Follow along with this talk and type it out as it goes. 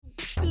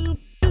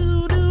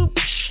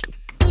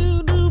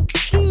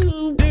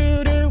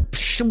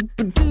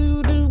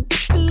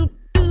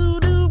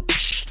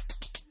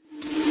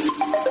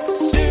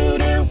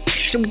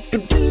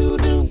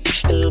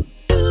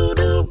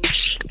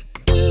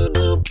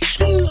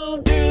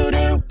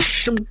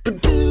Hey,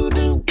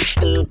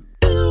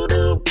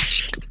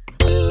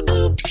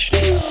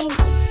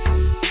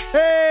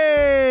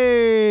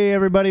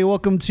 everybody.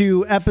 Welcome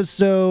to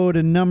episode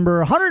number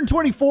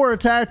 124 of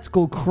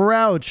Tactical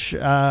Crouch.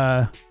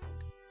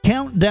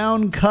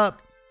 Countdown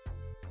Cup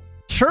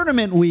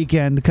tournament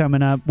weekend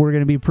coming up. We're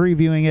going to be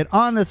previewing it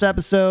on this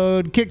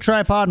episode. Kick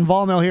Tripod and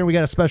Volmail here. We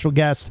got a special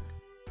guest.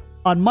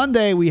 On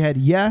Monday, we had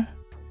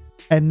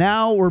and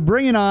now we're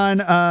bringing on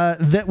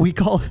that we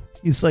call,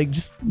 he's like,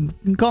 just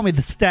call me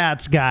the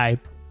stats guy.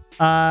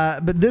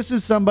 But this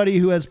is somebody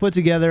who has put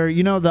together,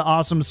 you know, the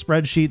awesome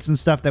spreadsheets and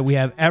stuff that we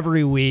have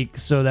every week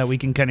so that we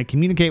can kind of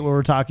communicate what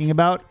we're talking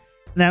about.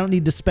 And I don't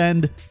need to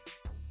spend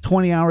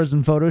 20 hours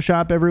in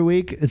Photoshop every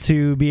week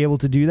to be able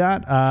to do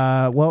that.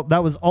 Well,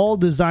 that was all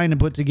designed and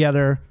put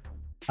together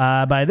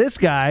by this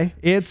guy.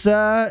 It's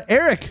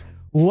Eric.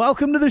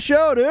 Welcome to the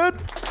show, dude.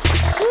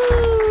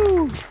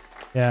 Woo!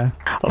 Yeah.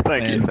 Well,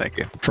 thank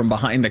you. From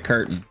behind the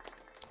curtain.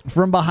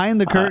 From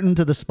behind the curtain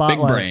to the spotlight.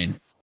 Big brain.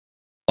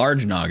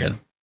 Large noggin.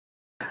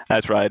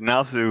 That's right. And I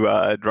also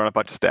run a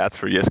bunch of stats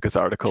for Yiska's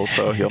articles,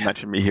 so he'll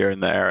mention me here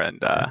and there. And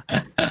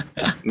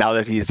now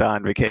that he's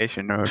on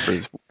vacation, or for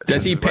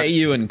does he pay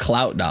you in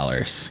clout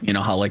dollars? You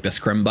know how like the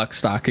Scrimbuck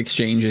stock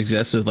exchange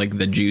exists with like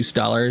the juice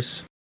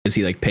dollars? Does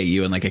he like pay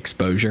you in like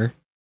exposure?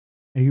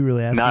 Are you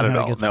really asking? Not at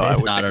all. No, I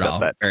wouldn't not at all.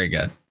 That. Very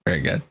good. Very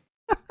good.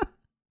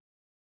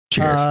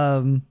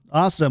 Cheers.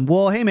 Awesome.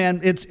 Well, hey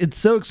man, it's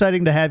so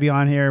exciting to have you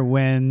on here.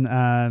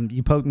 When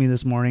you poked me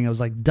this morning, I was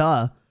like,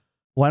 duh,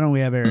 why don't we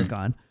have Eric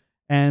on?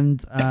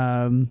 And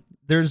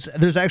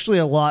there's actually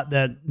a lot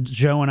that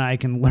Joe and I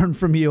can learn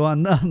from you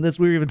on this.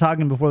 We were even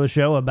talking before the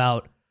show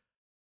about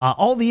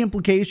all the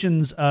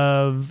implications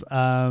of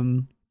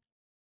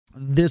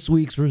this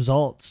week's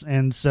results.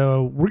 And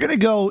so we're going to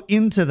go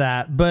into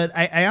that. But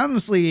I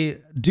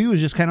honestly do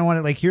just kind of want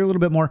to like hear a little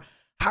bit more.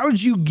 How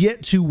did you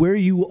get to where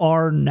you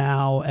are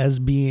now as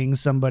being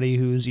somebody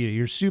who's,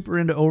 you're super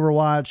into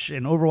Overwatch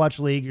and Overwatch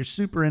League, you're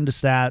super into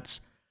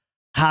stats.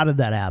 How did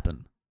that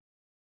happen?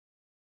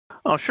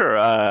 Oh, sure.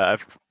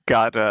 I've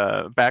got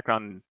a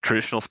background in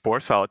traditional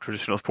sports, followed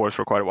traditional sports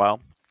for quite a while.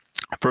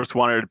 I first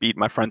wanted to beat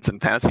my friends in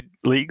fantasy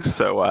leagues,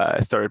 so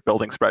I started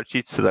building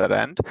spreadsheets to that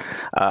end.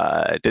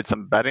 I did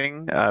some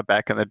betting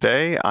back in the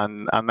day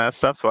on that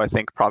stuff, so I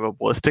think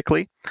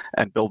probabilistically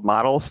and build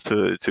models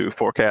to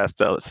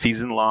forecast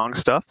season-long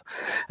stuff.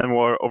 And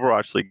when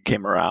Overwatch League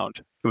came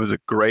around, it was a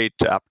great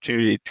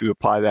opportunity to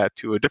apply that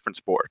to a different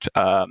sport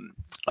in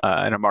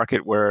a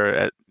market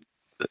where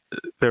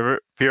there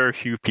were very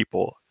few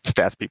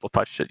stats people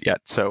touched it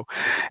yet. So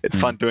it's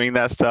fun doing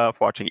that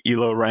stuff, watching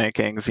ELO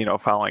rankings,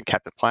 following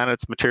Captain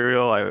Planet's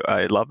material.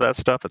 I love that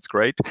stuff. It's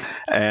great.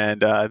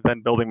 And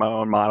then building my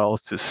own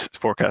models to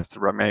forecast the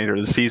remainder of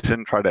the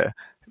season, try to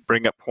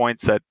bring up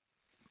points that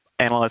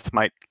analysts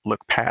might look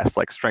past,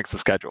 like strengths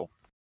of schedule.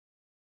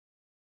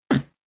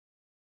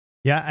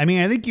 Yeah, I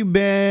mean, I think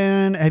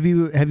have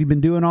you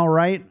been doing all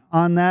right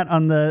on that,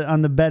 on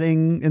the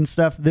betting and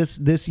stuff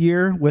this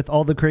year with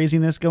all the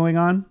craziness going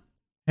on?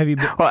 Have you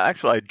been? Well,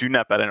 actually, I do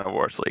not bet in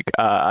Overwatch League.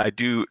 I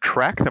do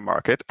track the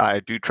market.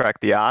 I do track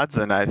the odds,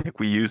 and I think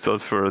we use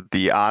those for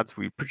the odds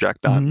we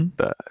project on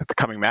the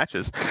coming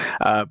matches.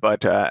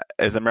 But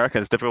as American,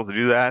 it's difficult to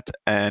do that,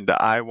 and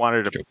I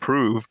wanted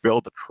to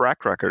build a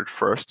track record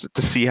first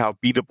to see how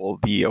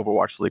beatable the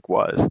Overwatch League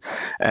was.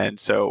 And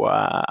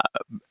so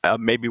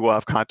maybe we'll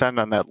have content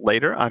on that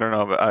later. I don't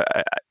know.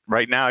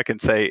 Right now, I can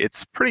say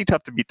it's pretty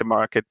tough to beat the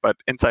market, but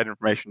inside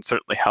information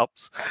certainly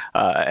helps,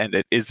 and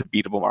it is a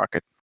beatable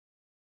market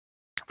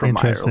from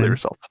my early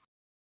results.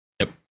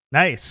 Yep.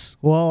 Nice.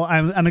 Well,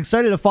 I'm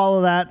excited to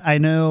follow that. I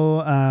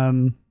know,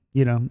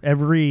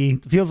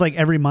 feels like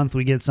every month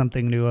we get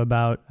something new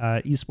about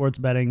esports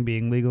betting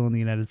being legal in the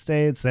United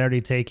States. They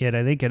already take it.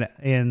 I think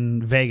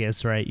in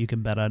Vegas, right? You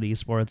can bet on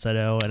esports. I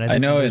know. And I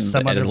know in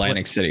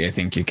Atlantic City, I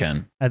think you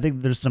can. I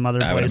think there's some other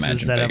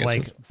places that have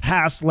like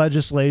passed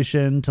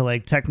legislation to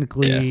like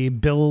technically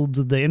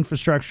build the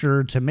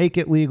infrastructure to make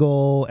it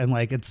legal, and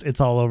like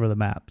it's all over the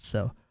map.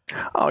 So.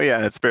 Oh yeah,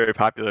 and it's very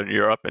popular in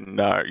Europe, and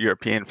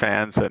European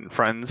fans and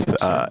friends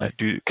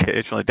do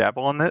occasionally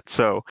dabble in it.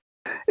 So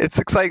it's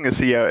exciting to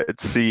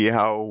see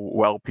how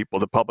well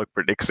the public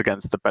predicts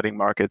against the betting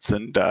markets,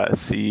 and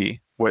see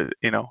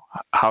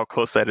how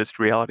close that is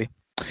to reality.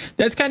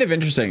 That's kind of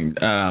interesting,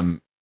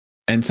 and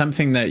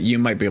something that you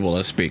might be able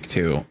to speak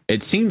to.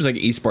 It seems like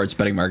esports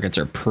betting markets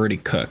are pretty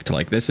cooked.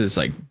 Like this is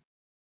like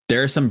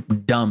there are some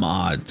dumb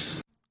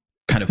odds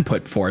kind of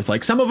put forth.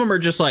 Like some of them are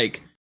just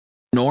like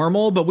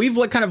normal, but we've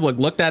looked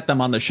at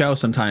them on the show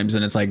sometimes,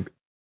 and it's like,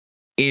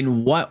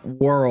 in what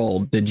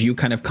world did you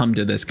kind of come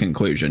to this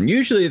conclusion?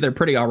 Usually they're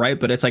pretty all right,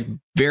 but it's like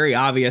very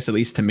obvious, at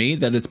least to me,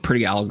 that it's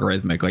pretty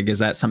algorithmic. Like, is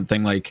that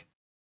something like,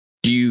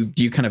 do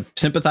you kind of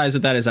sympathize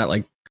with that? Is that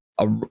like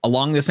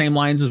along the same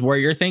lines as where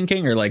you're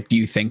thinking, or like, do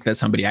you think that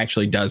somebody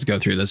actually does go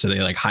through this, or they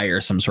like hire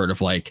some sort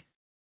of like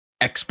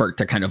expert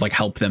to kind of like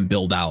help them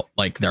build out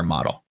like their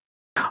model?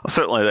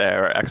 Certainly, they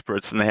are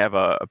experts, and they have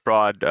a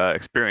broad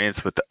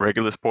experience with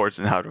regular sports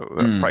and how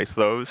to price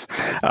those.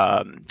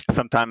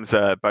 Sometimes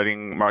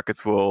betting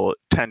markets will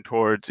tend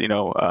towards,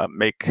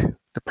 make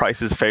the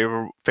prices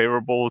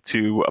favorable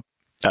to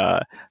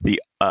the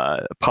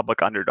public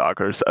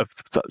underdoggers of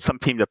some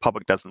team the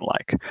public doesn't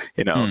like.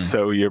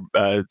 So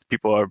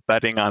people are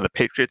betting on the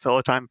Patriots all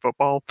the time in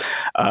football,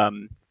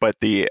 but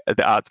the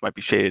odds might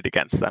be shaded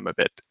against them a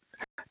bit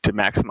to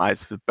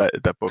maximize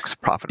the book's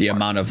profit. The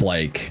amount of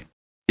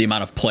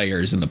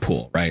players in the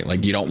pool, right?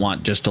 Like you don't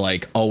want just to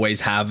like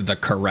always have the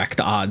correct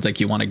odds. Like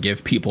you want to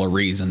give people a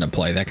reason to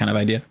play, that kind of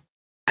idea.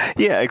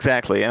 Yeah,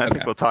 exactly. And I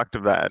think we'll talk to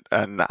that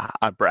on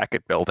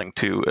bracket building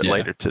too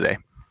later today.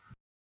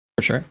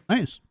 For sure.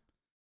 Nice.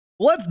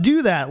 Let's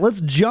do that. Let's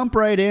jump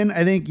right in.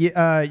 I think you're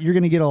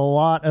going to get a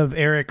lot of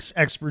Eric's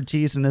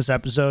expertise in this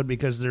episode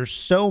because there's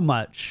so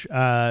much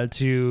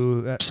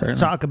to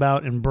talk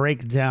about and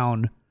break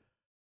down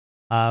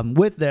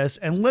with this.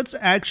 And let's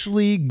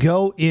actually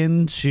go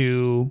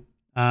into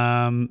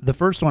the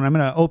first one. I'm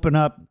going to open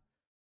up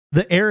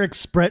the Eric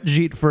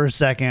spreadsheet for a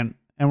second,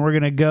 and we're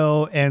going to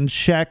go and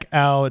check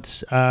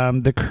out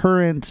the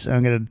current.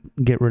 I'm going to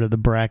get rid of the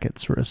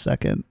brackets for a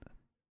second.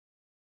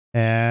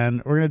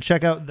 And we're going to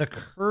check out the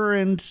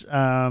current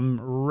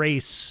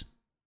race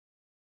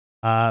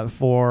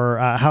for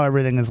how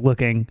everything is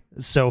looking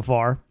so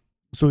far.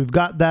 So we've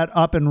got that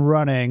up and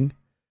running.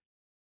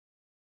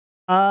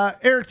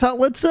 Eric,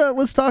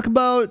 let's talk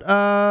about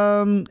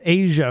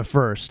Asia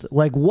first.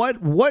 Like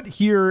what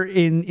here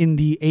in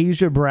the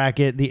Asia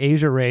bracket, the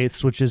Asia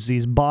race, which is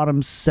these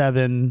bottom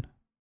seven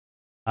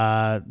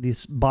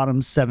rows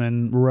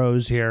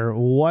here.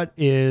 What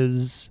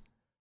is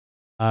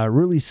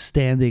really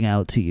standing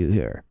out to you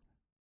here?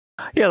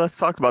 Yeah, let's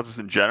talk about this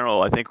in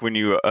general. I think when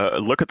you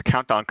look at the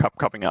Countdown Cup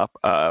coming up,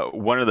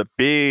 one of the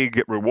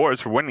big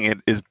rewards for winning it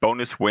is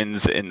bonus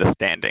wins in the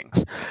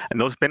standings. And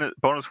those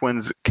bonus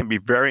wins can be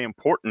very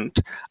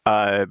important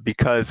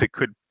because it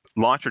could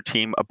launch your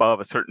team above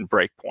a certain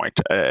break point.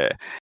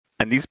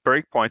 And these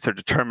breakpoints are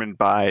determined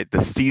by the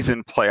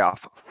season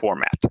playoff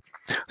format.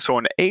 So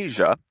in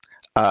Asia,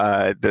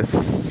 the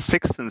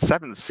 6th and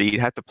 7th seed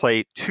have to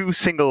play 2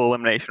 single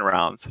elimination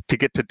rounds to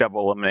get to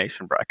double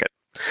elimination bracket.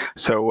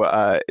 So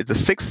the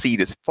 6th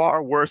seed is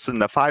far worse than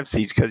the 5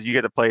 seed because you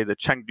get to play the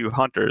Chengdu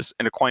Hunters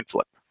in a coin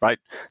flip, right?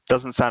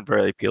 Doesn't sound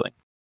very appealing.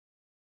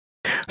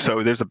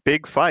 So there's a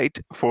big fight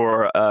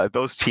for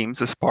those teams,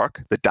 the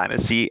Spark, the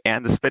Dynasty,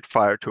 and the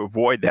Spitfire, to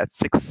avoid that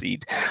 6th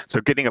seed.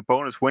 So getting a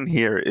bonus win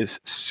here is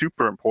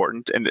super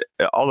important, and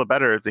all the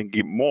better if they can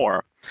get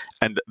more.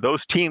 And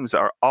those teams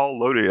are all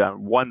loaded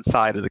on one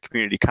side of the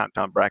community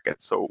countdown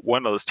bracket. So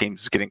one of those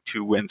teams is getting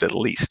 2 wins at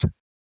least.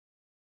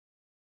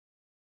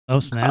 Oh,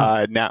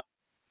 snap. Now,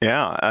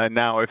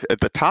 if at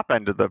the top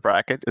end of the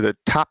bracket, the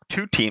top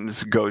 2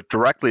 teams go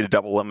directly to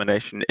double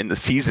elimination in the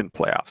season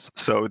playoffs.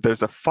 So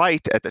there's a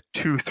fight at the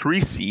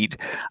 2-3 seed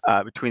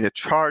between the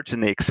Charge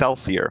and the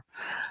Excelsior.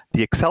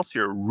 The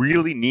Excelsior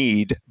really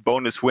need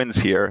bonus wins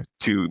here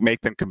to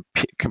make them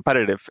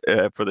competitive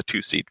for the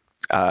 2 seed.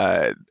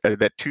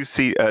 That 2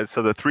 seed,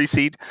 so the 3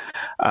 seed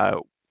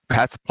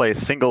has to play a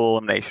single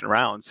elimination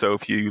round. So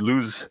if you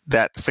lose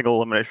that single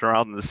elimination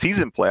round in the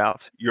season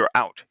playoffs, you're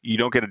out. You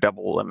don't get a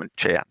double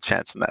elimination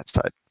chance on that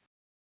side.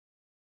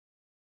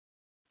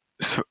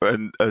 So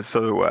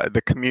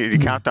the community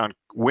countdown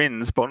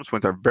bonus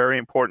wins are very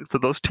important for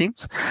those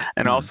teams.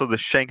 And also the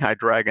Shanghai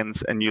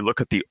Dragons, and you look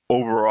at the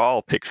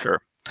overall picture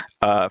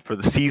for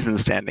the season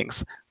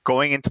standings.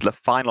 Going into the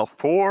final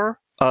 4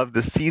 of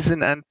the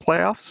season end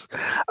playoffs,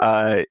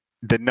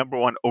 the number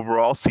 1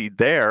 overall seed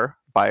there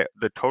by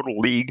the total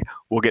league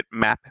will get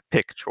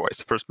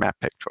first map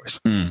pick choice.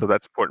 So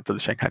that's important for the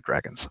Shanghai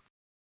Dragons.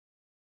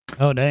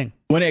 Oh, dang.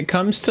 When it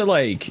comes to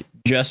like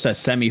just a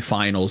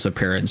semifinals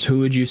appearance, who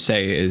would you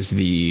say is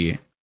the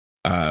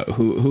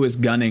who is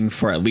gunning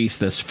for at least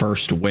this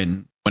first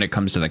win when it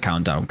comes to the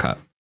Countdown Cup?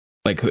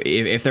 Like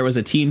if there was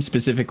a team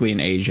specifically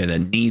in Asia that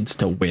needs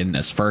to win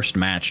this first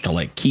match to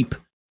like keep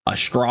a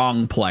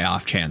strong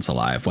playoff chance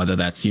alive, whether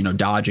that's,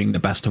 dodging the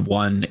best of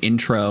 1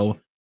 intro,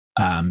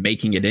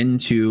 making it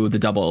into the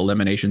double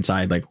elimination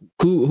side, like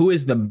who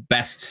is the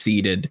best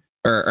seeded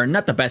or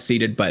not the best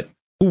seeded, but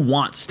who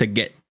wants to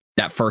get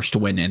that first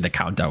win in the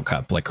Countdown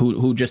Cup? Like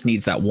who just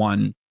needs that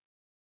one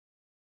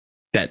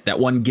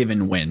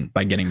given win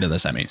by getting to the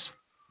semis?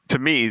 To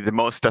me, the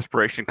most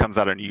desperation comes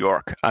out of New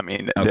York. I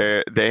mean,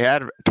 they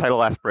had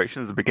title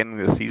aspirations at the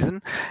beginning of the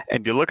season,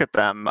 and you look at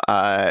them,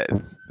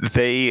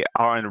 they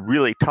are in a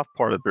really tough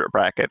part of the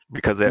bracket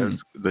because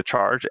there's the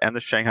Charge and the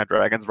Shanghai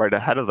Dragons right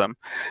ahead of them.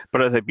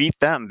 But if they beat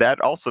them,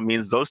 that also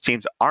means those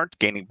teams aren't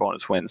gaining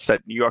bonus wins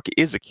that New York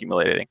is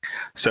accumulating.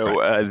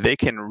 So they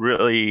can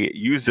really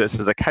use this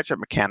as a catch-up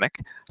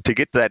mechanic to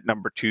get to that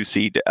number 2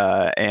 seed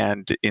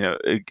and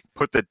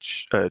put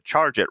the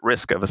Charge at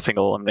risk of a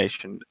single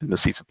elimination in the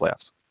season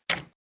playoffs.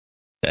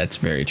 That's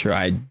very true.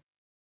 I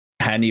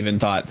hadn't even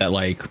thought that,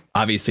 like,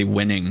 obviously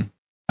winning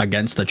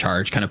against the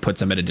Charge kind of puts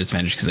them at a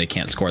disadvantage because they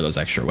can't score those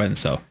extra wins.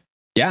 So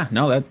yeah,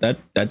 no, that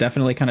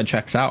definitely kind of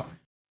checks out.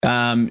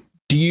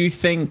 Do you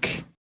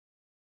think,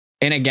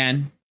 and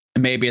again,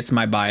 maybe it's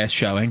my bias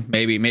showing,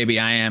 maybe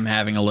I am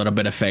having a little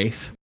bit of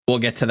faith. We'll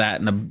get to that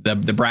in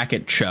the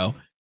bracket show.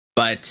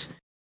 But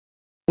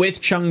with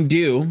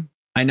Chengdu,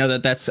 I know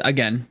that's,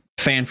 again,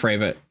 fan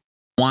favorite.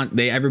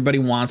 Everybody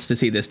wants to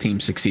see this team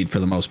succeed for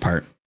the most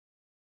part.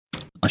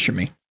 Unless you're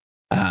me,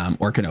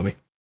 or Kenobi,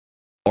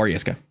 or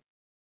Yiska.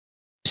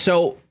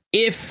 So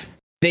if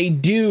they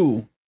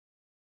do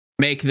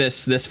make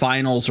this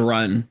finals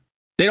run,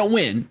 they don't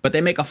win, but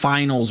they make a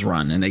finals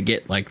run and they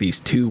get like these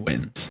 2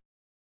 wins.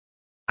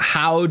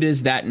 How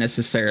does that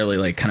necessarily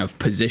like kind of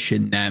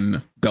position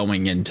them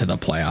going into the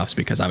playoffs?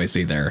 Because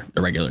obviously the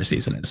regular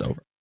season is over.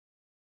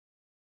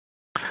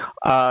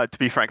 To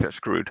be frank, they're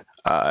screwed.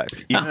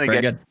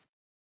 Good.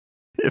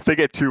 If they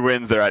get 2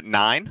 wins, they're at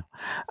 9.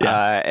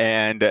 Yeah.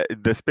 And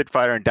the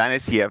Spitfire and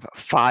Dynasty have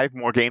 5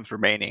 more games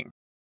remaining.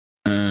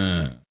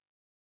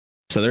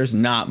 So there's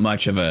not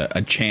much of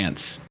a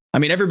chance. I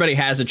mean, everybody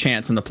has a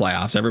chance in the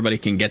playoffs. Everybody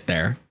can get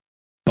there,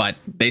 but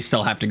they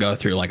still have to go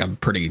through like a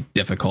pretty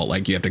difficult,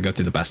 like you have to go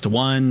through the best of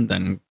 1,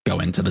 then go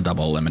into the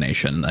double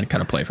elimination, then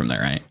kind of play from there,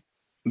 right?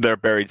 They're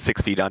buried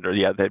 6 feet under.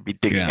 Yeah, they'd be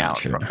digging out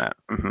from that.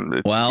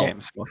 Well,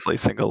 games mostly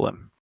single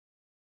limb.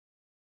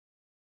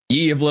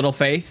 Ye of little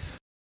faith.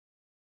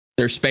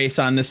 There's space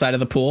on this side of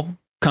the pool.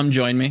 Come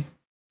join me.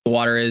 The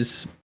water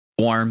is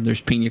warm. There's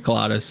pina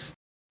coladas.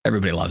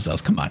 Everybody loves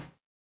those. Come on.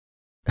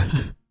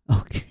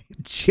 Okay,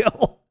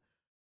 Joe.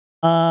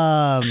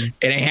 It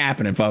ain't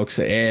happening, folks.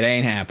 It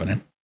ain't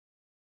happening.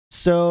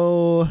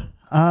 So,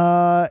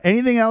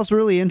 anything else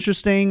really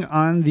interesting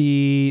on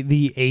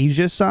the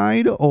Asia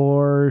side,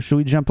 or should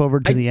we jump over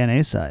to the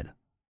NA side?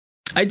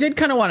 I did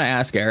kind of want to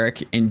ask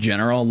Eric in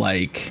general,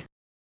 like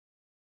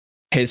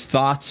his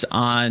thoughts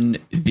on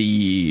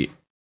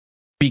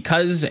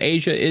because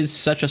Asia is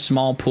such a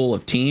small pool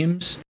of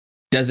teams,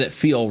 does it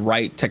feel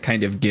right to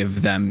kind of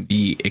give them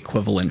the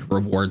equivalent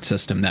reward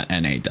system that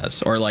NA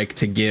does, or like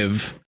to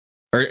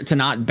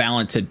not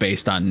balance it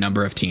based on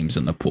number of teams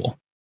in the pool?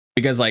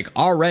 Because like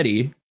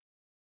already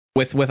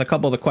with a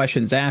couple of the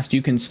questions asked,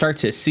 you can start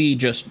to see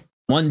just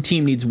one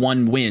team needs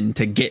 1 win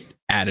to get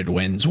added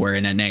wins, where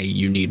in NA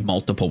you need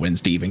multiple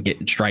wins to even get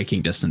in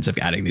striking distance of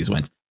adding these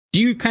wins. Do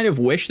you kind of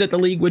wish that the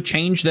league would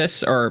change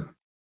this? Or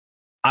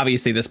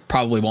obviously this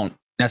probably won't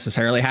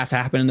necessarily have to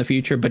happen in the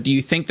future, but do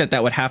you think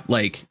that would have,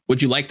 like,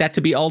 would you like that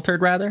to be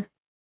altered rather?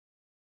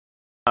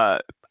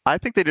 I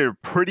think they did a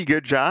pretty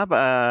good job.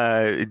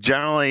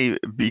 Generally,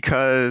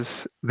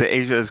 because the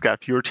Asia has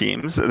got fewer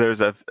teams,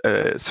 there's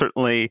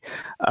certainly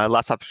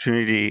less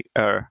opportunity,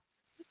 or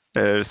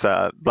there's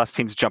less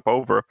teams to jump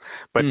over.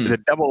 But the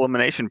double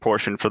elimination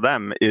portion for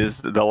them is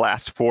the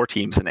last 4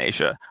 teams in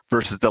Asia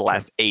versus the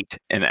last 8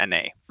 in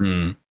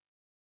NA.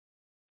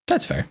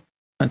 That's fair.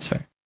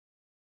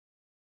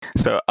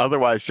 So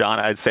otherwise, John,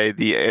 I'd say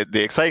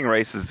the exciting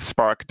race is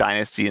Spark,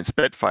 Dynasty, and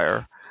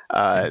Spitfire.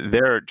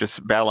 They're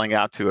just battling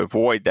out to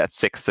avoid that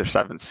 6th or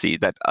 7th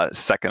seed, that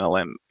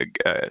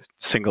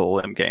single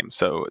elim game.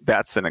 So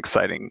that's an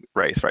exciting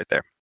race right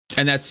there.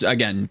 And that's,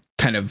 again,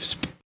 kind of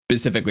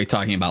specifically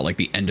talking about like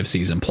the end of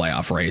season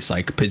playoff race,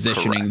 like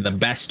positioning the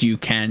best you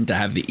can to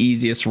have the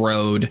easiest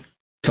road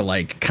to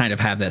like kind of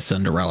have that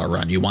Cinderella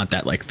run. You want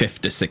that like 5th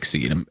to 6th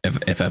seed,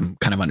 if I'm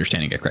kind of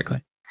understanding it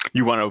correctly.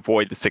 You want to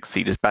avoid the 6th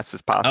seed as best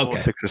as possible. Okay.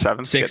 6th or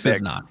 7th. 6th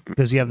is not,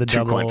 because you have the 2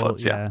 double. coin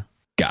flips, yeah.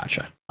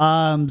 Gotcha.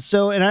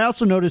 So, and I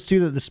also noticed too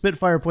that the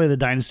Spitfire play the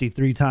Dynasty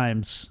 3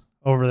 times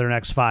over their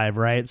next 5,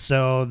 right?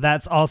 So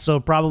that's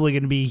also probably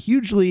going to be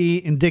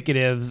hugely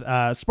indicative.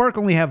 Spark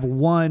only have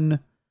 1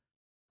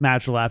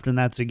 match left, and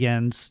that's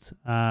against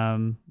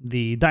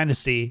the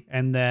Dynasty,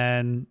 and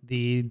then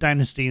the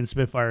Dynasty and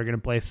Spitfire are going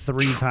to play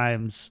 3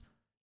 times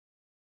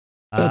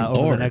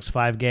over the next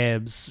 5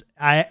 games.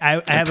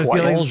 I have a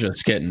feeling.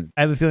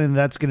 I have a feeling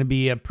that's going to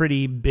be a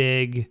pretty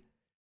big.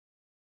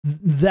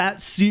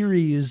 That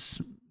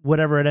series,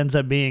 whatever it ends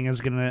up being,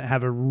 is going to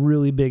have a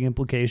really big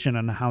implication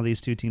on how these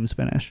 2 teams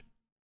finish.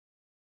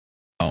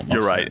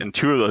 You're right, and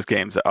 2 of those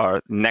games are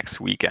next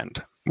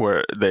weekend,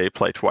 where they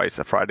play twice,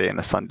 a Friday and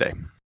a Sunday.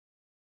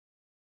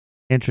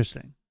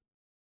 Interesting.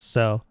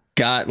 So,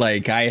 God,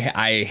 like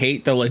I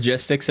hate the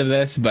logistics of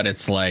this, but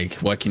it's like,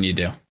 what can you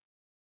do?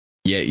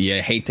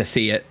 You hate to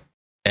see it.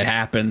 It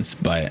happens,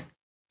 but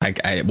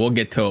we'll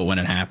get to it when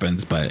it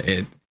happens. But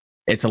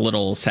it's a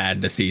little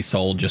sad to see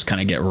Seoul just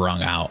kind of get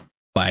wrung out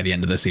by the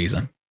end of the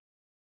season.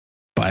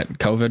 But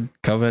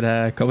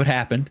COVID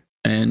happened,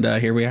 and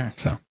here we are.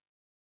 So,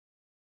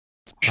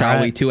 shall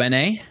we to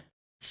NA?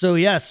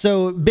 So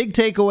so big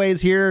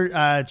takeaways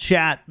here.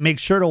 Chat, make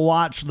sure to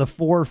watch the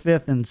 4th,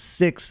 5th, and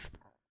 6th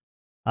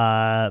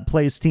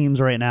place teams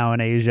right now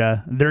in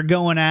Asia. They're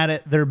going at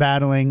it. They're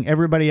battling.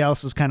 Everybody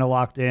else is kind of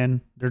locked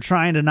in. They're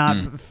trying to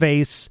not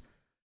face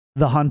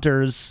the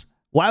Hunters.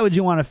 Why would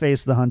you want to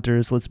face the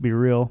Hunters? Let's be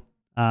real.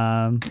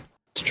 It's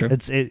true.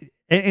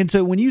 And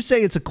so when you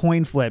say it's a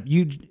coin flip,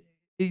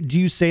 do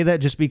you say that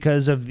just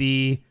because of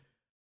the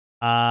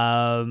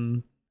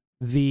kind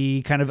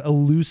of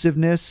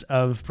elusiveness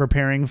of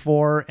preparing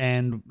for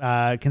and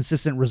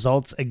consistent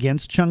results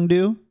against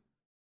Chengdu?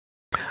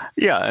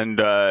 Yeah, and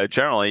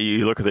generally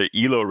you look at the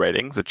ELO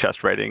ratings, the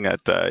chess rating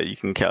that you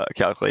can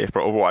calculate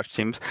for Overwatch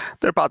teams.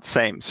 They're about the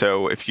same.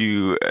 So if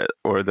you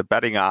or the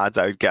betting odds,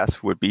 I would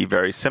guess, would be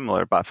very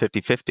similar, about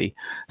 50-50.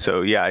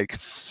 So yeah, I could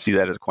see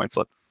that as a coin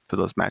flip for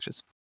those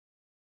matches.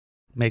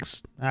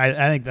 I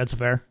think that's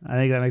fair. I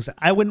think that makes sense.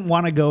 I wouldn't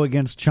want to go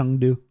against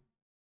Chengdu.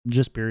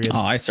 Just period.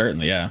 Oh, I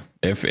certainly, yeah.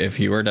 If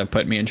you were to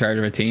put me in charge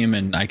of a team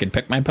and I could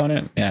pick my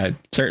opponent, yeah, I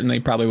certainly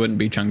probably wouldn't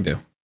be Chengdu.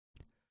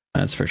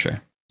 That's for sure.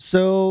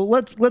 So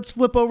let's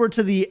flip over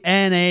to the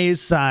NA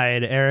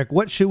side, Eric.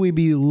 What should we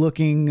be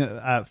looking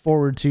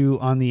forward to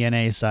on the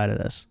NA side of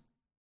this?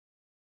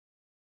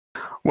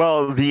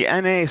 Well, the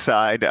NA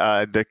side,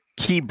 the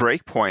key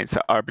breakpoints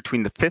are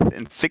between the 5th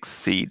and 6th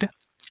seed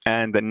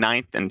and the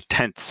 9th and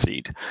 10th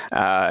seed.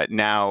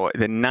 Now,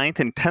 the 9th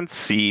and 10th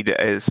seed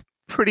is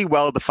pretty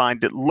well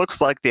defined. It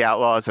looks like the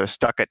Outlaws are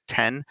stuck at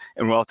 10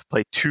 and will have to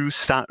play 2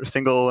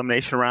 single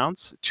elimination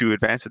rounds to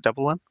advance to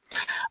double elim.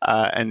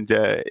 And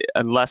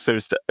unless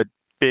there's a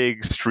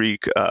big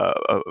streak,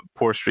 a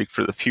poor streak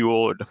for the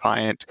Fuel or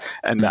Defiant,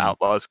 and the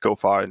Outlaws go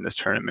far in this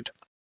tournament.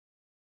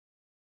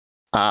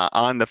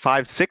 On the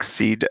 5-6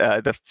 seed,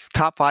 the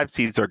top 5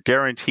 seeds are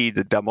guaranteed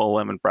the double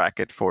elim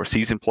bracket for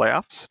season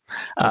playoffs.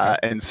 Okay.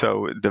 And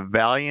so the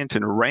Valiant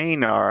and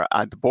Reign are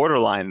at the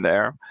borderline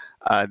there.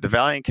 The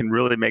Valiant can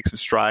really make some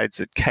strides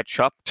and catch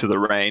up to the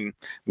Reign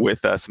with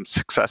some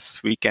success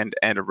this weekend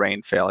and a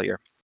Reign failure.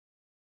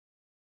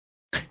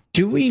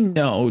 Do we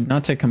know,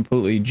 not to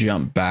completely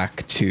jump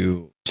back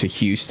to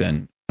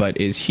Houston, but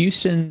is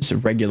Houston's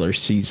regular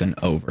season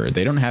over?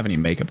 They don't have any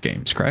makeup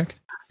games, correct?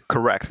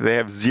 Correct. They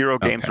have 0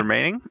 games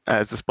remaining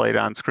as displayed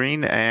on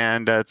screen,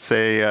 and I'd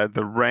say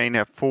the Reign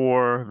have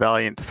 4,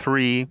 Valiant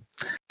 3.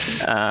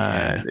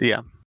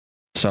 Yeah.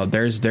 So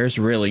there's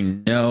really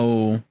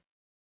no.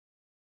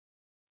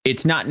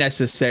 It's not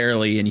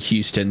necessarily in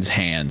Houston's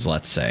hands,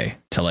 let's say,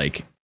 to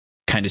like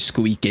kind of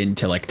squeak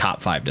into like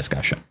top 5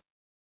 discussion.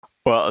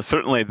 Well,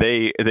 certainly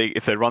they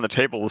if they run the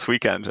table this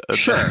weekend,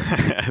 sure,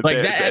 like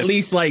that at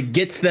least like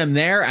gets them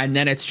there, and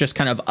then it's just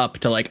kind of up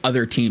to like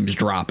other teams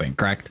dropping,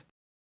 correct?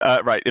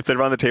 Right. If they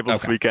run the table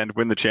this weekend,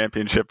 win the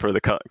championship for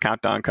the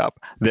Countdown Cup,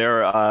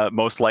 they're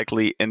most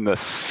likely in the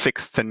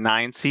 6 to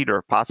 9 seed,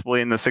 or possibly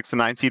in the 6 to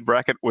 9 seed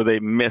bracket, where they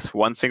miss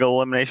 1 single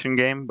elimination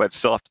game, but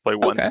still have to play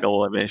 1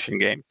 single elimination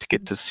game to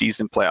get to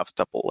season playoffs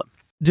double elim.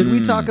 Did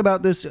we talk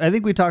about this? I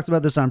think we talked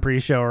about this on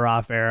pre-show or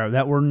off air,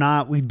 that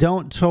we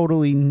don't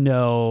totally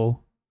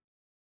know.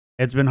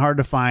 It's been hard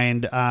to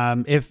find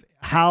if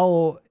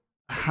how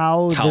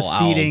the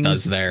seating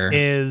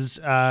is.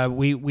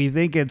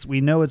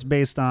 We know it's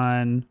based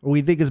on, or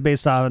we think it's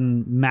based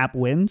on map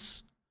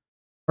wins,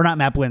 or not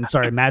map wins.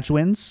 Sorry, match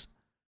wins.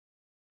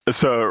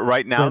 So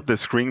right now, the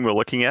screen we're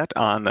looking at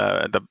on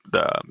the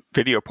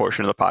video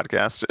portion of the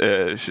podcast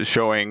is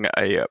showing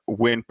a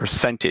win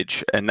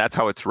percentage, and that's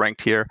how it's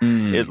ranked here.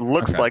 It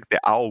looks like the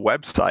OWL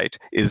website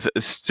is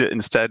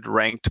instead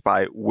ranked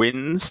by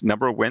wins,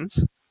 number of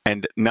wins,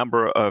 and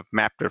number of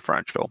map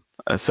differential.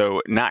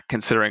 So not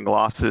considering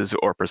losses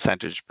or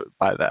percentage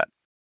by that.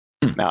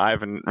 Now, I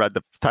haven't read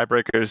the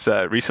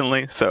tiebreakers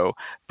recently, so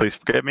please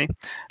forgive me.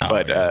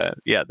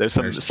 There's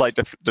some slight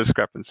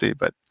discrepancy,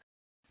 but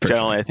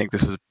generally, I think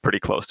this is pretty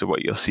close to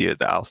what you'll see at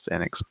the OWL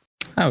standings.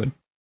 I'd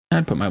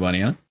put my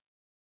money on it,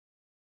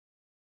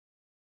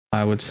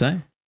 I would say.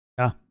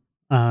 Yeah.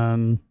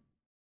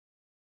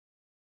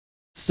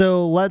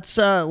 So is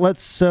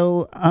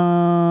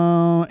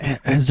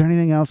there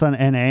anything else on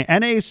NA?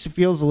 NA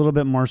feels a little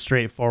bit more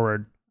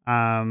straightforward.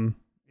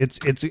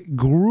 It's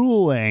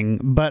grueling,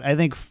 but I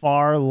think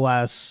far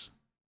less.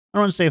 I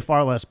don't want to say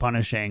far less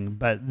punishing,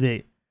 but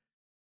they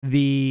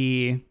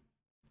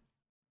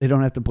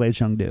don't have to play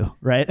Chengdu,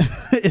 right?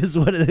 Is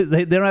what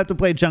they don't have to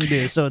play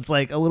Chengdu, so it's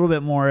like a little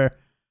bit more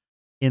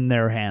in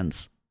their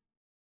hands.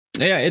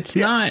 Yeah, it's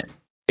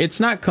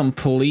not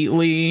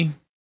completely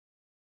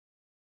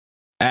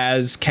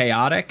as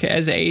chaotic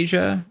as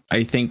Asia.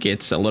 I think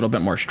it's a little bit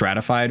more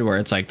stratified, where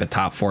it's like the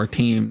top 4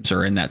 teams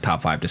are in that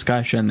top 5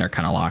 discussion. They're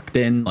kind of locked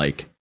in.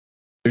 Like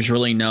there's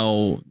really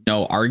no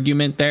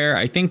argument there.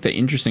 I think the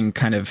interesting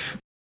kind of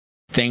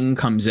thing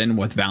comes in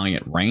with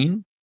Valiant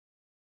Reign,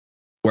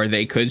 where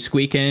they could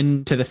squeak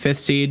in to the 5th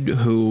seed,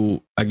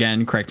 who,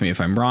 again, correct me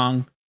if I'm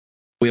wrong,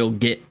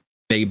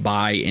 they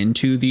buy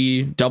into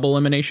the double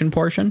elimination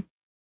portion.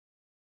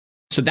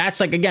 So that's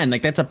like, again,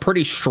 like that's a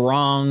pretty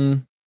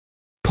strong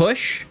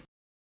push.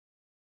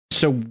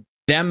 So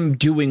them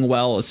doing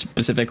well,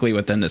 specifically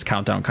within this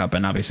Countdown Cup,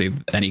 and obviously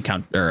any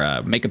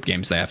makeup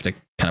games they have to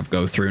kind of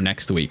go through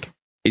next week,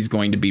 is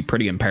going to be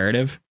pretty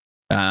imperative.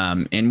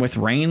 And with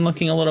Reign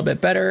looking a little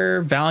bit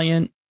better,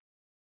 Valiant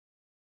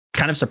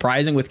kind of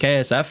surprising with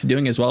KSF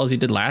doing as well as he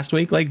did last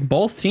week. Like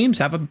both teams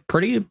have a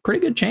pretty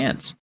good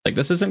chance. Like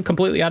this isn't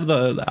completely out of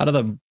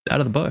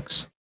the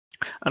books.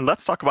 And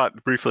let's talk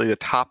about briefly the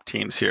top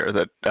teams here.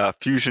 That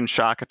Fusion,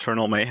 Shock,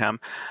 Eternal, Mayhem.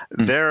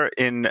 They're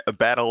in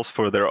battles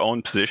for their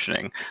own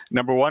positioning.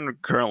 Number one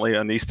currently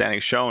on these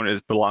standings shown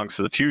belongs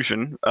to the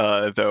Fusion,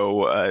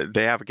 though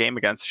they have a game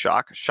against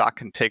Shock. Shock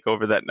can take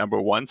over that number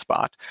one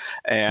spot,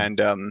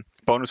 and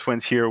bonus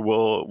wins here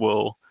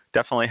will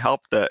definitely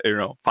help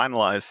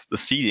finalize the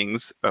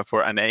seedings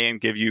for NA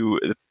and give you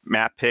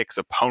map picks,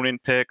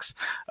 opponent picks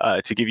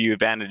to give you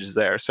advantages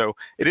there. So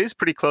it is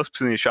pretty close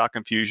between the Shock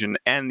and Fusion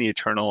and the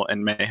Eternal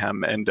and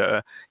Mayhem. And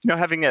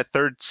having a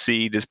third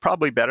seed is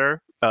probably better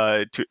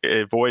to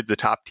avoid the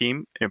top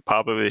team and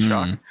probably the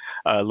Shock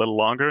a little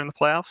longer in the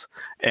playoffs,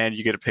 and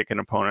you get to pick an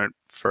opponent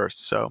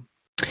first. So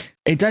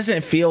it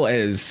doesn't feel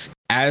as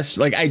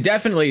like I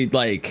definitely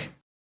like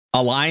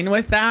align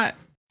with that.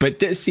 But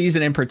this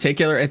season in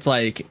particular, it's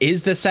like,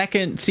 is the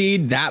second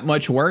seed that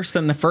much worse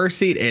than the first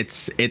seed?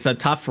 It's a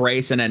tough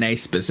race in NA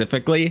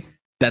specifically.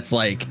 That's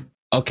like,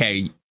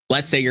 okay,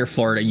 let's say you're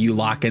Florida, you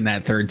lock in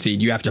that third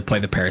seed, you have to play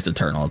the Paris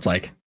Eternal. It's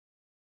like,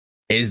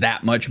 is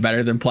that much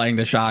better than playing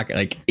the Shock?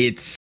 Like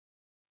it's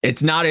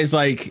not as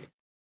like,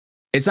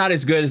 it's not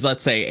as good as,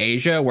 let's say,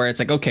 Asia, where it's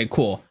like, okay,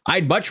 cool.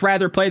 I'd much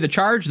rather play the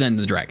Charge than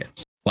the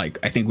Dragons. Like,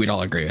 I think we'd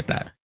all agree with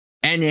that.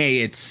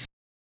 NA,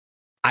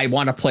 I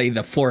want to play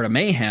the Florida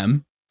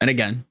Mayhem. And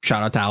again,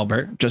 shout out to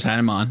Albert, just had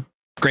him on.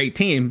 Great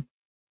team,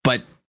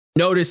 but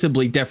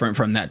noticeably different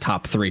from that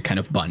top three kind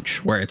of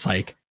bunch where it's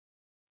like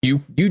you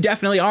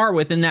definitely are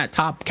within that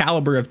top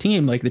caliber of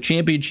team, like the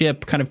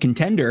championship kind of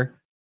contender,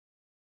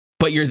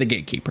 but you're the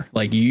gatekeeper.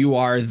 Like you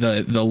are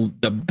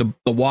the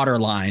water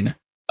line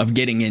of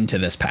getting into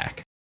this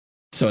pack.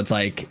 So it's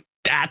like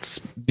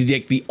that's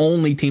the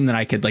only team that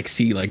I could like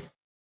see like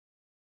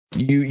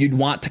you'd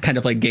want to kind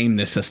of like game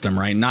this system,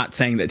 right? Not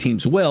saying that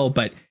teams will,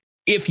 but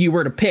if you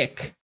were to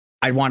pick,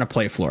 I'd want to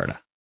play Florida.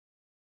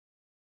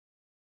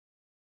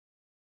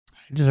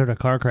 I just heard a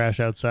car crash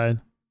outside.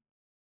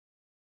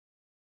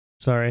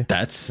 Sorry.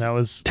 That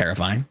was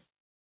terrifying.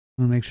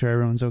 I'll make sure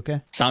everyone's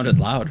okay. Sounded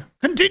loud.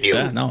 Continue.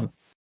 Yeah, no.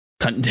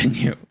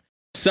 Continue.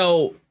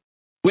 So,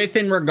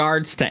 within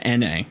regards to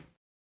NA,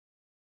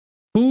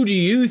 who do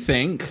you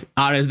think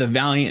out of the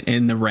Valiant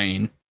and the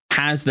Reign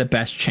has the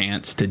best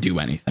chance to do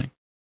anything?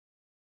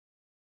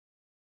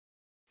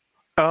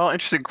 Oh,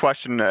 interesting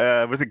question.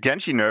 With the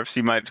Genji nerfs,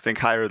 you might think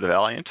higher the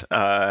Valiant,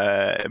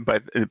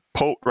 but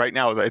right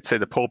now, I'd say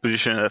the pole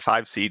position of the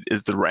 5 seed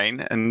is the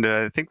Reign, and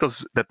I think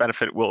that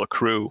benefit will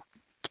accrue.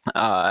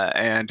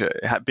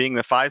 Being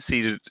the 5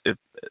 seed,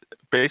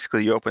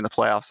 basically you open the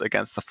playoffs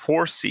against the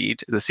 4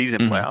 seed, the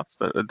season playoffs.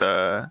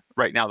 The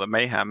right now the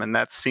Mayhem, and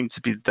that seems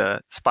to be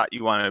the spot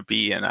you want to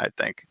be in. I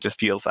think it just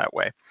feels that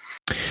way.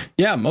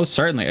 Yeah, most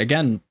certainly.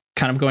 Again,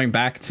 kind of going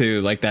back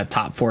to like that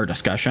top 4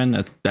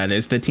 discussion, that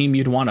is the team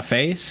you'd want to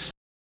face.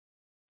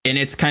 And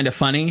it's kind of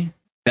funny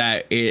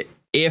that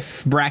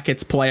if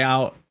brackets play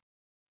out,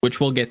 which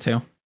we'll get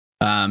to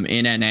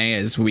in NA,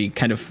 as we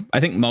kind of, I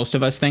think most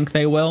of us think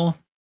they will,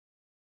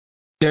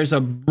 there's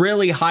a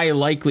really high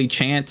likely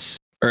chance,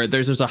 or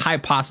there's a high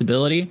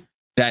possibility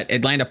that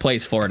Atlanta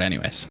plays Florida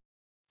anyways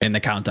in the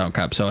Countdown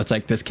Cup. So it's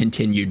like this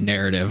continued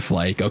narrative,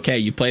 like, okay,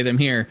 you play them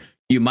here,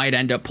 you might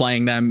end up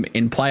playing them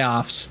in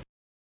playoffs.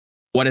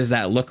 What does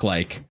that look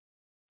like?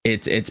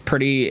 It's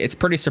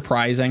pretty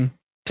surprising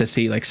to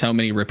see like so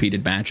many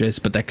repeated matches,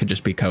 but that could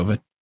just be COVID.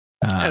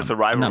 It's a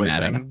rivalry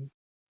thing.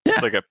 Yeah.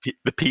 It's like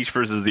the peach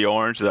versus the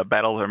orange, the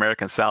battle of the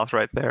American South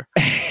right there.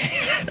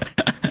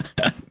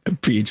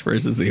 Peach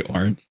versus the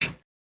orange.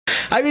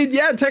 I mean,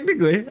 yeah,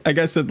 technically, I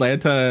guess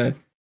Atlanta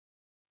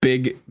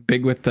big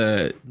with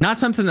the, not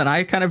something that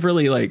I kind of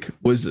really like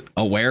was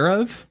aware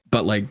of,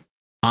 but like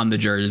on the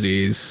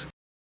jerseys,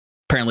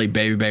 apparently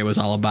Baby Bay was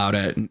all about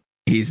it.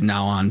 He's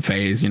now on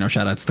FaZe,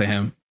 shout outs to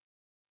him.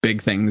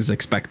 Big things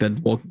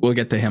expected. We'll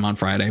get to him on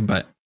Friday,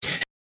 but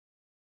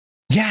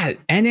yeah,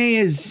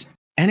 NA's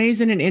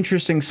in an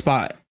interesting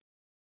spot.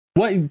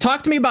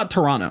 Talk to me about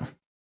Toronto.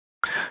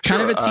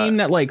 Kind of a team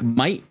that like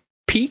might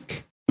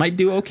peak, might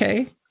do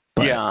okay.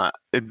 But yeah,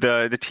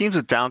 the teams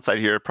with downside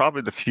here are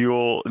probably the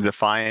Fuel,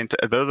 Defiant.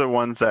 They're the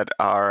ones that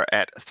are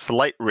at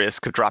slight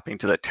risk of dropping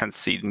to the 10th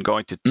seed and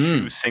going to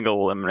 2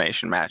 single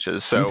elimination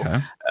matches. So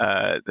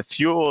the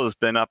Fuel has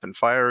been up in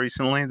fire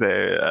recently.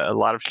 There a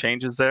lot of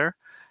changes there.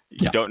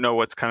 You don't know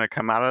what's going to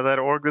come out of that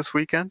org this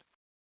weekend.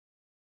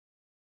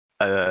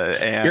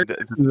 And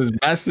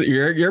your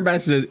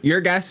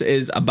guess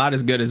is about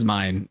as good as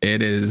mine.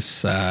 It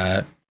is,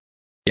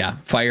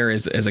 fire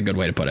is a good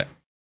way to put it.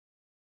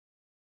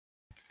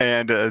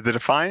 And the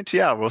Defiant,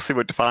 we'll see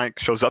what Defiant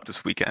shows up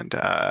this weekend.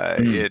 I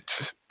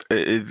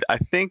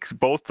think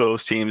both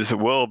those teams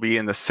will be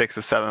in the 6th to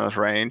 7th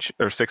range,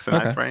 or 6th to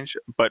 9th range,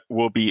 but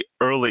will be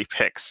early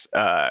picks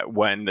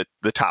when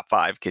the top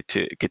 5 get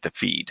to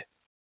feed.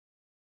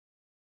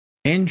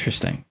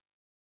 Interesting.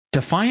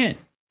 Defiant.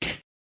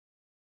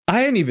 I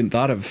hadn't even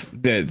thought of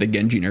the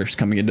Genji nerfs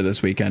coming into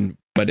this weekend,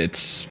 but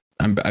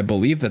I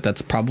believe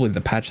that's probably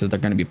the patch that they're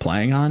going to be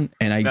playing on,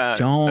 and I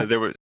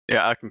don't.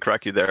 Yeah, I can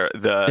correct you there.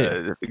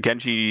 The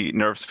Genji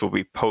nerfs will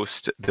be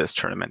post this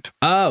tournament.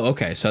 Oh,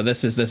 okay. So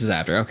this is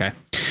after. Okay.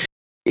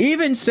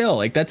 Even still,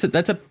 like that's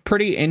a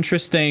pretty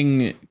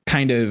interesting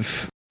kind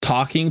of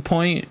talking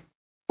point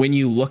when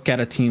you look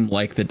at a team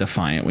like the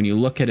Defiant, when you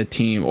look at a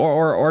team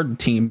or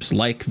teams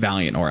like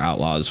Valiant or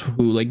Outlaws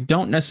who like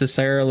don't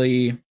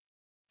necessarily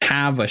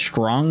have a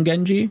strong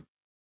Genji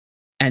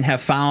and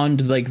have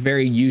found like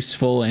very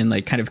useful and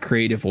like kind of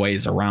creative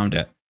ways around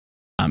it.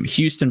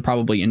 Houston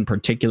probably in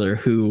particular,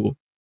 who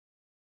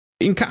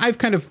I've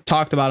kind of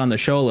talked about on the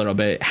show a little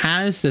bit,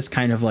 has this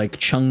kind of like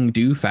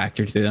Chengdu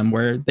factor to them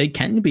where they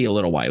can be a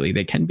little wily,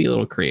 they can be a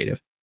little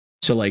creative.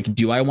 So like,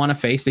 do I want to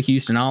face the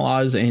Houston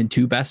Outlaws in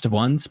 2 best of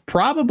 1s?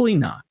 Probably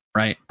not,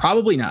 right?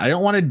 Probably not. I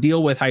don't want to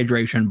deal with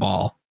Hydration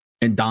Ball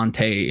and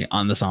Dante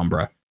on the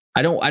Sombra.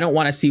 I don't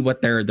want to see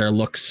what their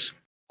looks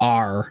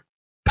are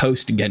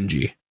post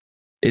Genji.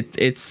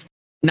 It's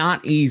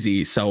not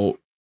easy. So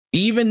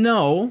even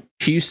though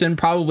Houston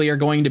probably are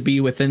going to be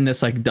within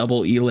this like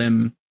double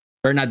elim,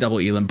 or not double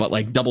elim, but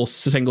like double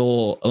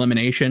single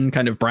elimination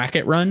kind of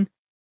bracket run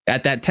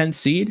at that 10th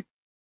seed,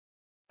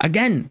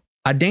 again,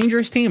 a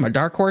dangerous team, a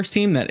dark horse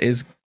team that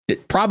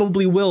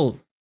probably will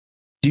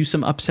do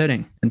some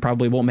upsetting and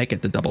probably won't make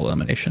it the double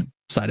elimination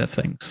side of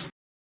things.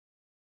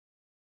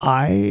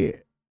 I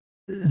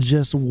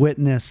just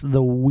witnessed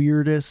the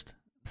weirdest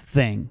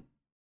thing.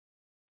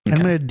 Okay.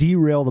 I'm going to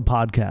derail the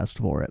podcast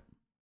for it.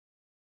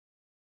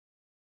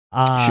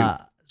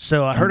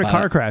 So I heard a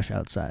car crash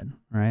outside,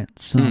 right?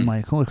 So I'm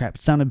like, holy crap,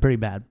 it sounded pretty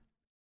bad.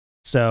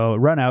 So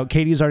run out.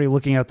 Katie's already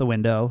looking out the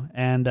window,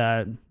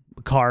 and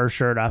car,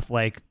 sure enough,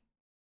 like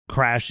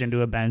crashed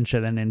into a bench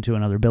and then into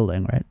another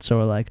building, right? So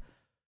we're like,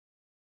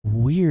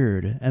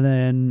 weird. And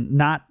then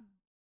not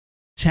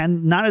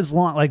as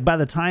long, like by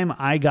the time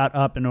I got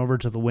up and over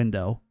to the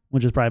window,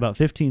 which is probably about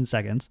 15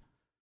 seconds,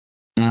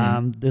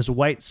 this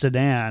white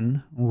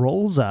sedan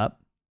rolls up,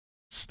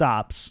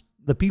 stops.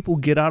 The people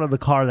get out of the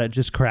car that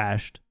just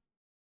crashed.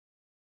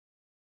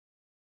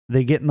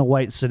 They get in the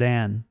white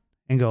sedan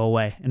and go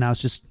away. And now it's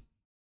just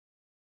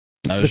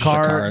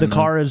the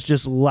car is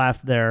just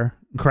left there,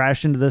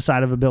 crashed into the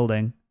side of a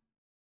building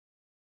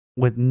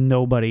with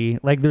nobody.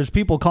 Like there's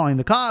people calling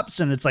the cops,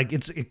 and it's like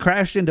it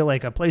crashed into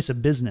like a place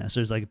of business.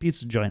 There's like a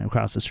pizza joint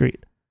across the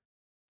street.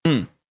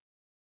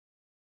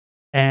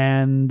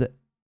 And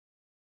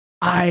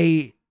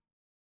I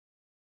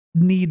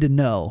need to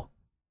know.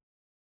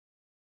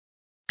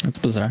 That's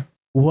bizarre.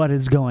 What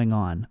is going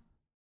on?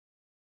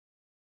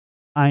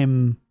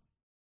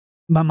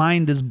 My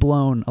mind is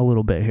blown a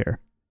little bit here.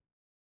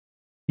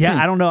 Yeah,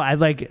 I don't know. I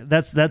like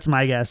that's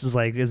my guess is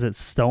like, is it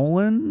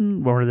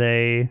stolen? Or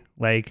they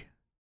like,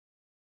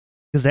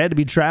 because they had to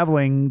be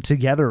traveling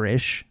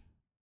together-ish.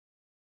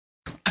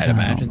 I'd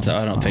imagine so.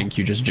 I don't think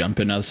you just jump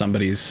into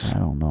somebody's I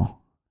don't know.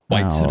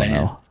 White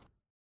sedan.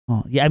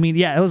 Oh, yeah, I mean,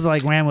 yeah, it was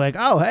like random, like,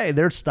 oh hey,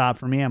 they're stopped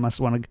for me. I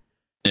must want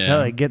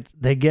to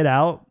they get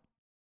out.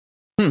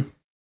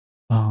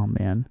 Oh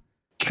man.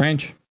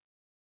 Strange.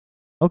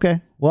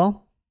 Okay,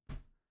 well,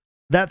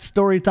 that's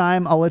story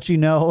time. I'll let you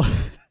know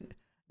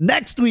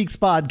next week's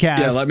podcast.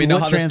 Yeah, let me know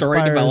how the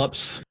story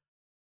develops.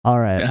 All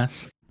right.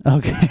 Yes.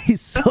 Okay,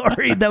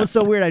 sorry. That was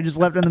so weird. I just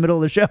left in the middle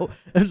of the show.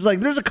 It was like,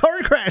 there's a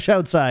car crash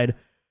outside.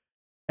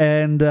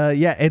 And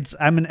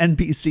I'm an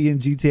NPC in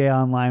GTA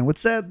Online.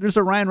 What's that? There's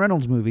a Ryan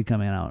Reynolds movie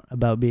coming out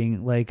about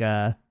being like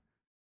a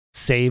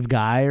save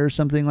guy or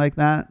something like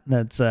that.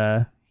 That's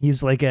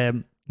he's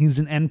an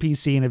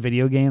NPC in a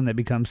video game that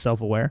becomes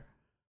self-aware.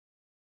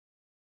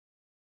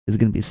 Is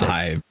going to be sick.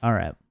 All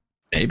right.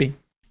 Maybe.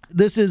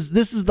 This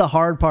is the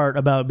hard part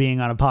about being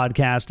on a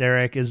podcast,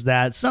 Eric, is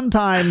that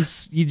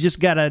sometimes you just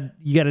gotta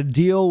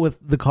deal with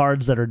the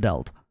cards that are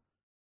dealt.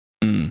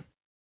 Yeah,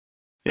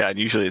 and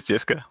usually it's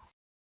Yiska.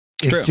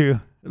 It's true.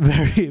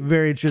 Very,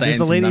 very true. There's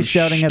a lady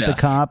shouting at the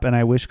cop, and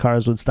I wish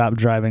cars would stop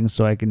driving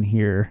so I can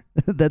hear.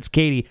 That's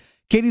Katie.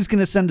 Katie's going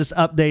to send us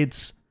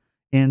updates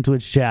in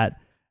Twitch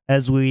chat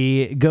as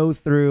we go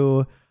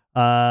through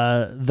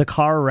the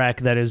car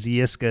wreck that is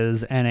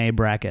Yiska's NA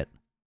bracket.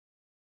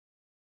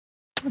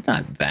 It's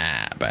not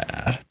that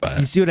bad, but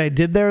you see what I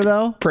did there,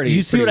 though? Pretty.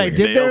 You see what weird. I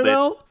did there,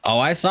 though? Oh,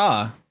 I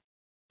saw.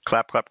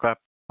 Clap, clap, clap.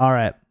 All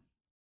right.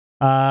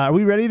 Are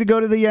we ready to go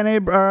to the NA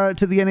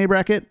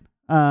bracket?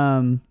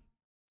 I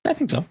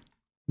think so.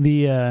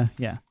 Yeah.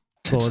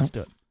 Cool. Let's do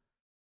it.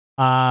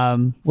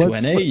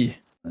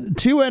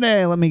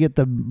 2NA. Let me get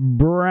the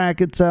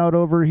brackets out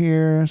over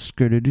here. Got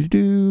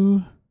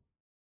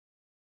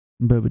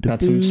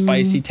some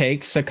spicy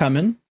takes a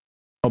coming.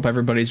 Hope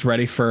everybody's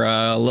ready for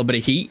a little bit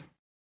of heat.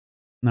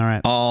 All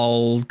right.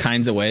 All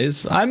kinds of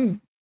ways.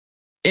 I'm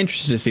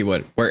interested to see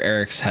where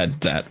Eric's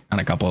head's at on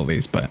a couple of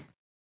these, but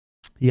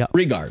yeah.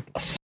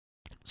 Regardless.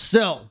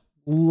 So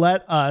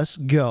let us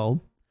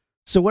go.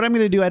 So what I'm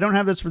going to do, I don't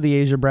have this for the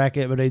Asia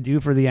bracket, but I do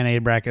for the NA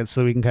bracket,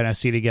 so we can kind of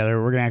see together.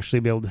 We're going to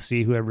actually be able to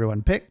see who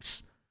everyone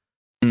picks.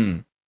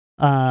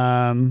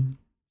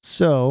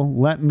 So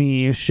let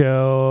me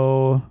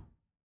show.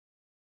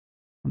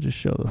 I'll just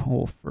show the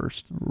whole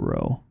first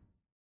row.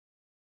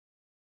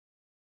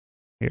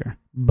 Here.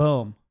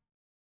 Boom.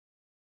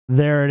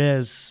 There it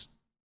is.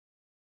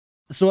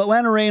 So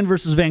Atlanta Reign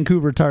versus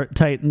Vancouver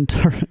Titans.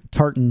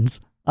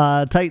 Titans.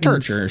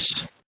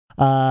 Chargers.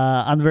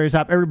 On the very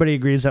top, everybody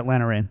agrees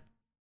Atlanta Reign.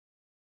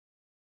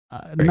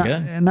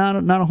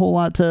 Not a whole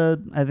lot to,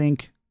 I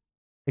think,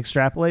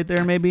 extrapolate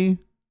there, maybe.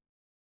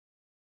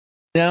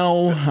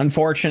 No,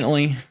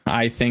 unfortunately,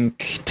 I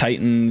think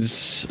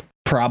Titans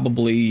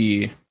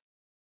probably.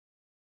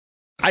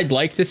 I'd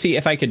like to see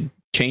if I could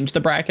change the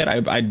bracket.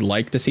 I'd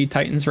like to see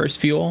Titans versus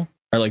Fuel,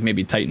 or like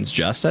maybe Titans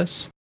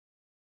Justice,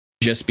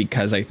 just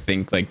because I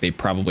think like they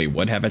probably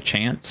would have a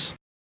chance.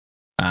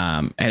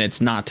 And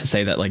it's not to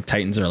say that like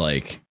Titans are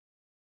like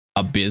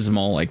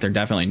abysmal. Like they're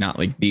definitely not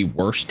like the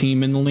worst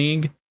team in the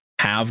league.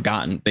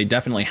 They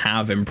definitely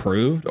have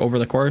improved over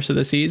the course of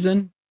the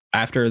season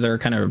after their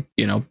kind of,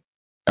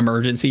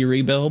 emergency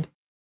rebuild.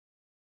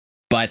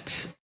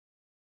 But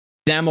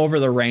them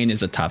over the Reign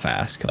is a tough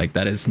ask. Like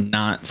that is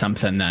not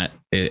something that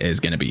is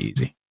going to be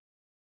easy.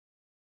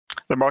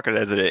 The market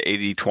has it at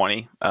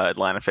 80-20,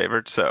 Atlanta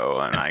favored. So,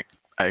 and I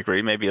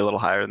agree, maybe a little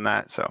higher than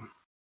that. So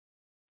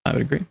I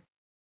would agree.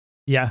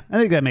 Yeah, I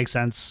think that makes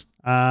sense.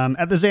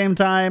 At the same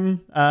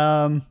time,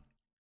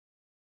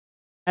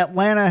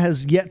 Atlanta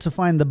has yet to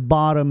find the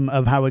bottom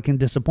of how it can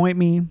disappoint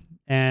me.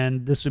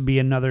 And this would be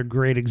another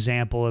great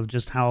example of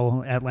just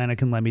how Atlanta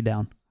can let me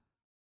down.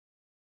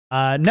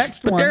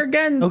 Next but one. They're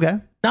again, okay,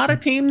 not a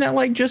team that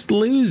like just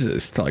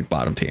loses to like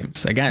bottom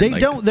teams. Again, they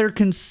like, don't. They're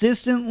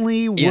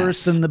consistently worse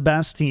Yes. than the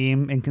best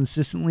team and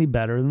consistently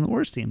better than the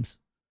worst teams,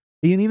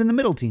 and even the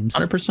middle teams.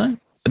 100%.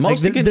 The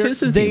most Like,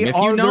 inconsistent they team. If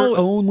are you know, their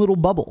own little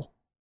bubble,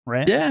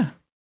 right? yeah.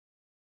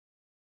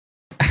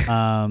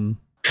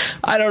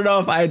 I don't know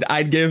if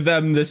I'd give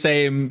them the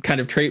same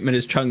kind of treatment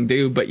as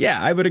Chengdu, but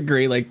yeah, I would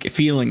agree. Like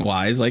feeling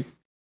wise, like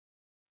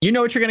you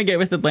know what you're gonna get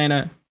with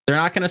Atlanta. They're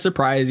not gonna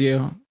surprise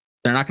you.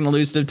 They're not gonna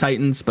lose to the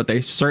Titans, but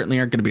they certainly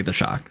aren't gonna be the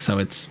shock.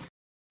 So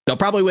they'll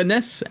probably win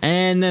this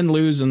and then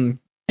lose in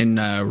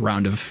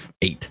round of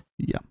 8.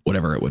 Yeah,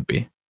 whatever it would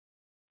be,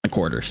 the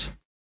quarters.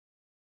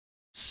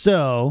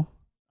 So,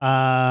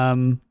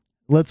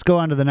 let's go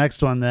on to the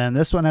next one then.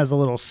 This one has a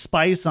little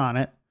spice on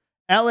it.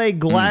 LA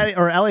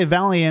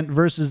Valiant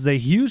versus the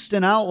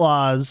Houston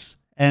Outlaws.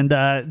 And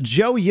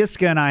Joe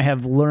Yiska and I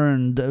have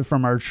learned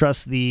from our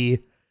Trust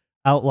the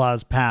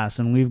Outlaws pass,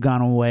 and we've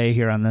gone away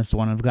here on this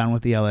one. I've gone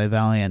with the LA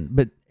Valiant.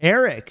 But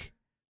Eric,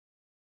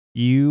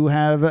 you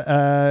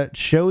have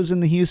chosen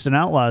the Houston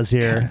Outlaws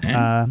here.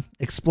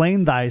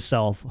 Explain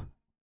thyself.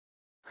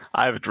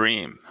 I have a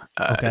dream.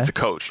 Okay. As a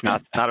coach,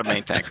 not a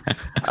main tank.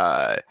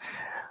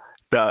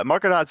 The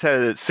market odds had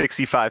it at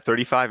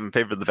 65-35 in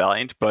favor of the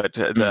Valiant, but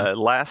the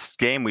last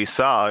game we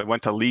saw, it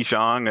went to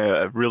Lijiang,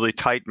 a really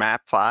tight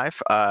map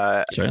 5.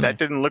 That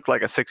didn't look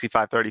like a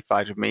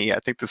 65-35 to me. I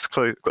think this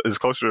is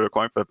closer to a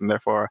coin flip, and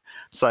therefore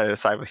decided to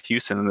side with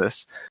Houston in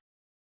this.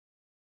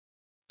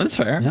 That's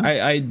fair. Yeah.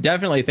 I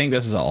definitely think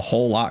this is a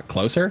whole lot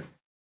closer.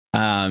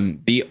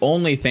 The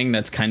only thing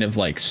that's kind of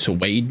like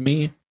swayed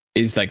me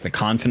is like the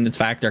confidence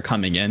factor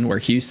coming in, where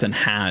Houston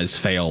has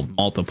failed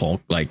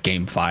multiple like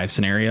game 5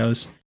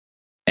 scenarios.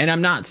 And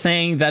I'm not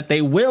saying that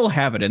they will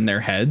have it in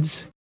their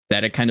heads,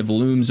 that it kind of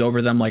looms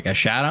over them like a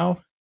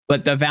shadow,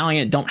 but the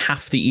Valiant don't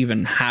have to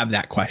even have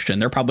that question.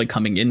 They're probably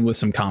coming in with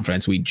some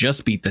confidence. We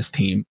just beat this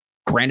team.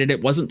 Granted,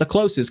 it wasn't the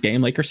closest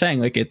game, like you're saying,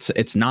 like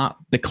it's not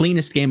the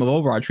cleanest game of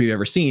Overwatch we've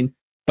ever seen,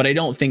 but I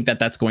don't think that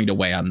that's going to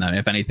weigh on them.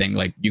 If anything,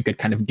 like you could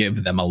kind of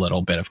give them a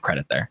little bit of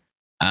credit there.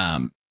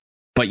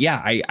 But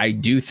yeah, I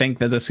do think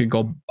that this could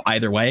go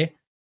either way.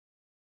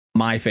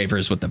 My favor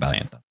is with the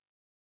Valiant, though.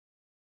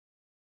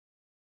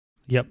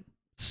 Yep.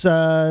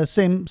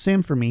 Same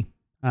for me.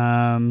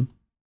 I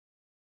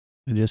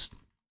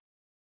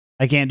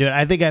can't do it.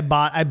 I think I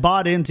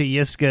bought into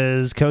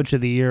Yiska's Coach of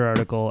the Year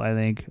article, I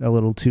think, a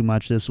little too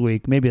much this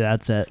week. Maybe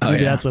that's it.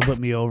 Maybe that's what put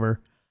me over.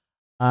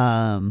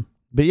 But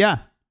yeah.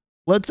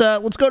 Let's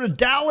go to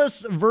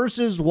Dallas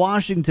versus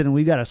Washington, and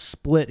we got a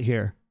split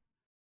here.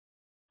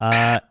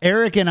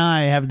 Eric and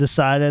I have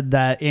decided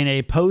that in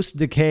a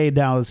post-decay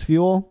Dallas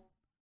Fuel,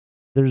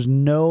 there's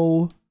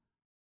no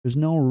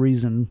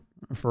reason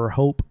for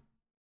hope.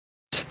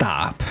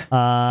 Stop.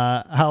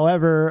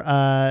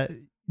 However,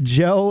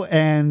 Joe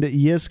and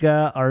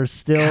Yiska are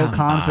still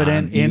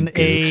confident in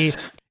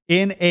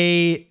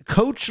a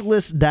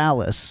coachless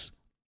Dallas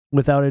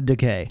without a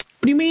decay.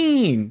 What do you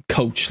mean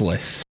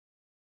coachless?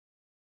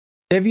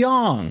 They've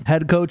young.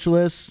 Head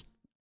coachless.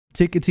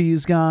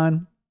 Tickety's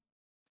gone.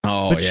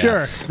 Oh, but yes.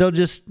 Sure, they'll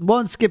just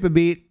won't skip a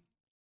beat.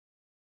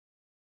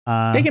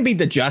 They can beat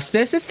the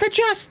Justice. It's the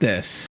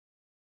Justice.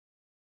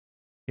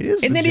 It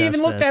is, and they didn't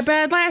even look that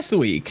bad last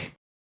week.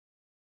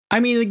 I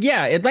mean, like,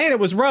 yeah, Atlanta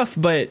was rough,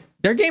 but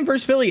their game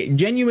versus Philly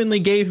genuinely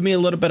gave me a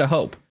little bit of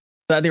hope.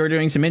 Thought they were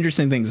doing some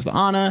interesting things with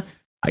Ana.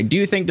 I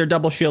do think their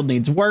double shield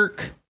needs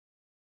work.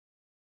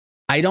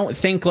 I don't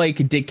think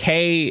like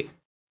Decay,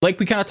 like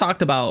we kind of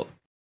talked about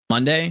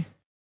Monday,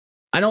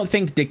 I don't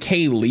think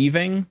Decay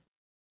leaving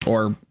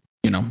or,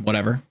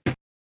 whatever,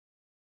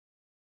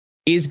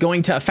 is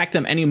going to affect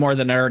them any more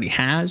than it already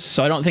has.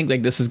 So I don't think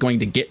like this is going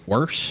to get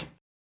worse.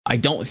 I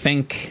don't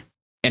think,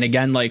 and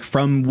again, like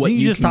from what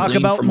you just talk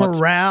about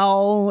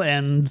morale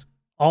and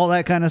all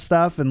that kind of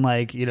stuff, and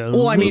like, you know,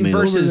 well, I mean,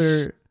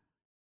 versus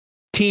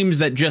teams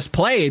that just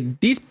played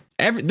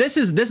this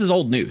is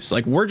old news.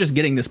 Like, we're just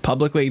getting this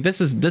publicly.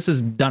 This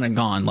is done and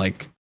gone.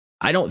 Like,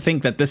 I don't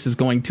think that this is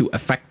going to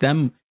affect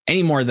them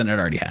any more than it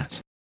already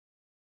has.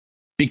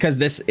 Because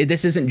this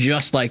isn't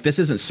just like, this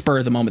isn't spur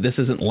of the moment. This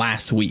isn't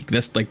last week.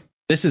 This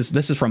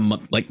is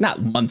from like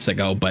not months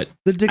ago, but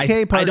the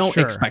decay part. I don't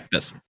expect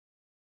this.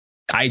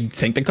 I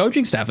think the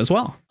coaching staff as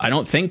well. I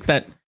don't think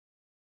that,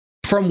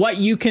 from what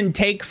you can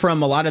take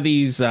from a lot of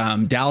these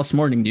Dallas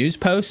Morning News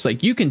posts,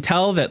 like you can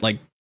tell that like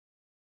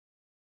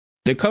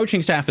the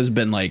coaching staff has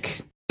been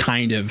like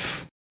kind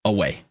of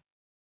away.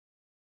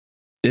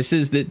 This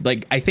is the,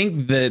 like, I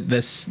think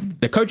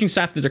the coaching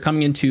staff that they're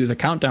coming into the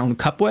Countdown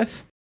Cup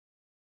with,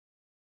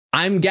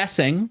 I'm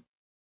guessing,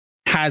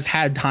 has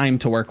had time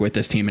to work with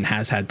this team and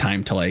has had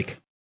time to like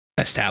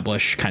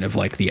establish kind of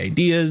like the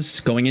ideas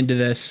going into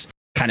this,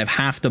 kind of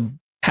have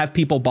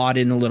people bought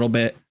in a little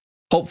bit.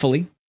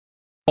 Hopefully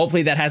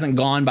that hasn't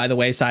gone by the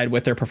wayside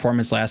with their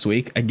performance last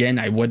week. Again,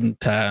 I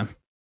wouldn't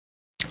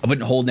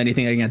hold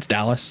anything against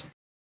Dallas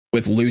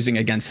with losing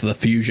against the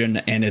Fusion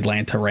and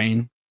Atlanta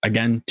Reign.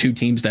 Again, two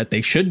teams that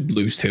they should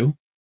lose to.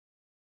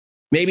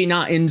 Maybe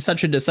not in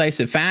such a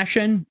decisive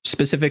fashion,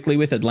 specifically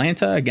with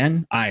Atlanta.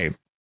 Again, I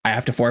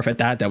have to forfeit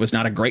that. That was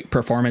not a great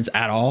performance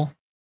at all.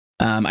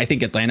 I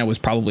think Atlanta was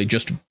probably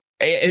just,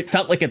 it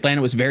felt like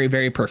Atlanta was very,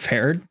 very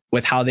prepared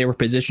with how they were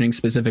positioning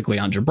specifically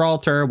on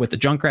Gibraltar, with the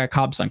Junkrat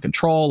Cops on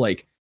control.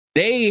 Like,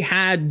 they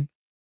had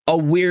a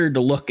weird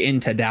look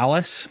into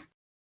Dallas.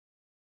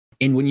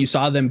 And when you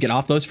saw them get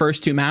off those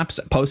first two maps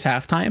post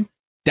halftime,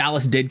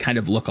 Dallas did kind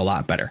of look a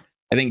lot better.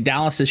 I think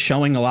Dallas is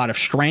showing a lot of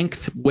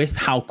strength with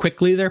how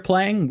quickly they're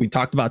playing. We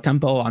talked about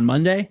tempo on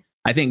Monday.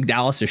 I think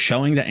Dallas is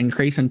showing that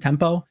increase in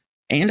tempo.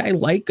 And I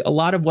like a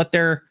lot of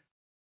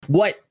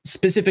what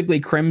specifically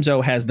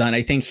Crimzo has done.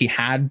 I think he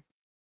had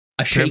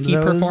a shaky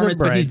performance,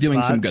 but he's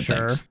doing some good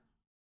things.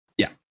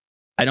 Yeah.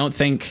 I don't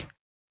think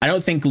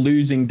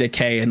losing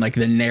Decay and like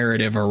the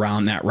narrative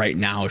around that right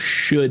now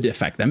should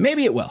affect them.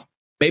 Maybe it will.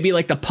 Maybe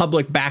like the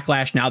public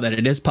backlash, now that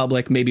it is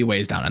public, maybe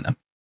weighs down on them.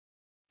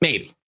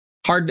 Maybe.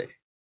 Hard.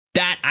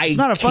 It's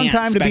not a fun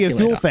time to be a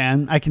Fuel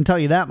fan. I can tell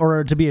you that,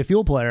 or to be a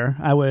Fuel player.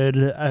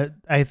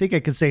 I think I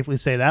could safely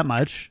say that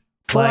much.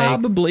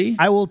 Probably. Like,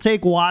 I will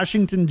take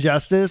Washington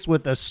Justice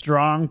with a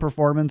strong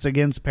performance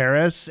against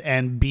Paris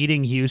and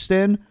beating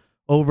Houston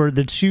over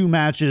the two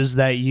matches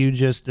that you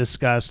just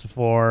discussed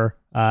for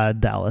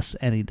Dallas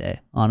any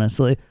day,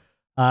 honestly.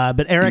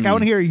 But Eric, I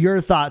want to hear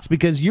your thoughts,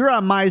 because you're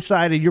on my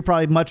side and you're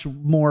probably much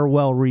more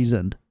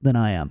well-reasoned than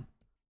I am.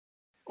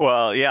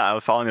 Well, yeah, I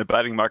was following the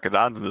betting market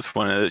odds in this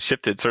one, and it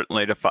shifted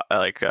certainly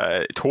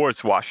to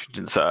towards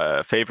Washington's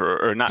favor,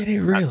 or not. Did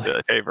it really?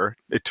 Not favor?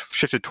 It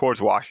shifted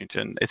towards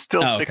Washington. It's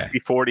still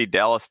 60-40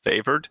 Dallas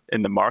favored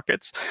in the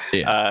markets.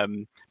 Yeah.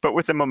 But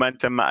with the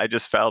momentum, I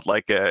just felt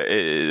like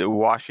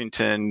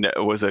Washington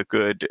was a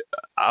good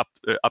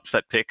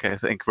upset pick, I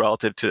think,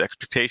 relative to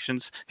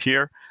expectations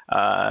here.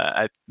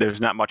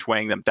 There's not much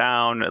weighing them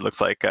down. It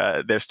looks like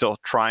they're still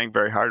trying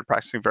very hard,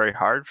 practicing very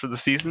hard for the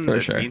season. For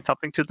it sure. means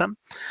something to them.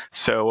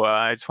 So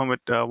I just went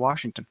with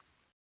Washington.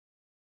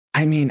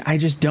 I mean, I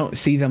just don't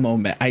see the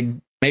moment.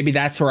 Maybe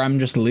that's where I'm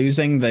just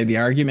losing the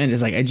argument,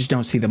 is like, I just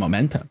don't see the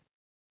momentum.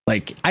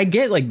 Like, I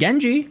get like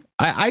Genji.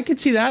 I could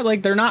see that.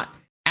 Like, they're not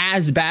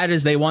as bad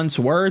as they once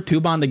were.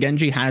 Tuban the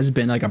Genji has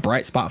been like a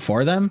bright spot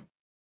for them.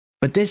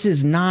 But this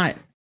is not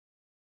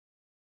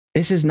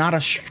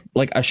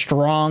a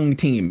strong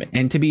team.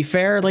 And to be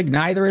fair, like,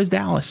 neither is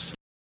Dallas.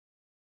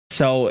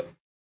 So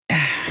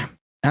I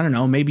don't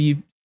know.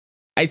 Maybe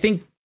I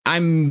think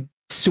I'm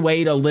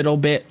swayed a little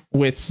bit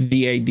with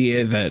the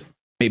idea that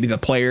maybe the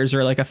players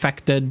are like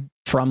affected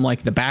from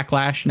like the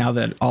backlash now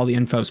that all the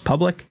info is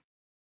public.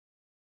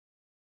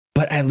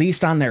 But at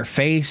least on their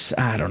face,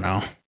 I don't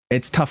know.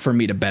 It's tough for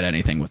me to bet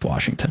anything with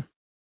Washington.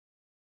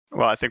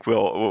 Well, I think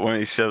when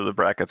we show the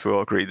brackets,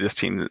 we'll agree these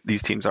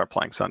teams are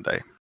playing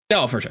Sunday.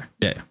 Oh, for sure.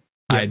 Yeah.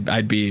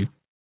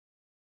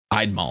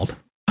 I'd mauled.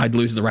 I'd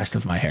lose the rest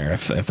of my hair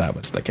if that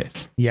was the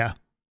case. Yeah.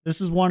 This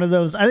is one of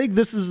those. I think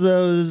this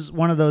is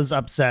one of those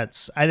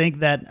upsets. I think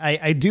that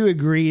I do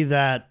agree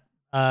that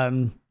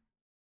that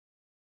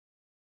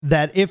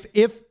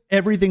if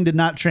everything did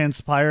not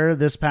transpire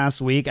this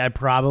past week, I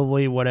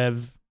probably would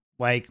have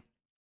like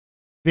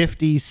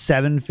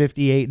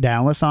 57-58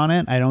 Dallas on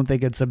it. I don't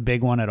think it's a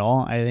big one at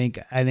all. I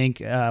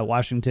think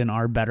Washington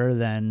are better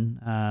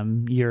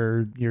than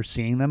you're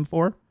seeing them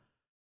for.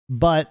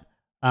 But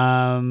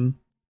I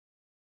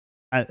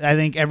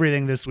think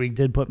everything this week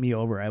did put me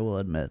over, I will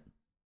admit.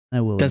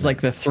 Does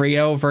like the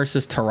 3-0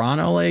 versus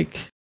Toronto like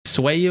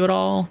sway you at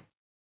all?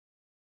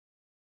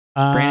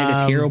 Granted,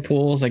 it's hero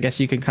pools. I guess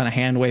you can kind of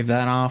hand wave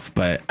that off,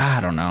 but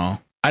I don't know.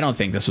 I don't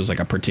think this was like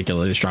a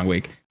particularly strong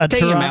week. A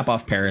Taking a Toron- map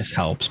off Paris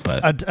helps,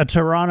 but a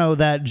Toronto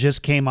that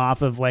just came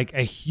off of like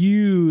a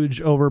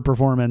huge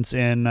overperformance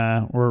in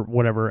or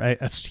whatever,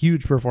 a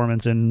huge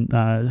performance in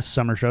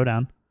Summer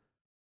Showdown.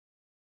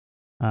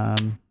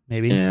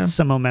 Maybe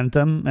some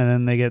momentum, and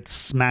then they get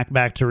smacked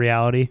back to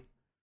reality.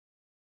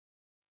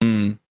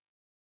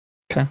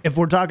 Okay. If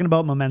we're talking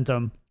about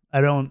momentum,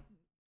 I don't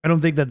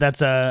think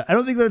that's a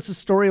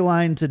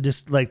storyline to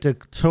just like to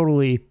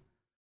totally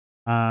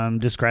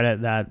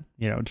discredit that.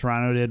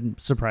 Toronto did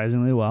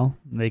surprisingly well.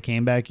 They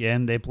came back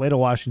in. They played a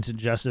Washington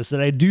Justice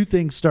that I do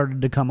think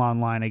started to come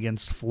online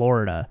against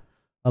Florida,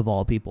 of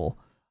all people,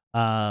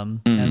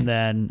 and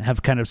then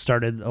have kind of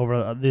started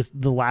over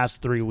the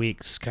last 3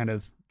 weeks, kind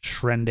of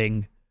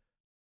trending,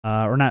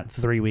 or not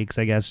 3 weeks,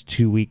 I guess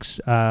 2 weeks,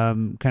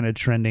 kind of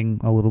trending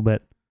a little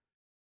bit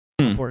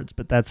upwards.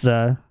 But that's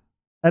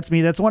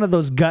me. That's one of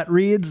those gut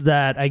reads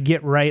that I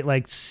get right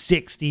like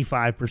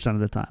 65% of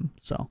the time.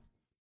 So.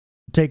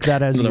 Take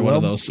that as you will. One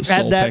of those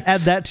add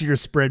that to your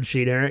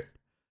spreadsheet, Eric.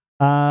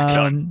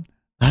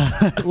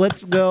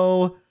 Let's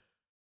go.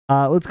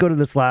 Let's go to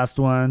this last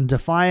one.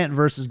 Defiant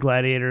versus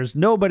Gladiators.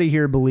 Nobody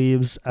here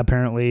believes,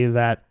 apparently,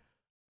 that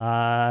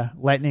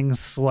Lightning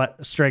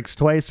strikes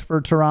twice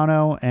for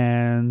Toronto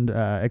and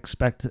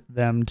expect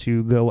them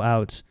to go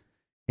out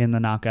in the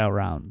knockout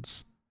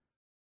rounds.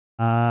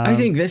 I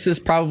think this is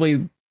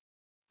probably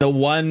the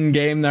one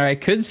game that I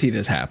could see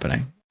this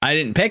happening. I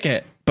didn't pick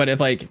it, but if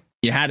like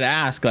you had to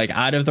ask, like,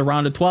 out of the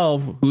round of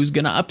 12, who's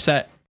going to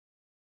upset?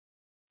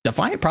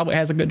 Defiant probably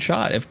has a good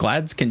shot. If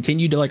Glads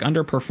continue to like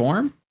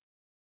underperform,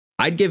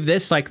 I'd give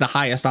this like the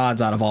highest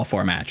odds out of all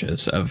 4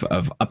 matches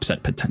of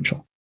upset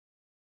potential.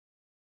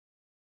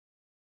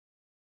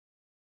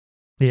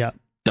 Yeah.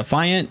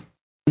 Defiant,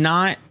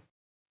 not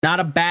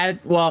a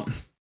bad, well,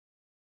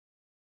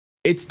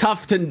 it's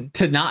tough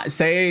to not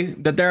say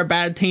that they're a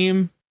bad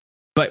team,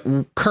 but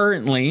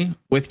currently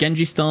with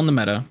Genji still in the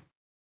meta,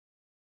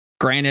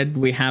 granted,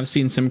 we have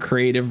seen some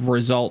creative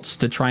results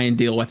to try and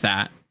deal with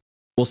that.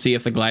 We'll see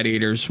if the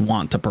Gladiators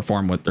want to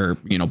perform with or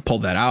pull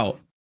that out.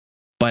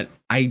 But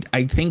I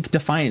think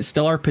Defiant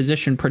still are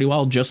positioned pretty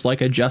well, just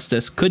like a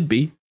Justice could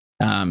be,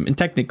 and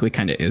technically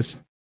kind of is.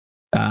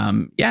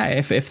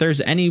 If there's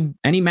any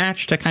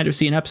match to kind of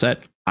see an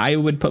upset, I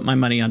would put my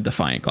money on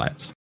Defiant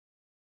Glads.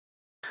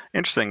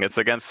 Interesting. It's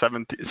against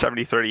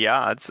 70-30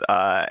 odds,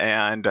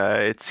 and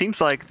it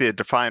seems like the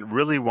Defiant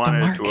really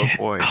wanted to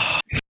avoid.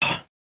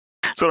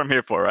 That's what I'm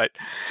here for, right?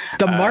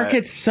 The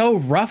market's so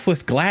rough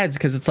with Glads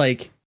because it's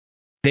like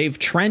they've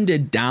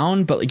trended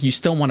down, but like you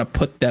still want to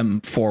put them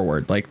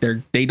forward. Like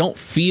they don't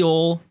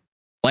feel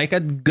like a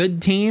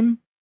good team.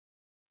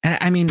 And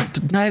I mean,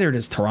 neither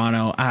does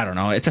Toronto. I don't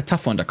know. It's a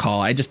tough one to call.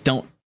 I just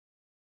don't.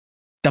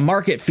 The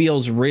market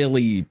feels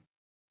really.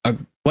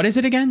 What is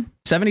it again?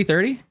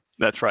 70-30?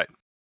 That's right.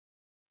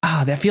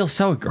 That feels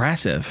so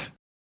aggressive.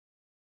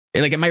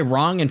 Like, am I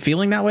wrong in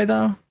feeling that way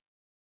though?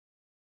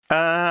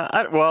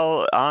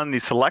 Well, on the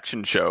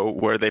selection show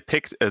where they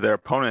picked their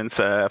opponents,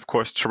 of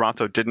course,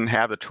 Toronto didn't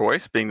have the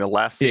choice, being the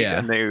last seed,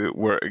 and they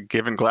were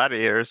given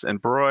Gladiators,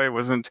 and Broy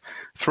wasn't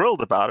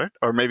thrilled about it,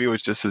 or maybe it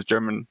was just his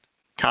German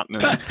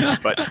continent,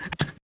 but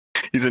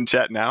he's in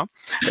chat now.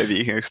 Maybe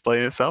he can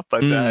explain himself.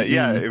 But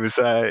it was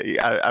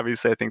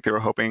obviously I think they were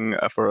hoping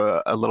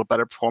for a little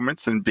better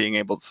performance and being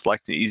able to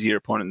select an easier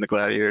opponent than the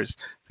Gladiators.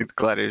 I think the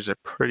Gladiators are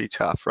pretty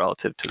tough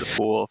relative to the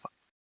pool.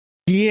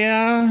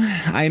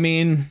 Yeah, I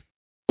mean,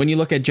 when you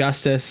look at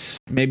Justice,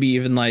 maybe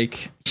even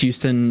like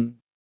Houston,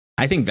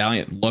 I think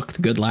Valiant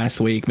looked good last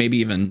week. Maybe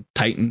even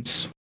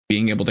Titans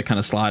being able to kind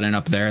of slot in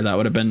up there, that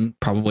would have been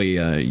probably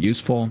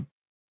useful,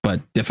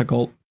 but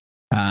difficult.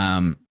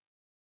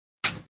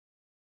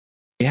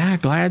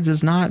 Glads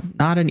is not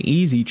an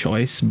easy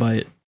choice,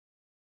 but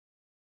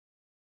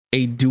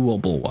a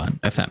doable one,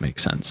 if that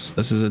makes sense.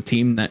 This is a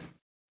team that,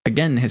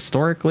 again,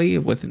 historically,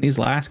 within these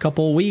last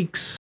couple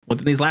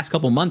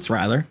months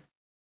rather,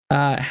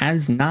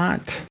 has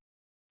not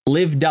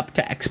lived up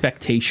to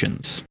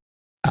expectations.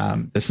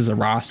 This is a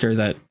roster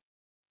that,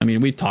 I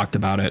mean, we've talked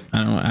about it.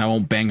 I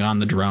won't bang on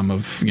the drum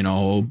of,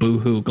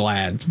 boohoo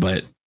Glads,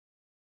 but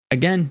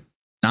again,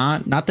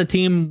 not the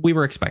team we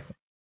were expecting.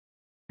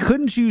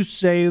 Couldn't you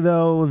say,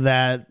 though,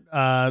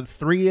 that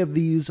 3 of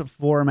these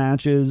 4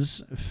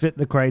 matches fit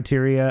the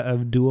criteria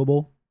of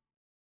doable?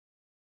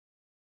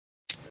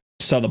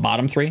 So the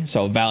bottom 3?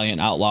 So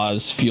Valiant,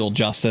 Outlaws, Fuel,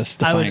 Justice,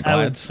 Defiant, Glads?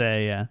 I would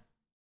say, yeah.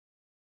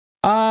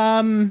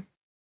 I'm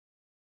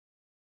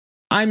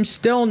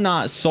still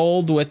not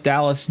sold with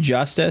Dallas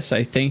Justice.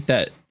 I think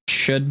that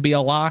should be a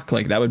lock.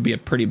 Like, that would be a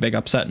pretty big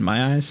upset in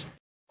my eyes.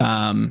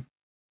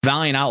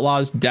 Valiant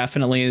Outlaws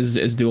definitely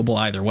is doable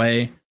either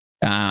way.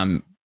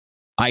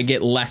 I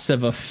get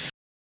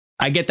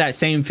I get that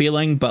same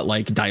feeling, but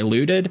like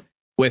diluted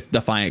with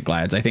Defiant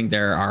Glads. I think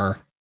there are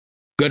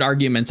good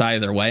arguments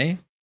either way.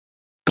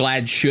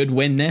 Glad should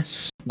win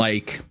this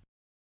like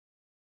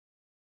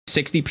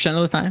 60%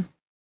 of the time.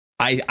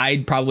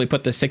 I'd probably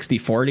put the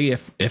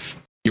 60-40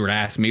 if you were to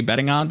ask me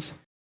betting odds.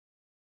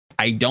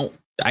 I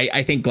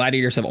I think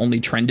Gladiators have only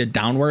trended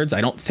downwards.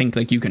 I don't think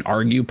like you can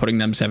argue putting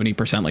them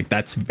 70%. Like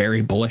that's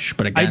very bullish.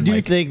 But again, I do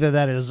like, think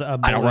that is a bullish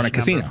I don't run a number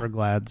casino for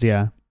Glads.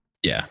 Yeah.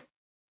 Yeah.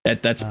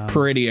 That's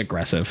pretty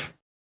aggressive.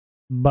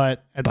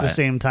 But at the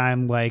same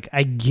time, like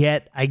I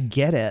get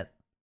it.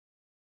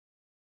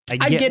 I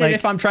get like, it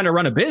if I'm trying to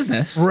run a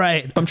business.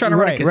 Right. If I'm trying to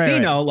run a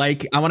casino, right.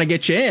 like I want to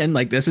get you in.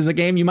 Like this is a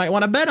game you might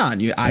want to bet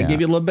on. I give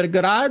you a little bit of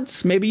good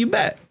odds. Maybe you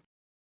bet.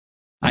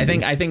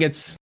 Mm-hmm. I think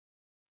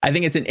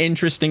it's an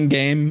interesting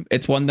game.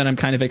 It's one that I'm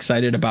kind of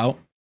excited about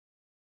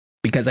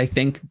because I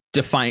think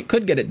Defiant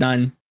could get it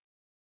done.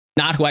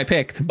 Not who I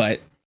picked,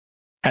 but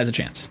has a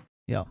chance.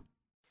 Yeah.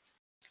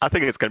 I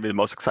think it's going to be the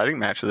most exciting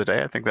match of the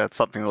day. I think that's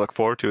something to look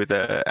forward to at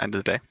the end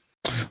of the day.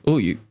 Ooh,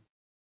 you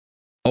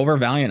over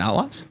Valiant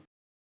Outlaws?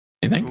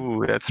 You think?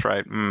 Ooh, that's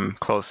right.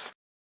 Close.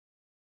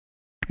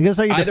 I guess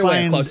I could either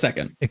way, a close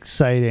second.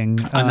 Exciting.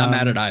 I'm not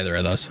mad at either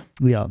of those.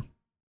 Yeah,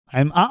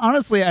 I'm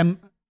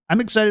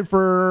excited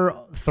for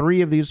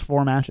 3 of these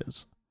 4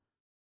 matches.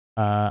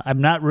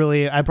 I'm not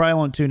really. I probably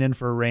won't tune in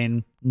for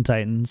Reign and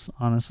Titans,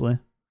 honestly.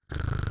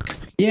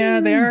 Yeah,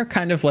 they are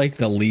kind of like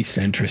the least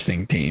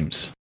interesting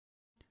teams.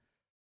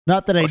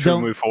 Not that I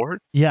don't move forward.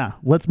 Yeah,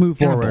 let's move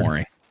forward.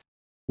 Boring.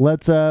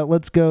 Let's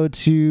go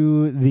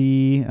to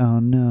the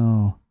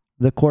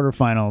the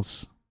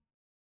quarterfinals.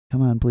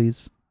 Come on,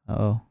 please.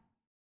 Oh,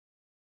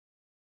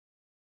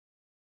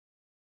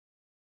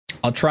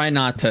 I'll try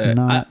not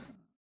to.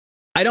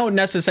 I don't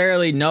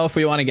necessarily know if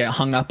we want to get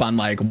hung up on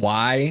like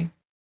why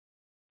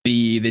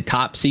the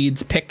top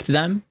seeds picked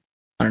them.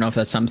 I don't know if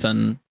that's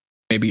something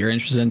maybe you're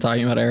interested in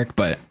talking about, Eric,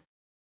 but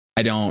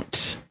I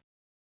don't.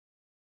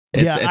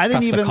 I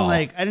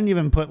didn't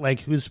even put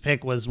like whose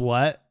pick was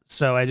what.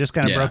 So I just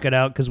kind of broke it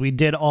out because we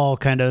did all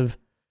kind of.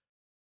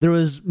 There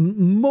was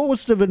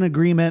most of an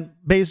agreement.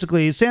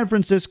 Basically, San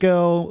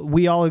Francisco,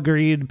 we all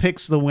agreed,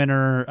 picks the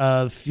winner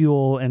of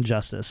Fuel and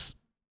Justice.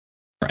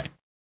 Right.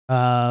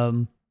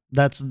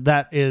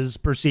 That is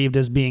perceived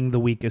as being the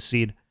weakest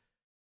seed.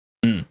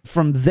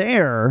 From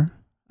there,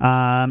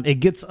 it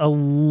gets a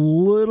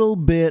little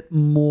bit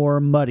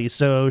more muddy.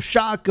 So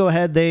Shock, go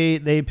ahead.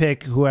 They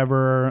pick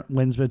whoever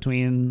wins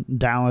between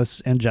Dallas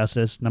and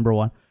Justice, number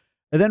 1.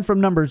 And then from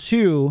number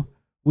 2,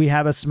 we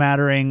have a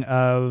smattering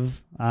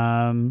of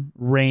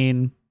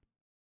Reign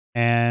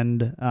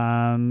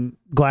and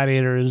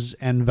Gladiators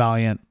and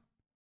Valiant.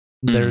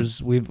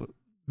 There's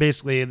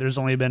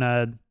only been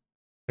a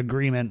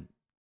agreement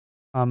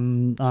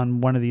on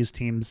one of these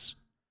teams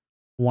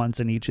once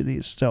in each of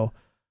these. So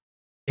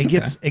it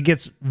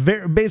gets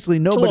very basically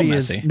nobody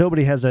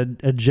has a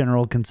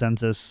general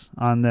consensus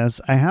on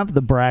this. I have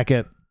the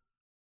bracket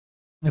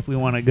if we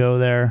want to go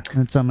there.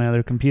 It's on my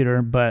other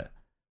computer, but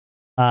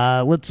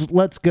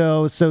let's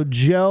go. So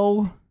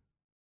Joe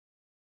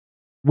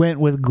went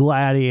with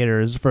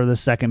Gladiators for the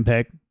second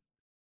pick.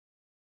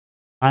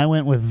 I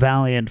went with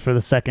Valiant for the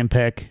second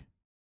pick.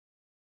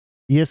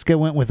 Yiska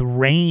went with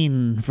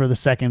Reign for the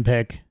second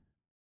pick.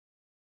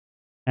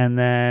 And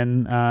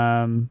then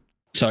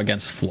so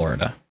against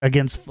Florida.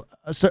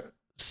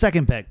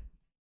 Second pick.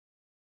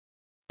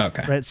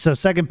 Okay. Right. So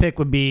second pick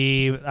would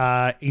be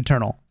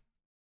Eternal.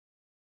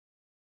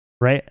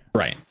 Right?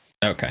 Right.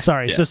 Okay.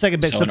 Sorry. Yeah. So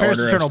second pick. So Paris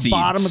Eternal,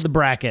 bottom of the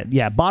bracket.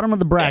 Yeah, bottom of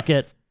the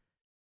bracket. Yeah.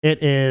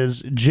 It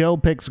is Joe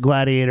picks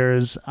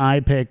Gladiators,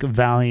 I pick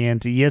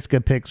Valiant,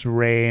 Yiska picks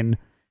Reign,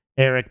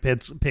 Eric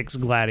picks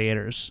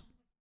Gladiators.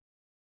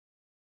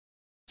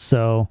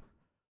 So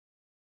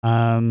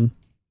yeah.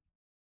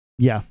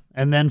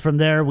 And then from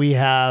there we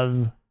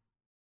have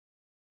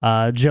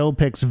Joe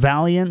picks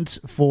Valiant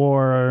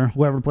for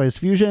whoever plays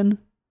Fusion.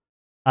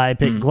 I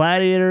pick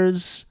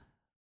Gladiators.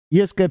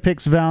 Yiska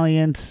picks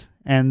Valiant.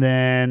 And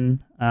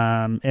then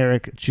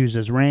Eric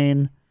chooses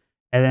Reign.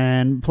 And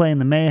then playing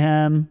the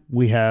Mayhem,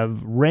 we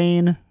have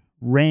Reign,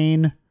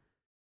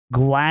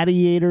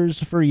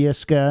 Gladiators for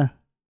Yiska,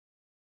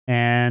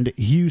 and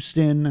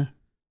Houston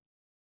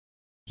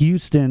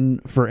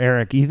for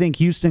Eric. You think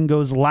Houston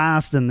goes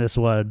last in this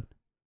one,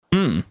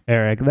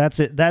 Eric?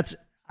 That's it. That's,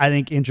 I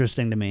think,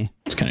 interesting to me.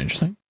 It's kind of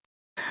interesting.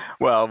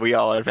 Well, we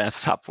all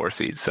advanced the top 4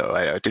 seeds, so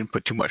I didn't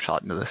put too much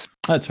thought into this.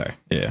 That's fair.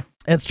 Yeah.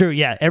 That's true.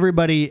 Yeah.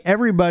 Everybody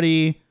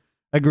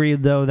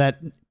agreed, though, that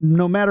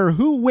no matter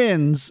who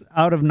wins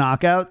out of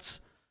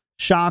knockouts,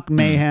 Shock,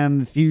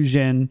 Mayhem,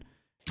 Fusion,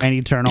 and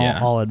Eternal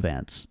all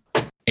advance.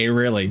 It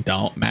really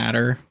don't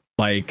matter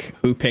like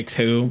who picks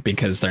who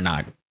because they're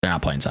not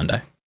playing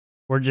Sunday.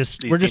 We're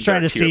just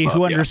trying to see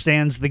who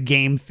understands the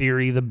game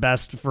theory the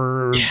best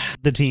for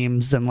the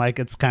teams, and like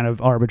it's kind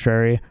of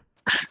arbitrary.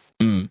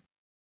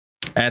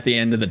 At the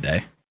end of the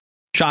day,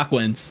 Shock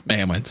wins,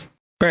 Mayhem wins,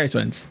 Paris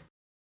wins,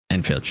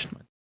 and Fusion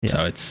wins. Yeah.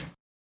 So it's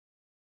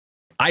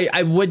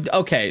I would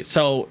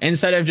so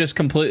instead of just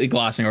completely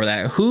glossing over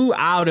that, who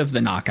out of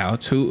the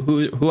knockouts,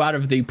 who out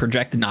of the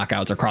projected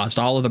knockouts across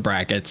all of the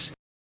brackets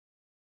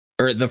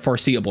or the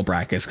foreseeable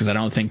brackets, because I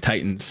don't think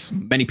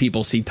many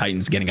people see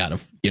Titans getting out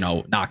of,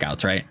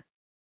 knockouts, right?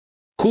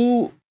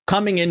 Who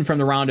coming in from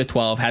the round of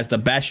 12 has the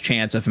best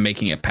chance of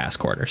making it past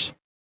quarters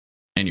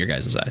in your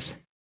guys' eyes?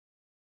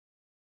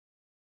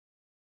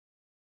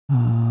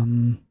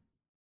 I'm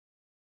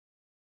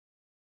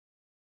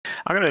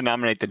going to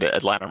nominate the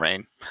Atlanta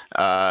Reign.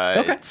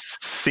 Okay. It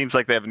seems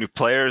like they have new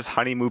players,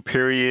 honeymoon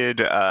period.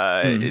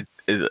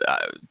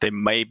 They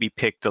may be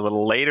picked a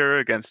little later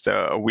against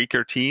a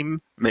weaker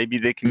team. Maybe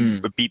they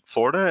can beat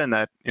Florida in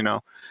that,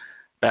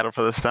 battle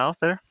for the South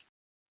there.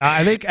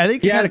 I think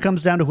it kind of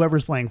comes down to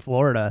whoever's playing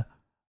Florida.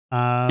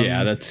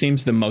 Yeah, that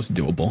seems the most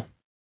doable.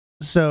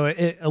 So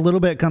a little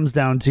bit comes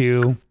down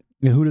to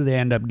who do they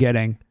end up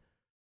getting.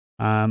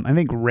 I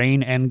think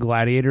Reign and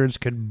Gladiators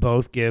could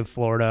both give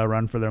Florida a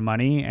run for their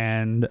money,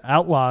 and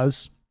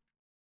Outlaws,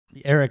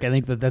 Eric, I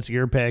think that's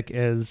your pick,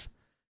 is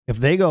if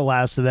they go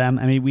last to them.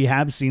 I mean, we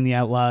have seen the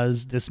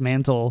Outlaws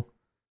dismantle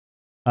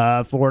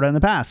Florida in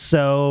the past,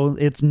 so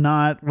it's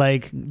not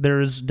like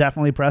there's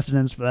definitely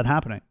precedence for that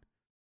happening.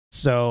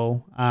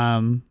 So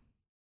I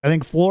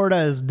think Florida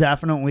is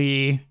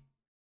definitely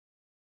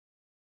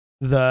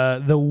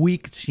the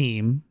weak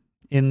team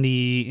in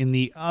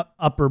the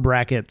upper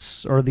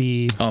brackets, or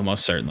the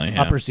most certainly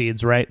upper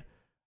seeds, right?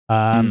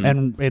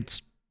 And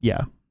it's,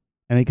 I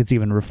think it's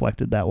even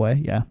reflected that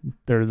way. Yeah,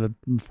 they're the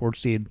 4th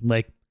seed,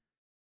 like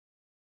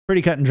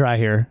pretty cut and dry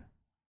here.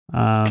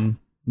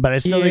 But I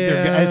still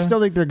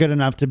think they're good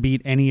enough to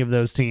beat any of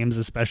those teams,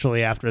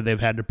 especially after they've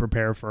had to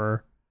prepare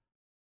for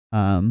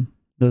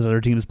those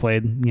other teams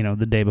played,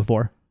 the day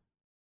before.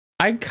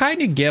 I'd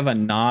kind of give a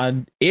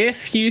nod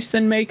if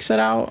Houston makes it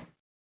out,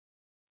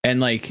 and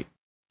like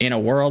in a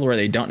world where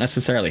they don't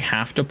necessarily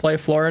have to play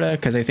Florida,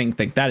 because I think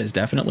that is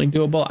definitely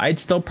doable. I'd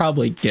still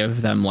probably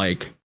give them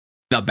like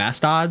the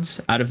best odds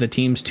out of the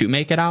teams to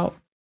make it out,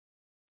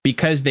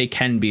 because they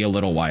can be a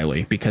little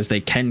wily, because they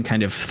can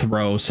kind of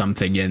throw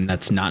something in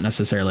that's not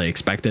necessarily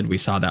expected. We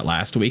saw that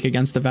last week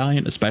against the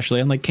Valiant, especially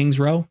on like Kings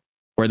Row,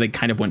 where they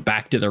kind of went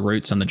back to their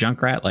roots on the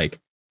Junkrat. Like,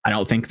 I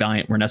don't think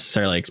Valiant were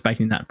necessarily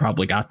expecting that,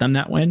 probably got them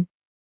that win.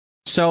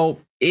 So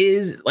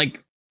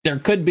there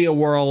could be a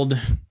world,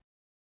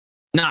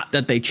 not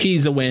that they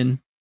cheese a win,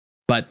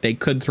 but they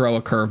could throw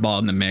a curveball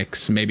in the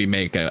mix, maybe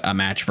make a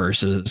match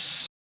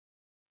versus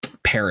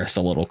Paris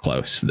a little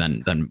close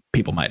than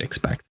people might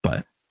expect.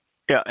 But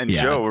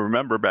Joe,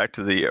 remember back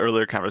to the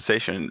earlier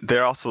conversation,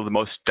 they're also the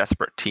most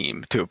desperate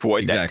team to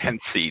avoid that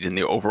 10th seed in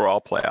the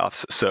overall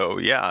playoffs. So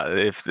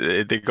if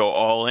they go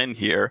all in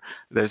here,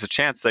 there's a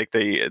chance like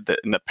in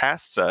the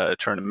past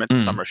tournament,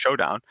 Summer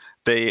Showdown,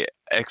 they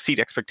exceed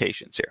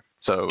expectations here.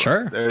 So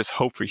there's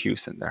hope for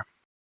Houston there.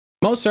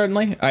 Most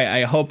certainly.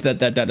 I hope that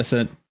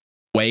doesn't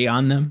weigh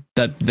on them,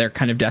 that they're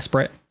kind of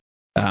desperate,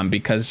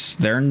 because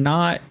they're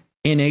not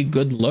in a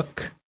good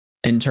look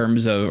in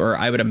terms of, or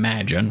I would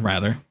imagine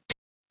rather,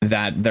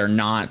 that they're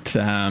not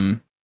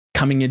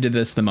coming into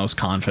this the most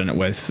confident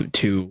with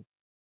 2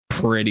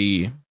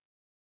 pretty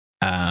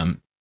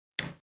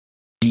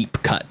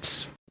deep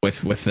cuts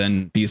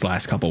within these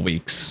last couple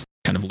weeks,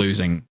 kind of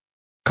losing a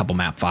couple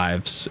map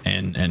 5s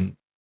in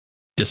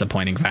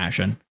disappointing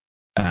fashion.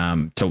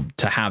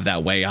 To have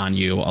that weigh on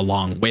you,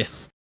 along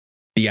with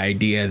the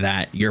idea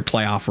that your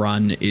playoff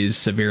run is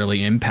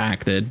severely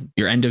impacted,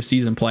 your end of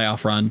season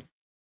playoff run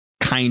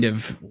kind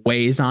of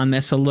weighs on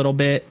this a little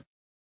bit.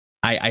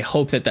 I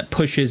hope that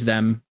pushes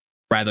them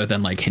rather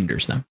than like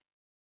hinders them.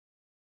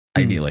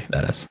 Ideally,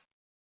 that is.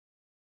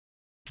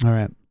 All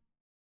right.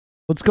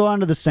 Let's go on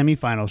to the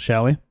semifinals,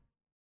 shall we?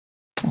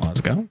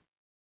 Let's go.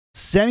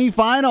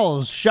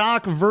 Semifinals,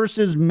 Shock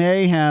versus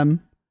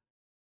Mayhem.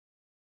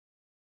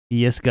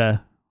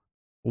 Yiska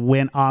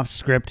went off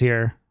script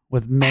here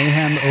with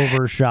Mayhem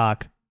over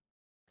Shock.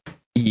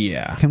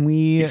 Yeah. Can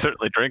we... He's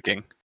certainly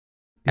drinking.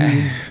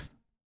 It's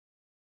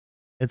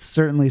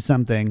certainly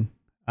something.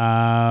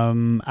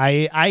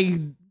 I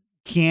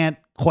can't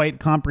quite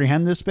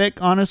comprehend this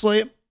pick,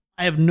 honestly.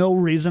 I have no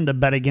reason to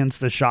bet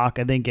against the Shock,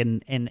 I think,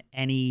 in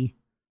any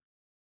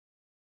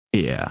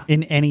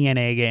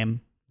NA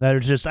game. That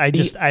is just I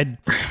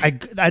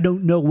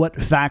don't know what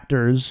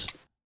factors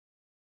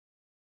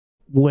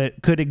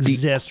could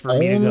exist for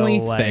me to go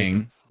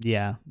like,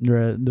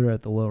 they're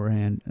at the lower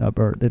hand,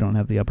 or they don't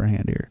have the upper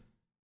hand here.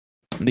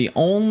 The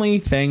only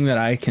thing that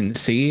I can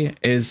see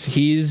is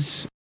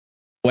he's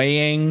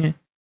weighing,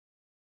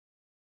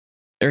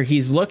 or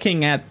he's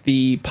looking at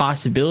the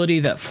possibility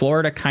that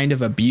Florida kind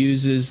of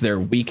abuses their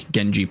weak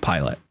Genji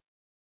pilot.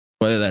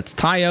 Whether that's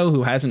Tayo,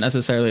 who hasn't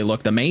necessarily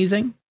looked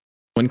amazing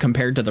when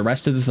compared to the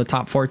rest of the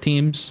top 4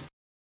 teams,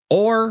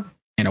 or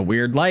in a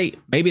weird light,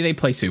 maybe they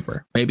play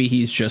super. Maybe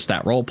he's just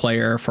that role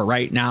player for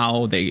right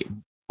now.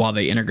 While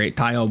they integrate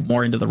Tayo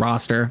more into the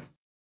roster,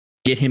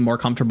 get him more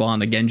comfortable on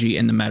the Genji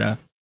in the meta.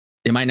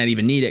 They might not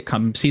even need it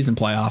come season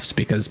playoffs,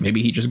 because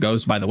maybe he just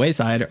goes by the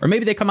wayside, or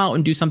maybe they come out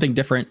and do something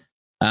different,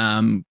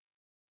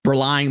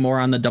 relying more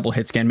on the double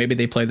hit scan. Maybe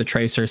they play the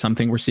Tracer,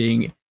 something we're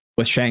seeing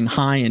with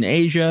Shanghai and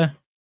Asia.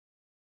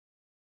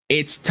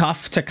 It's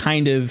tough to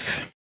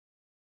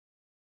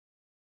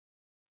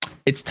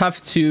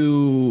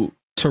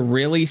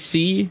really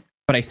see,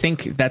 but I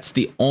think that's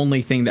the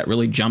only thing that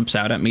really jumps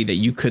out at me, that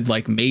you could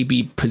like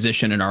maybe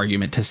position an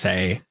argument to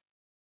say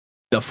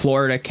the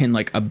Florida can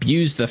like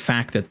abuse the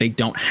fact that they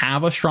don't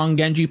have a strong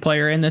Genji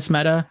player in this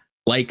meta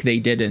like they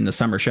did in the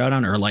Summer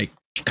Showdown, or like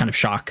kind of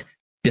shock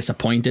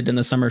disappointed in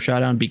the Summer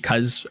Showdown,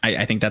 because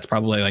I think that's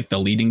probably like the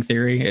leading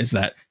theory, is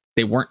that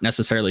they weren't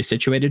necessarily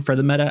situated for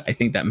the meta. I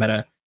think that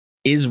meta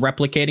is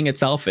replicating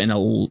itself in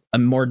a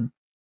more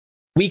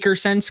weaker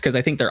sense, because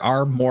I think there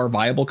are more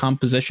viable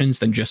compositions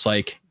than just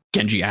like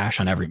Genji Ashe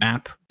on every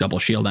map, double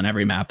shield on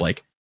every map.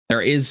 Like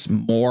there is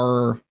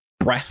more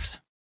breadth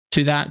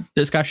to that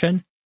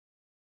discussion.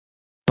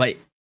 But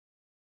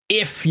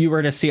if you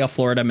were to see a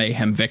Florida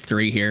Mayhem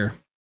victory here,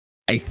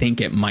 I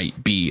think it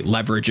might be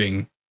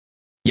leveraging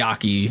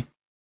Yaki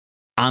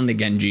on the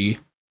Genji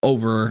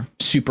over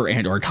Super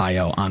and or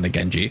Kaio on the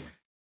Genji.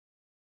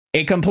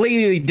 It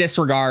completely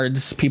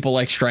disregards people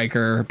like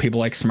Striker, people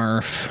like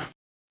Smurf,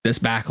 this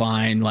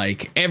backline.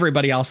 Like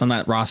everybody else on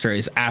that roster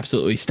is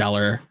absolutely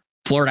stellar.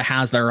 Florida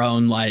has their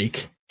own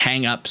like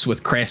hang-ups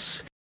with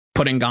Chris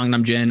putting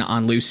Gangnam Jin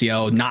on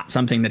Lucio, not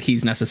something that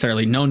he's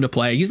necessarily known to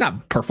play. He's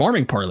not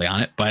performing poorly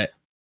on it, but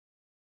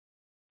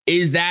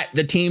is that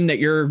the team that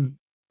you're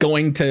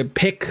going to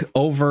pick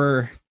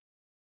over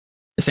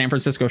the San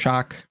Francisco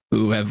Shock,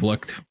 who have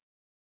looked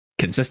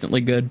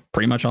consistently good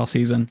pretty much all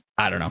season?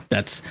 I don't know.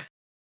 That's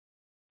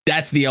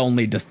the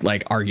only just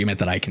like argument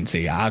that I can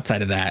see.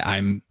 Outside of that,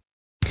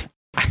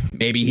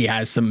 maybe he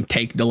has some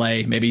take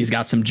delay. Maybe he's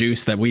got some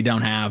juice that we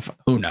don't have.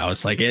 Who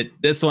knows? Like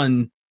this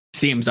one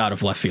seems out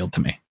of left field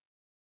to me.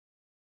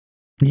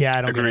 Yeah,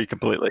 I don't agree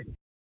completely.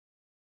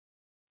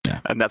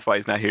 Yeah, and that's why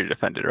he's not here to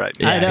defend it, right?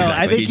 Yeah, I know.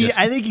 Exactly.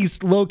 I think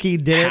he's low-key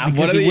did it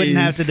because he wouldn't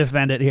have to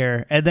defend it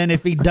here. And then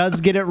if he does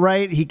get it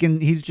right,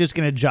 he's just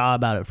gonna jaw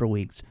about it for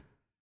weeks.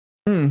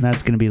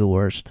 That's gonna be the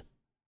worst.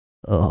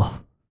 Oh,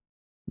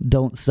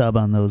 don't sub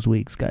on those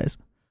weeks, guys.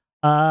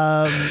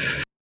 Sub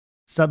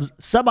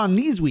on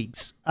these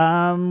weeks.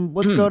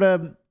 Let's go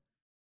to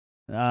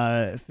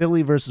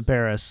Philly versus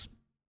Paris.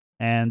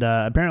 And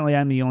apparently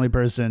I'm the only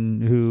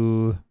person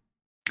who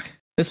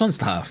this one's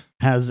tough.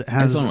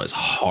 This one was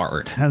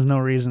hard. Has no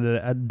reason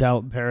to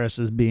doubt Paris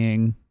as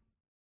being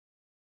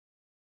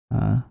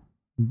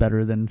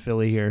better than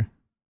Philly here.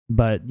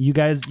 But you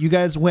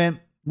guys went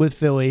with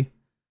Philly.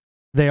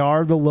 They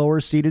are the lower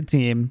seeded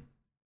team.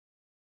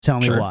 Tell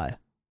me why.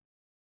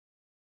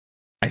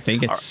 I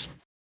think it's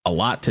a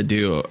lot to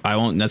do. I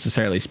won't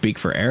necessarily speak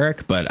for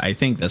Eric, but I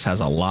think this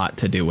has a lot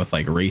to do with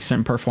like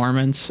recent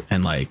performance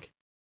and like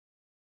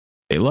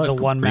they look the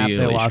one map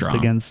really they lost strong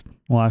against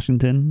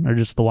Washington, or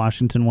just the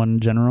Washington one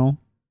in general.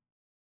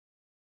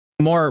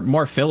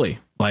 More Philly,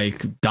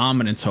 like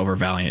dominance over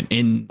Valiant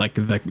in like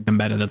the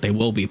meta that they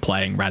will be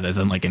playing rather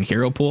than like in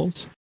hero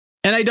pools.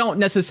 And I don't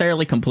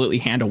necessarily completely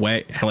hand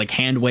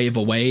wave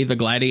away the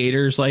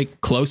Gladiators like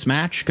close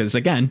match, because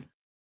again,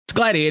 it's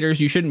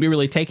Gladiators. You shouldn't be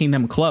really taking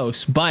them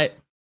close, but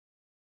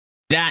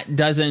that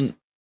doesn't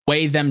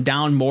weigh them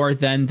down more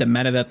than the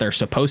meta that they're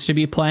supposed to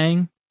be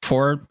playing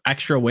for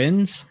extra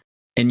wins.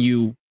 And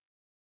you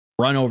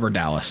run over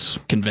Dallas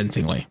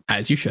convincingly,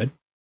 as you should.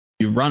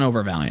 You run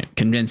over Valiant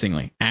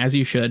convincingly, as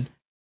you should.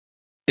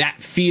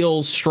 That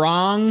feels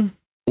strong.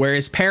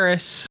 Whereas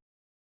Paris,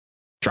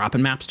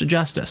 dropping maps to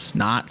Justice,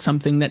 not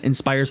something that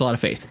inspires a lot of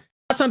faith.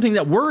 Not something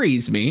that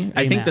worries me.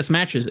 I think this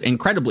match is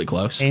incredibly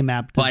close. A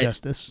map to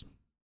Justice.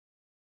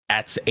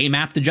 That's a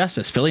map to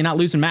Justice. Philly not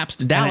losing maps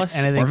to Dallas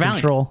and I think or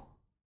Valiant. Control.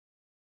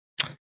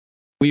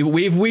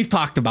 We've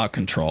talked about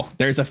Control.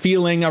 There's a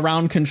feeling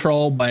around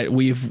Control, but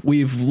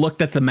we've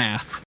looked at the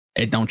math.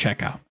 It don't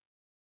check out.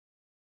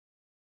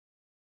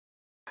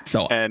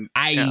 So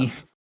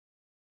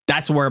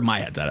that's where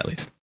my head's at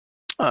least.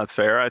 Oh, that's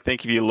fair. I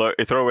think if you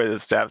throw away the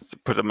stats,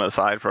 put them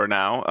aside for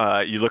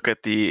now. You look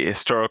at the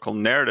historical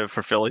narrative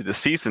for Philly this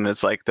season.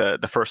 It's like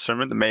the first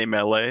tournament, the May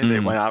Melee. They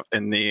went out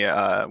in the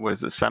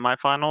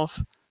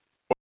semifinals.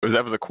 Was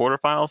the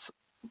quarterfinals?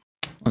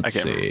 Let's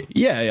see.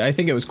 Yeah, I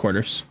think it was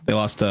quarters. They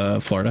lost to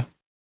Florida.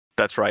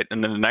 That's right.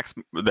 And then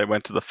they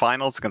went to the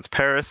finals against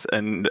Paris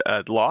and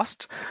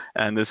lost.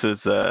 And this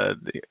is the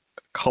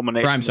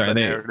culmination of the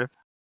narrative.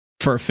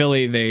 For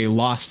Philly, they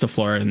lost to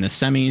Florida in the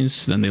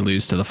semis. Then they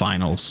lose to the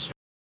finals.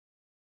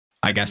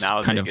 I guess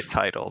now kind they of get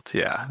titled.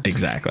 Yeah,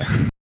 exactly.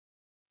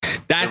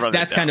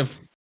 That's kind of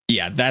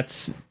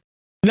that's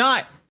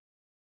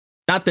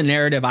not the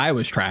narrative I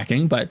was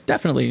tracking, but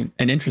definitely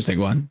an interesting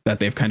one that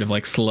they've kind of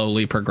like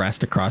slowly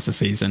progressed across the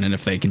season. And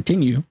if they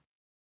continue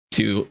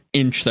to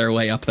inch their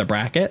way up the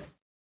bracket,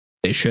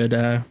 they should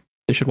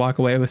walk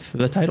away with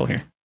the title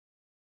here.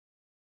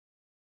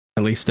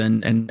 At least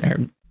in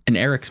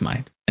Eric's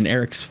mind, in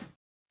Eric's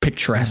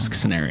picturesque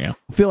scenario.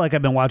 I feel like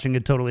I've been watching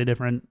a totally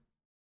different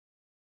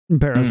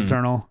Paris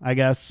Eternal, I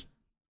guess.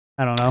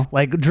 I don't know.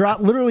 Like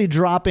literally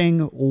dropping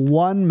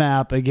one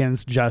map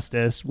against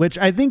Justice, which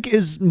I think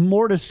is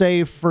more to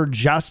say for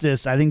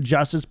Justice. I think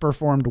Justice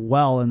performed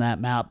well in that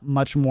map,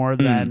 much more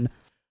than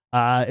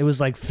it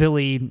was like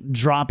Philly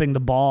dropping the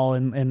ball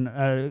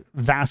and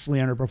vastly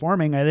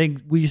underperforming. I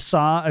think we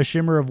saw a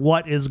shimmer of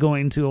what is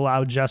going to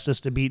allow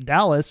Justice to beat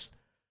Dallas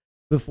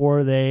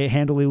before they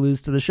handily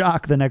lose to the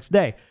Shock the next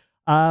day.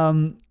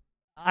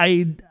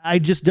 I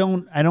just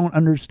don't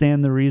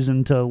understand the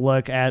reason to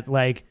look at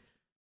like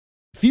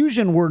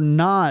Fusion were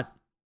not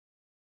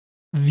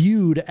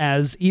viewed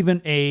as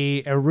even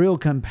a real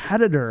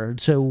competitor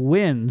to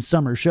win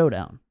Summer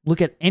Showdown.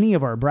 Look at any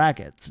of our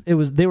brackets.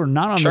 They were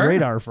not on the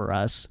radar for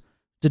us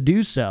to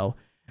do so.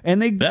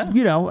 And they,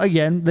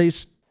 again, they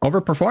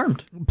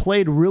overperformed,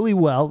 played really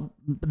well.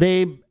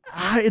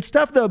 It's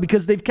tough though,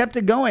 because they've kept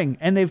it going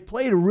and they've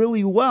played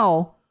really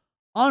well,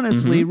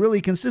 honestly,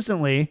 really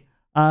consistently.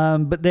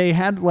 But they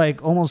had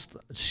like almost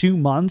 2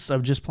 months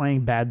of just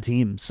playing bad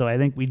teams. So I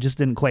think we just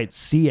didn't quite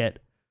see it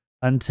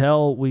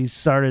until we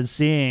started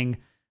seeing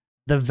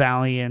the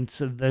Valiant,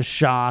 the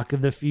Shock,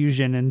 the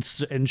Fusion,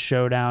 and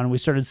Showdown. We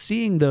started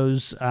seeing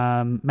those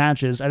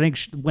matches. I think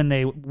when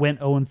they went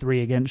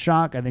 0-3 against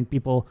Shock, I think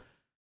people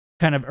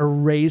kind of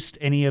erased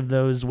any of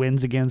those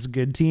wins against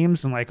good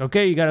teams and like,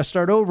 okay, you got to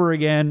start over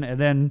again. And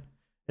then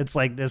it's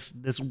like this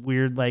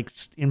weird, like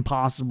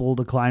impossible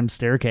to climb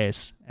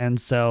staircase. And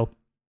so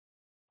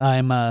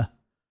I don't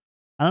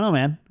know,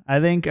 man.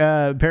 I think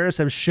Paris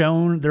have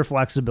shown their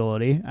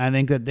flexibility. I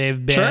think that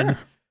they've been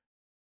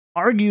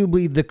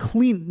arguably the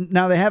clean.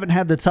 Now, they haven't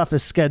had the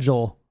toughest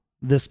schedule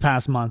this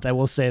past month, I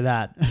will say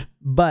that.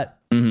 But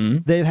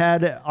they've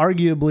had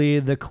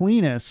arguably the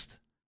cleanest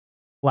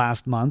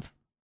last month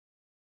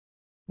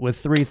with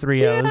 3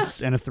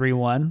 3-0s and a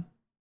 3-1.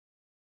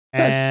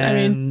 And I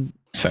mean,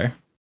 it's fair.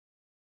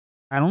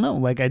 I don't know.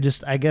 Like, I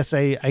guess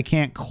I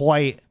can't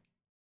quite.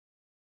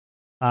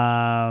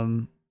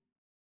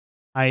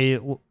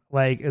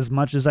 Like, as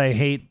much as I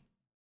hate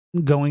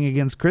going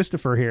against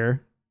Christopher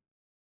here,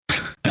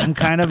 I'm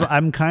kind of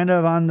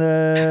on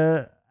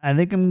the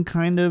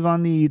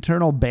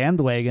eternal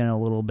bandwagon a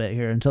little bit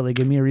here until they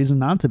give me a reason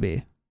not to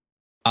be.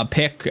 A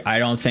pick I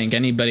don't think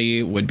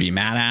anybody would be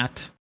mad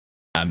at.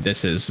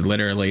 This is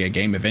literally a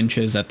game of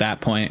inches at that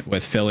point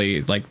with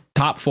Philly. Like,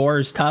 top 4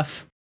 is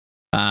tough.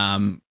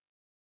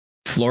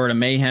 Florida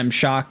Mayhem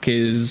Shock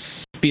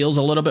feels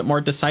a little bit more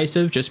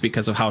decisive just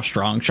because of how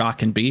strong Shock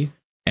can be.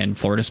 And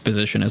Florida's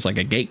position is like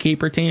a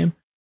gatekeeper team.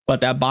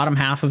 But that bottom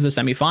half of the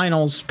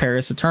semifinals,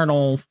 Paris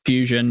Eternal,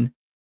 Fusion,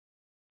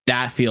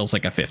 that feels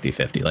like a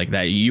 50-50. Like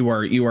that you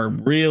are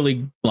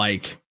really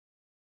like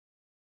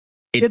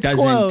it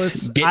doesn't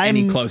close. Get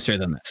any closer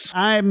than this.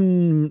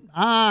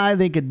 I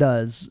think it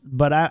does,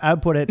 but I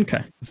put it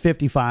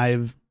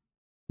 55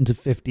 to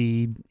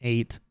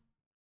 58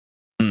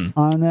 on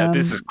them. Yeah,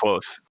 this is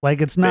close.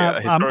 Like, it's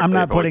not. I'm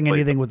not putting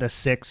anything with a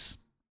 6.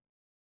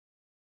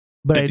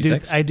 But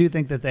 56? I do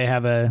think that they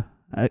have a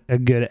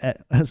good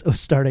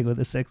starting with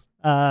a 6.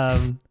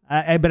 But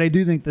I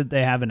do think that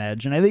they have an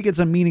edge, and I think it's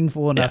a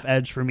meaningful enough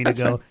edge for me to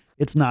go. Fair.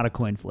 It's not a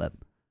coin flip.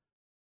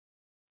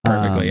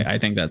 Perfectly, I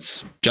think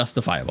that's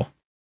justifiable.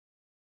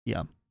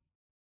 Yeah.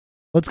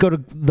 Let's go to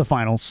the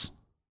finals.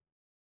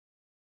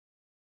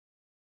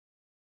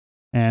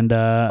 And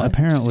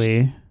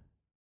apparently,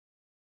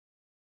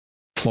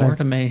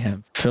 Florida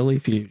Mayhem, Philly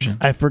Fusion.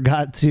 I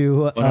forgot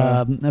to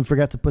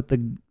put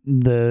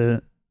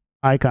the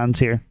icons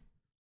here.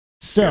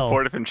 So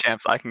 4 different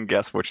champs. I can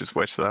guess which is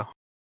which, though.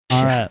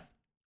 All right.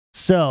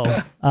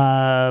 So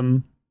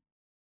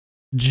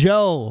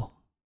Joe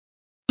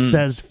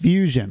says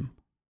Fusion.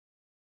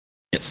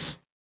 Yes.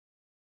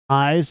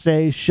 I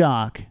say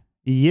Shock.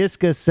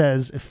 Yiska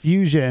says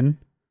Fusion.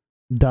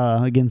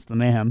 Duh, against the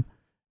Mayhem.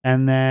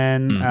 And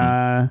then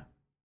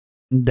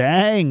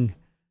dang.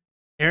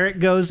 Eric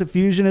goes to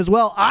Fusion as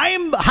well. How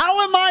am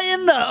I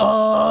in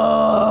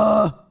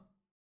the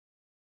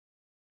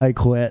I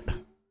quit.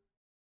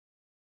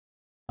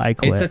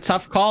 It's a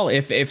tough call.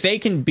 If they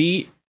can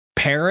beat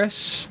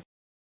Paris,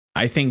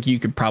 I think you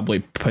could probably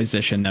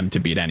position them to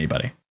beat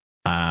anybody.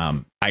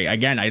 I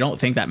don't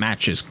think that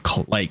match is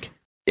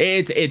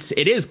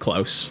it is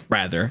close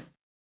rather,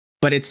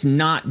 but it's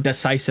not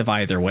decisive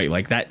either way.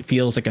 Like, that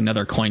feels like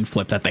another coin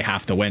flip that they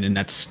have to win, and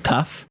that's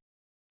tough.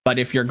 But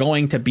if you're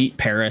going to beat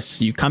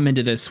Paris, you come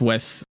into this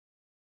with,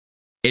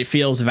 it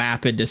feels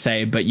vapid to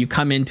say, but you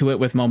come into it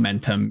with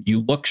momentum.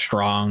 You look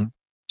strong.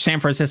 San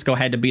Francisco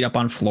had to beat up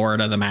on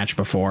Florida the match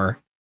before.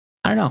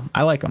 I don't know.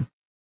 I like them.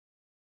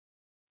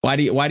 Why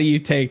do you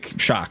take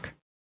Shock?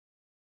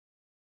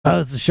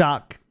 Oh, it's a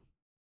Shock.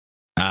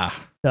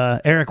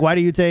 Eric, why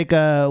do you take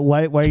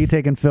why are you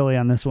taking Philly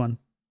on this one?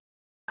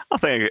 I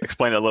think I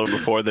explained it a little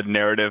before, the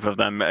narrative of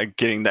them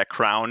getting that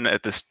crown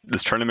at this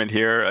tournament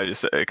here,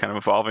 just kind of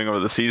evolving over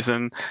the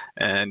season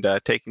and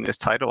taking this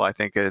title. I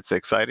think it's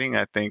exciting.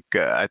 I think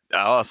I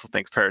also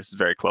think Paris is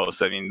very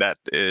close. I mean, that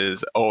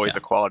is always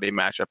a quality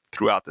matchup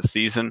throughout the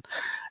season,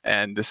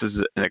 and this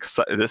is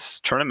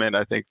this tournament.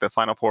 I think the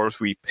Final Fours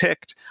we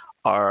picked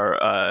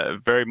are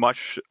very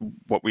much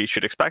what we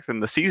should expect in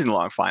the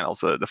season-long finals,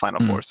 the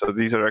Final Four. So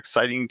these are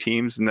exciting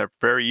teams, and they're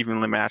very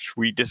evenly matched.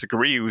 We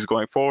disagree who's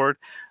going forward,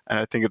 and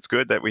I think it's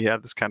good that we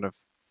have this kind of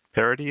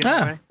parity in a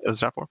way as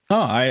top 4. Oh,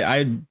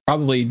 I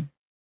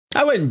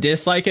wouldn't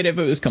dislike it if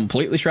it was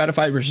completely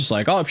stratified. We're just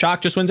like, oh,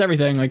 Shock just wins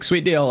everything. Like,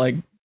 sweet deal. Like,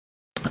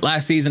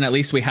 last season, at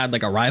least we had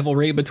like a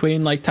rivalry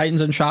between like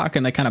Titans and Shock,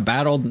 and they kind of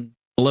battled, and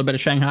a little bit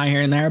of Shanghai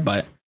here and there,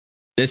 but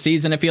this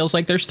season, it feels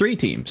like there's 3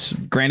 teams.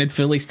 Granted,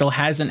 Philly still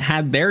hasn't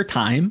had their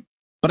time,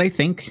 but I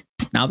think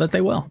now that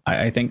they will.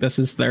 I think this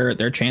is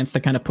their chance to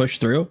kind of push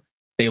through.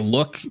 They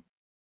look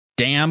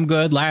damn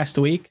good last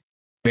week.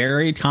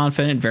 Very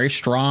confident, very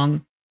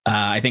strong.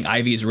 I think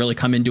Ivy's really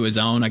come into his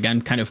own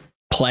again, kind of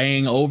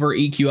playing over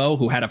EQO,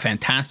 who had a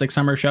fantastic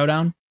summer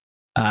showdown.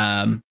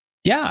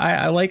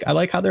 I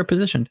like how they're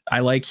positioned. I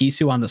like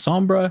Hisu on the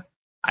Sombra.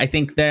 I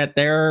think that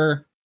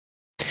they're,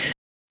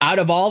 out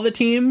of all the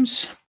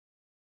teams,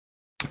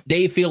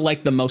 they feel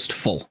like the most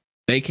full.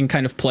 They can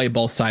kind of play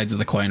both sides of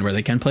the coin, where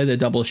they can play the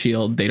double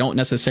shield. They don't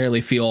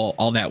necessarily feel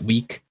all that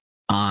weak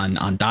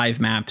on dive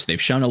maps.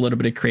 They've shown a little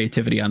bit of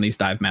creativity on these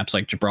dive maps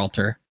like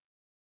Gibraltar.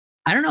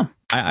 I don't know.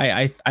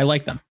 I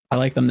like them. I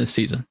like them this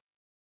season.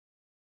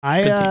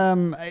 I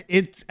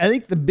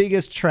think the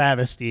biggest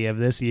travesty of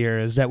this year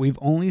is that we've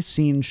only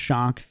seen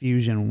Shock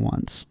Fusion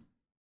once.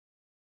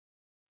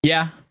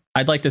 Yeah,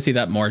 I'd like to see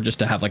that more, just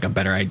to have like a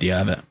better idea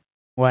of it.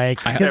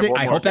 Like,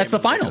 I hope that's the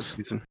finals.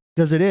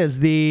 Because it is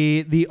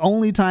the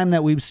only time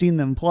that we've seen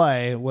them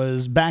play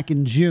was back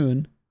in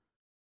June,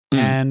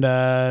 and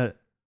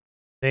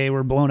they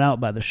were blown out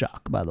by the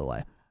Shock, by the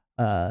way,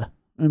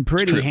 and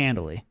pretty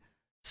handily.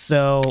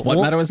 So what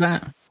meta was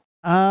that?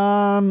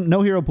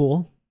 No hero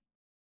pool.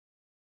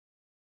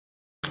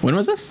 When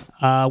was this?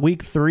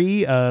 Week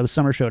 3 of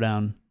Summer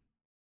Showdown.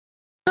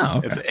 Oh,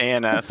 okay. It's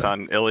ANS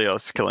on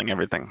Ilios killing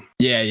everything.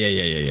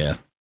 Yeah.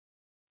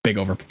 Big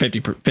over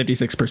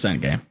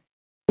 56% game.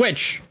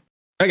 Which,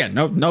 again,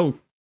 no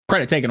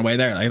credit taken away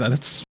there. Like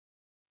that's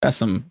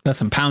some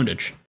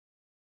poundage.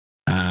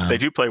 They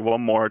do play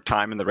one more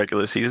time in the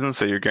regular season,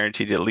 so you're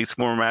guaranteed at least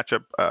one more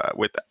matchup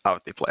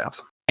without the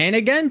playoffs. And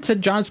again, to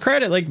John's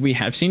credit, like we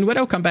have seen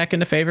Widow come back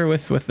into favor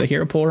with the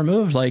hero pool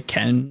removed. Like,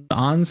 can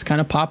Ons kind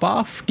of pop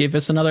off, give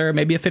us another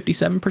maybe a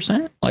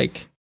 57%?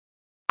 Like,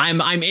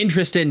 I'm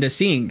interested into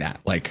seeing that.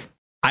 Like,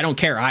 I don't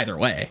care either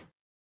way.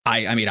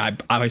 I mean, I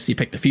obviously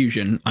picked the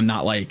Fusion. I'm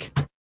not like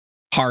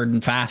hard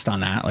and fast on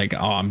that. Like,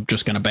 oh, I'm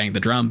just gonna bang the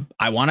drum.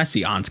 I want to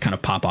see Ons kind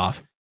of pop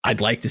off. I'd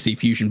like to see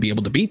Fusion be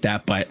able to beat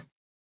that, but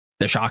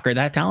the Shock are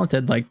that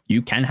talented. Like,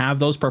 you can have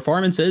those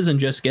performances and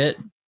just get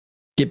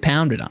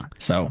pounded on.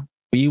 So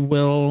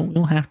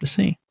we'll have to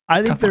see.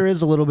 I think there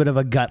is a little bit of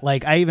a gut.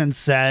 Like I even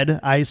said,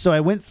 I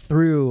went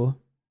through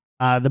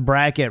the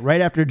bracket right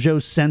after Joe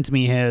sent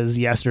me his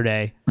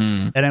yesterday,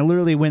 and I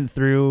literally went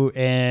through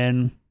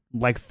in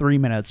like 3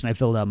 minutes and I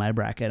filled out my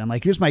bracket. I'm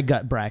like, here's my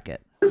gut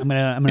bracket. I'm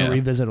gonna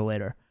revisit it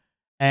later.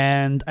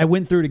 And I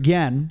went through it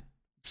again,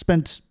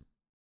 spent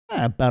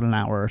about an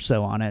hour or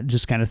so on it,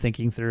 just kind of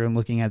thinking through and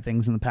looking at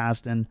things in the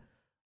past. And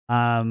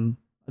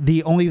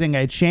the only thing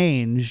I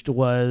changed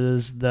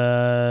was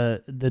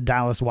the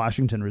Dallas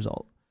Washington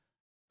result.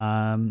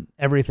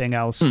 Everything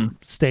else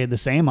stayed the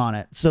same on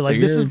it. So like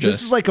this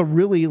is like a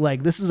really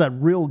this is a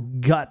real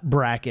gut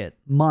bracket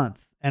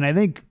month. And I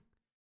think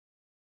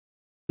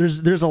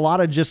there's a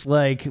lot of just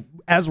like,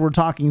 as we're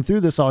talking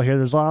through this all here,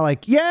 there's a lot of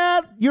like,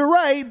 yeah, you're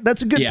right.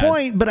 That's a good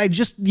point. But I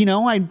just,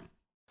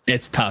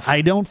 it's tough.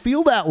 I don't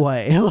feel that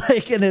way.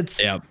 Like, and it's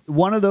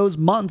one of those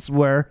months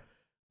where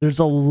there's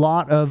a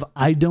lot of,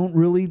 I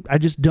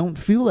just don't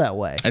feel that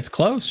way. It's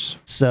close.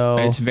 So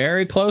it's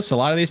very close. A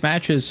lot of these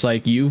matches,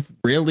 like, you've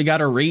really got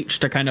to reach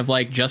to kind of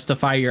like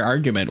justify your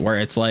argument, where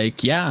it's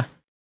like, yeah,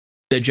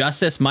 the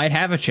Justice might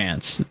have a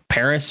chance.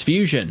 Paris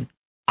Fusion,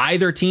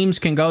 either teams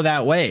can go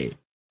that way.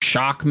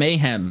 Shock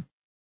Mayhem.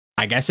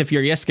 I guess if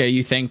you're Yiska,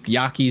 you think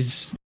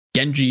Yaki's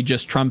Genji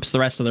just trumps the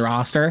rest of the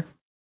roster.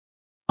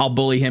 I'll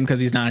bully him because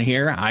he's not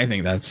here. I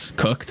think that's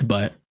cooked,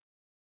 but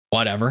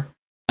whatever.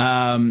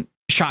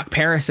 Shock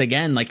Paris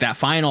again, like that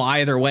final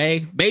either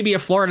way. Maybe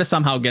if Florida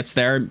somehow gets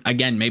there,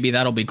 again, maybe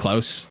that'll be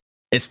close.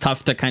 It's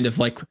tough to kind of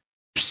like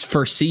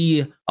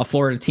foresee a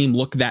Florida team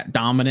look that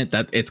dominant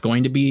that it's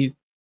going to be,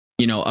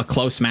 a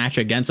close match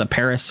against a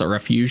Paris or a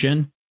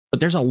Fusion. But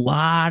there's a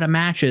lot of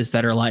matches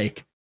that are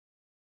like,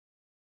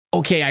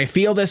 okay, I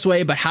feel this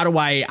way, but how do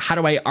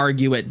I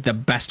argue it the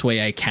best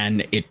way I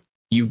can?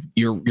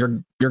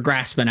 You're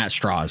grasping at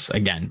straws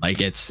again.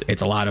 Like it's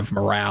a lot of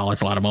morale,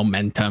 it's a lot of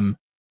momentum,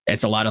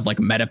 it's a lot of like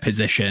meta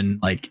position.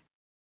 Like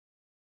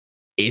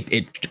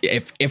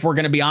if we're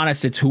gonna be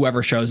honest, it's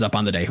whoever shows up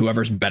on the day,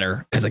 whoever's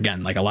better. Because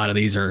again, like a lot of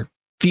these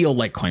feel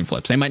like coin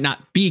flips. They might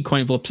not be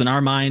coin flips in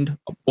our mind,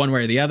 one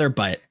way or the other,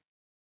 but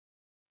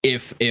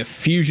if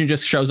Fusion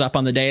just shows up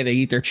on the day, they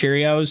eat their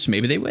Cheerios,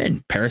 maybe they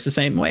win. Paris the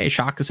same way,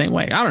 Shock the same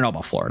way. I don't know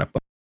about Florida,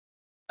 but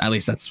at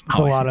least that's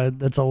how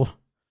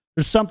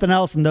there's something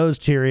else in those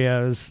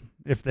Cheerios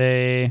if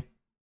they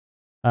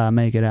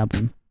make it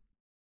happen.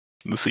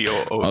 The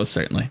COO. Oh,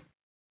 certainly.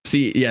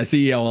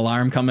 CEO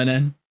alarm coming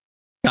in.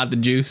 Got the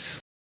juice,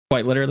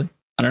 quite literally.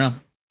 I don't know.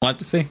 We'll have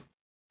to see.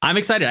 I'm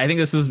excited. I think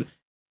this is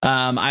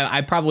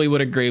I probably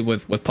would agree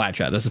with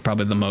Platchat. This is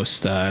probably the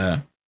most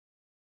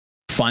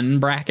fun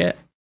bracket,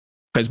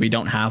 because we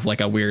don't have like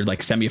a weird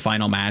like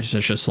semifinal match.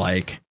 It's just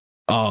like,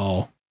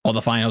 oh, all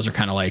the finals are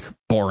kind of like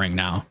boring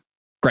now.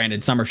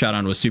 Granted, Summer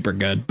Showdown was super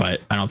good,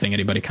 but I don't think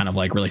anybody kind of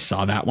like really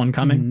saw that one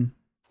coming. Mm-hmm.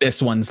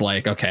 This one's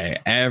like, okay,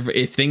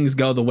 if things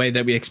go the way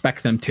that we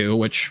expect them to,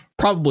 which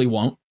probably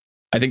won't,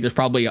 I think there's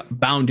probably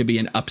bound to be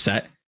an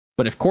upset.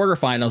 But if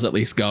quarterfinals at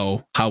least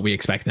go how we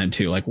expect them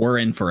to, like, we're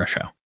in for a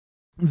show.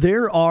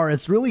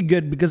 It's really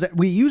good because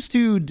we used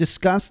to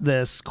discuss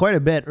this quite a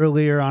bit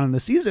earlier on in the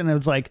season. It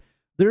was like,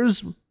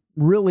 there's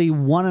really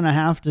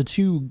 1.5 to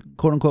 2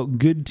 quote unquote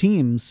good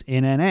teams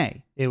in NA.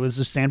 It was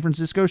the San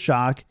Francisco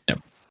Shock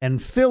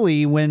and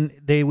Philly when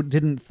they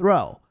didn't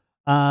throw,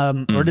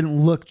 or didn't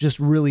look just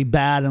really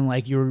bad. And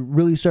like, you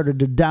really started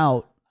to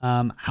doubt,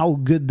 how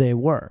good they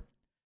were.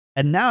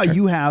 And now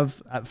you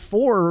have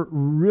 4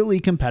 really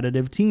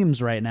competitive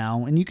teams right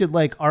now. And you could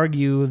like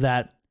argue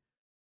that,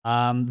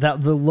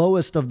 that the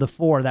lowest of the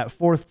 4, that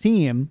 4th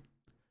team,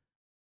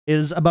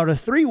 is about a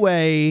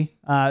 3-way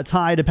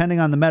tie,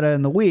 depending on the meta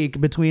in the week,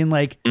 between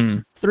like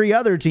 3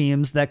 other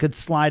teams that could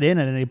slide in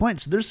at any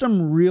point. So there's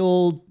some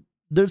real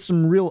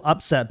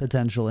upset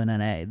potential in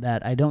NA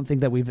that I don't think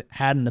that we've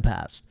had in the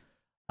past.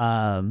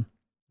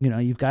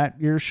 You've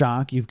got your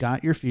Shock, you've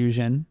got your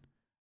Fusion,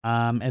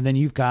 and then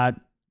you've got,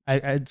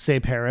 I'd say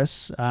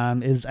Paris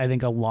is, I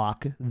think, a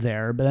lock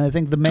there. But I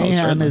think the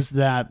Mayhem is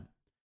that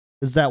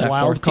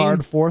wild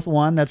card 4th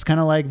one. That's kind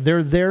of like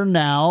they're there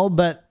now,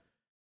 but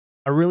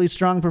a really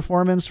strong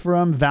performance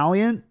from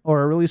Valiant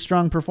or a really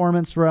strong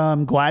performance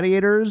from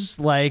Gladiators,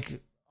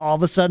 like all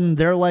of a sudden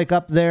they're like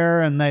up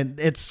there, and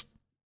it's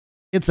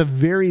a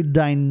very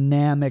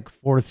dynamic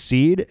 4th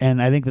seed.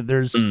 And I think that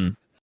there's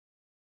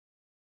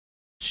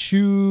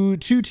two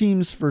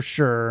teams for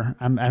sure.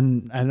 I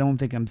don't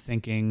think I'm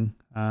thinking,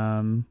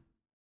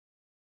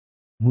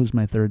 who's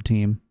my 3rd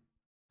team?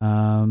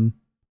 3.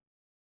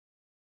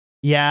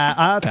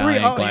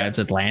 Glads,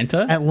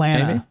 Atlanta.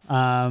 Maybe?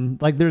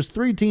 Like there's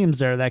 3 teams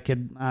there that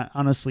could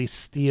honestly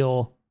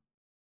steal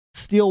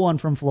one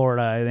from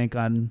Florida, I think,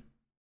 on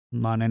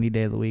any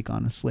day of the week,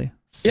 honestly.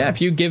 So. Yeah,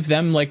 if you give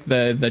them like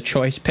the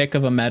choice pick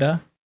of a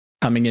meta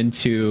coming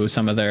into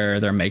some of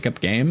their makeup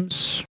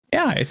games,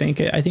 yeah, I think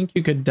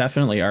you could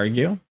definitely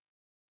argue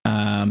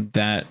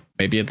that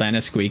maybe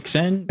Atlanta squeaks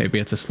in. Maybe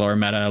it's a slower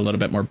meta, a little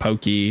bit more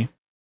pokey,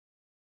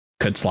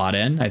 could slot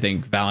in. I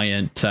think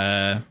Valiant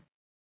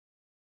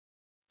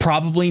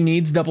probably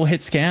needs double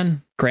hit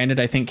scan. Granted,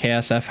 I think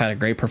KSF had a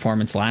great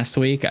performance last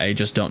week. I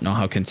just don't know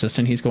how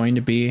consistent he's going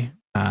to be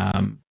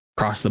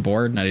across the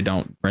board, and I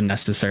don't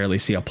necessarily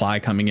see Apply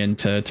coming in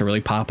to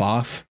really pop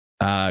off.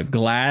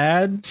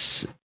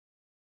 Glads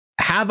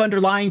have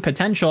underlying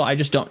potential. I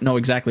just don't know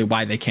exactly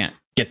why they can't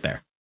get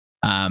there.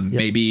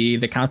 Maybe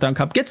the Countdown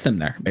Cup gets them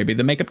there. Maybe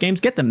the makeup games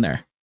get them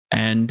there.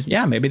 And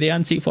yeah, maybe they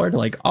unseat Florida.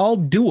 Like, all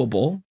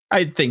doable.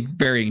 I think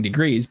varying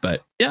degrees,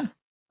 but yeah,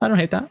 I don't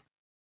hate that.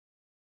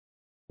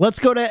 Let's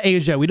go to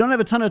Asia. We don't have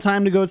a ton of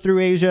time to go through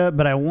Asia,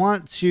 but I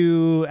want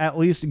to at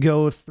least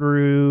go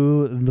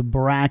through the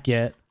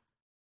bracket.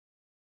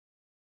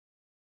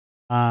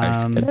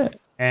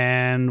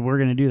 And we're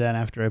going to do that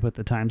after I put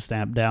the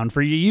timestamp down.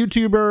 For you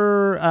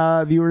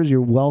YouTuber viewers,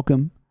 you're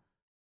welcome.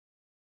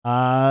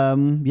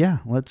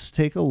 Let's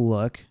take a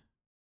look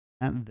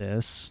at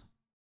this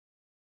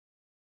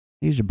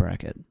Asia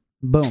bracket.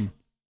 Boom.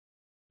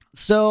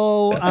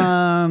 So,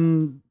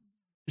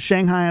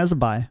 Shanghai has a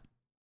bye.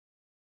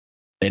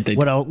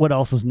 What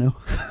else is new?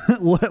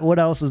 what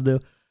else is new?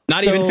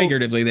 Not even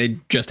figuratively, they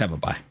just have a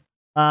bye.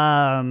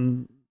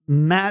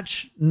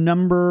 Match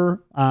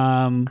number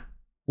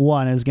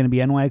 1 is going to be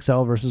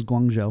NYXL versus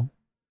Guangzhou.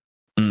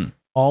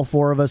 All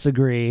 4 of us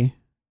agree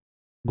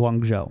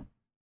Guangzhou.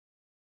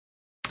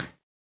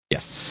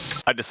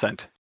 Yes. I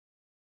dissent.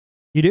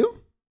 You do?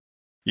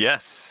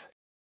 Yes.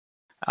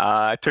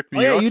 I took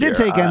New York. Yeah, you did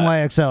take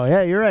NYXL.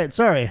 Yeah, you're right.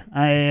 Sorry.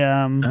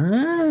 I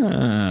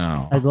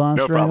glossed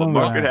no right problem.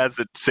 over Market that. has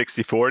it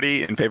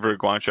 60-40 in favor of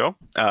Guangzhou.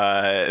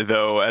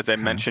 Though, as I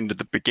mentioned at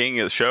the beginning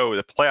of the show,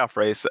 the playoff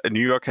race,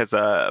 New York has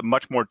a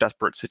much more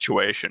desperate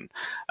situation.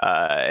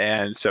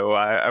 And so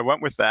I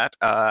went with that.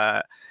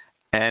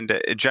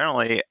 And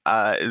generally,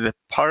 the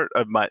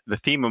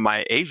theme of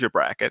my Asia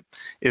bracket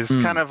is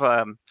kind of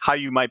how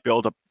you might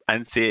build an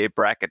NCAA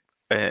bracket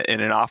in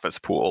an office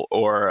pool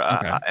or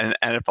an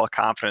NFL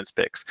confidence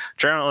picks.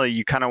 Generally,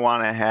 you kind of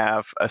want to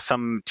have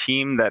some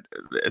team that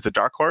is a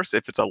dark horse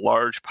if it's a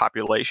large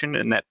population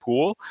in that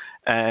pool,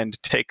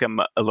 and take them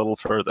a little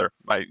further.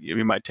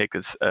 You might take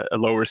a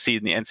lower seed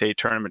in the NCAA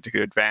tournament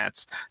to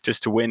advance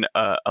just to win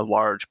a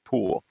large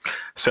pool.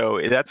 So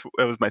that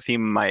was my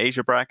theme in my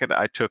Asia bracket.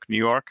 I took New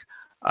York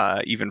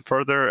even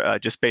further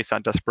just based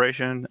on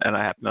desperation, and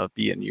I happen to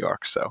be in New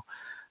York. So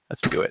let's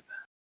do it.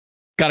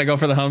 Got to go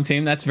for the home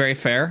team. That's very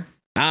fair.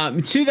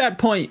 To that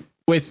point,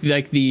 with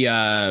like the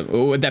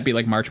would that be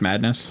like March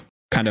Madness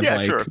kind of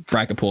sure.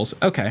 bracket pools?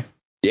 Okay,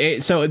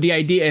 so the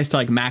idea is to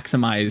like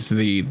maximize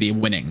the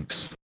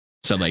winnings.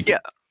 So like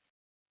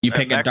you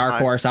pick a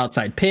dark horse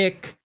outside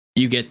pick,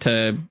 you get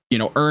to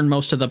earn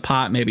most of the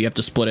pot. Maybe you have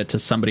to split it to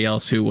somebody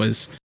else who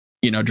was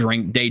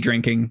day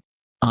drinking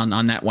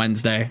on that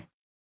Wednesday.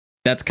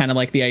 That's kind of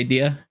like the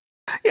idea.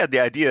 Yeah,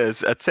 the idea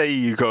is, let's say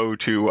you go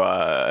to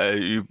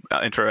you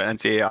enter an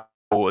NCAA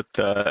with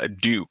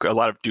Duke, a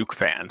lot of Duke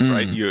fans,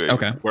 right? You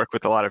okay. work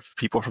with a lot of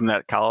people from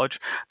that college.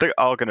 They're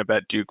all going to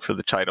bet Duke for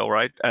the title,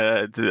 right?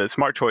 The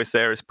smart choice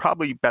there is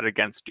probably bet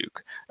against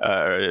Duke,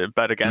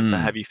 bet against a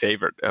heavy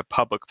favorite, a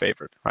public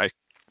favorite, right?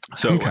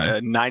 So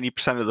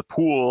 90% of the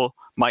pool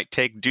might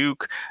take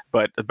Duke,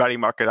 but the betting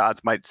market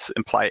odds might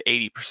imply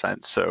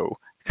 80%. So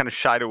kind of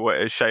shade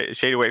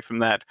away from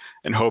that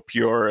and hope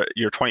your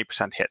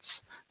 20%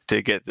 hits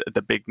to get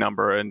the big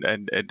number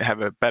and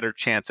have a better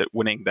chance at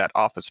winning that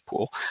office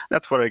pool.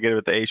 That's what I get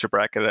with the Asia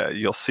bracket.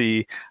 You'll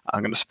see,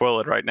 I'm going to spoil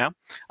it right now.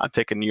 I'm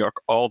taking New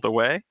York all the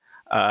way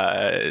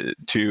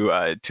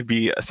to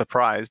be a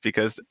surprise,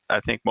 because I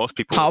think most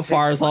people. How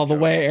far is all the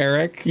way,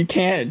 Eric? You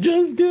can't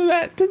just do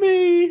that to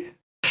me.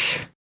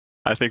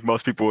 I think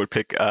most people would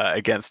pick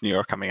against New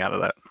York coming out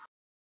of that.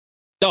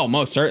 No,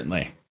 most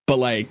certainly. But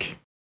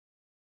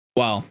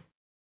well,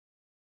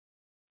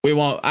 we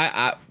won't.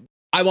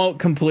 I won't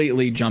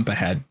completely jump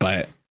ahead,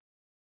 but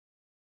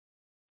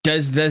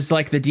does the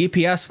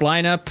DPS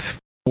lineup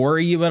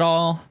worry you at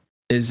all?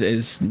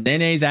 Is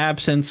Nene's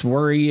absence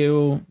worry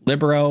you?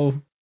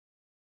 Libero,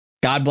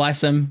 God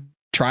bless him,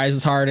 tries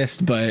his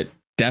hardest, but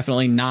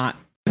definitely not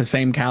the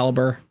same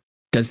caliber.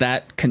 Does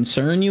that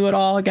concern you at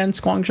all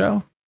against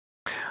Guangzhou?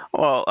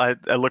 Well, I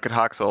look at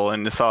Hoxel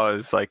and saw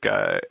his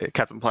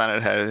Captain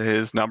Planet had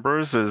his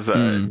numbers as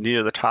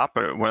near the top,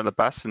 one of the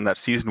best in that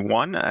season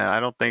 1, and I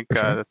don't think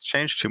that's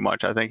changed too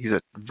much. I think he's a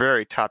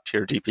very top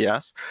tier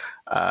DPS.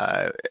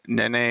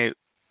 Nene,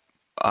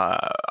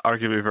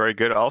 arguably very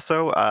good.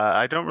 Also,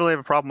 I don't really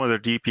have a problem with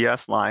their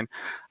DPS line.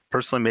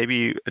 Personally,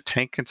 maybe a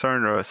tank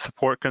concern or a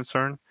support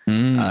concern.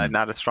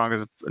 Not as strong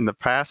as in the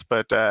past,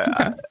 but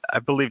I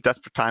believe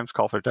desperate times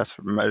call for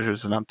desperate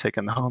measures, and I'm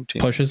taking the home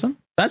team. Pushes them.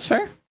 That's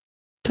fair.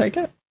 Take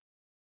it.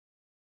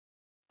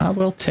 I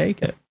will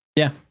take it.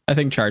 Yeah, I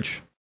think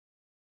charge.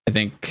 I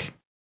think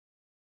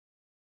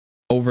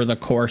over the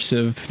course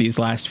of these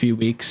last few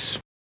weeks,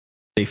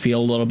 they feel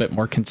a little bit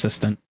more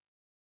consistent.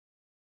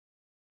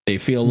 They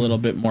feel a little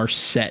bit more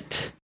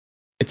set.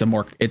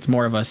 It's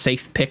more of a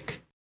safe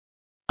pick.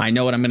 I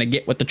know what I'm going to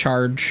get with the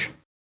charge,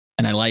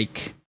 and I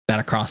like that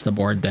across the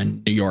board.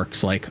 Then New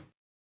York's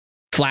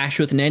flash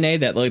with Nene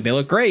that they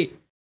look great.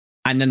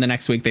 And then the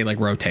next week they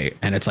rotate,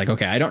 and it's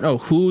okay, I don't know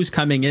who's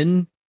coming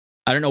in.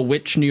 I don't know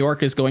which New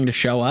York is going to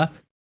show up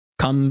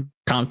come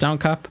Countdown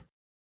Cup.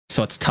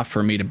 So it's tough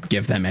for me to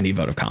give them any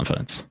vote of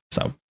confidence.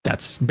 So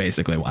that's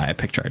basically why I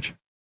pick charge.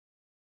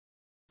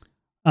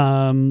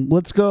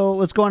 Let's go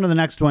on to the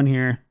next one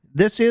here.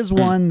 This is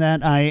one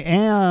that I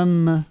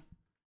am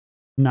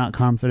not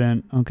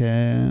confident.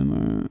 Okay.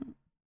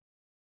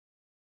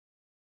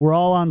 We're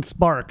all on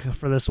Spark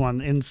for this one.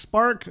 In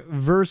Spark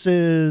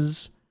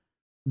versus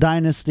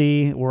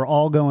Dynasty, we're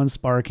all going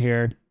Spark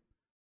here.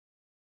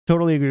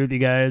 Totally agree with you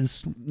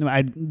guys.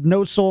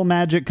 No Soul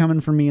Magic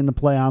coming for me in the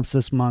playoffs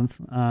this month.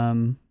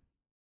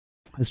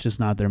 It's just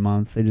not their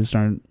month. They just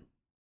aren't.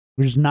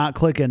 We're just not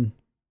clicking.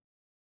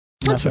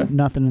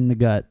 Nothing in the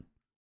gut.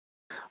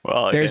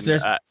 Well,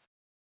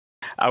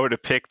 I would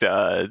have picked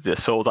the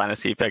Soul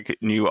Dynasty if I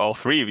knew all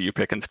three of you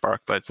picking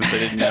Spark, but since I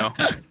didn't know,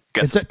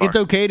 it's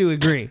okay to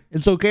agree.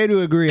 It's okay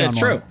to agree. That's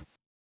true.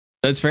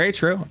 That's very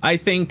true. I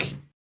think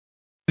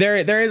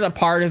there is a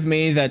part of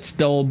me that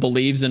still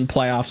believes in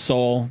playoff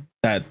Soul,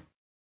 that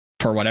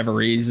for whatever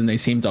reason they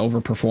seem to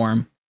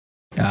overperform.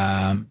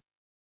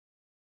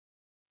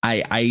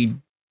 I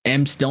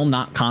am still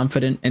not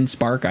confident in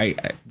Spark.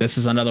 This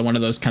is another one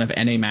of those kind of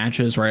NA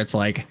matches where it's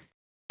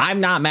I'm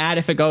not mad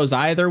if it goes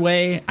either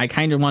way. I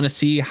kind of want to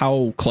see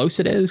how close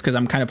it is, because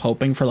I'm kind of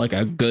hoping for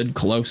a good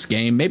close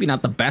game. Maybe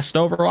not the best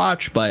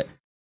Overwatch, but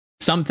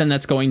something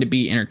that's going to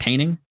be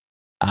entertaining.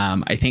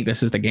 I think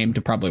this is the game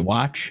to probably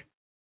watch.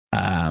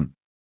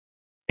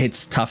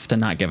 It's tough to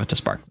not give it to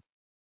Spark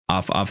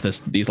off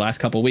these last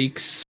couple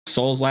weeks.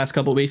 Soul's last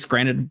couple weeks,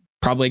 granted,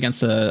 probably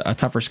against a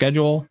tougher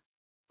schedule,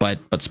 but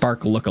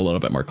Spark will look a little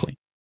bit more clean.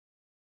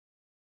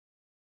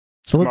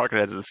 So the market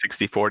has a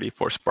 60-40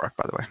 for Spark,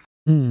 by the way.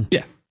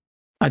 Yeah,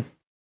 I'd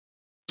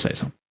say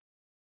so.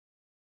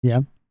 Yeah,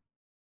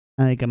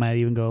 I think I might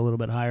even go a little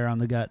bit higher on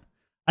the gut.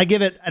 I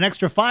give it an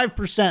extra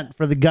 5%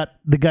 for the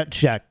gut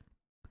check.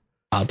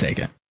 I'll take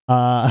it.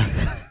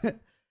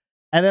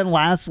 And then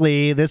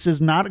lastly, this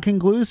is not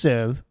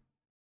conclusive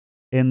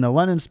in the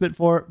London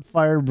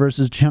Spitfire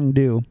versus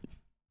Chengdu.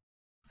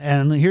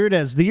 And here it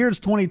is. The year is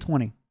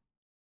 2020.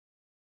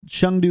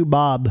 Chengdu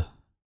Bob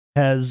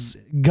has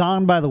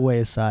gone by the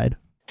wayside.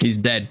 He's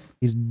dead.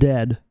 He's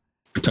dead.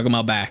 We took him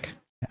out back.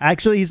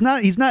 Actually, he's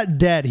not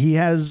dead. He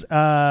has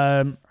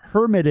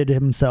hermited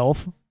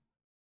himself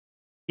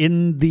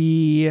in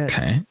the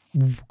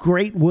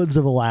great woods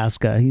of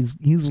Alaska.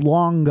 He's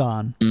long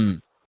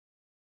gone.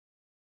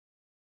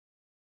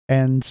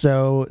 And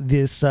so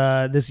this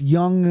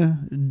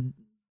young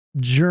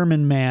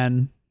German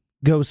man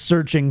goes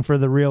searching for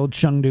the real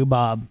Chengdu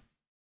Bob.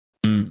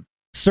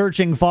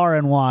 Searching far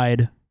and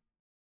wide,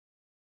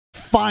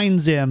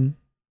 finds him,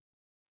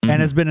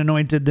 and has been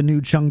anointed the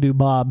new Chengdu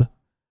Bob.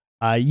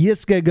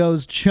 Yiska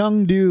goes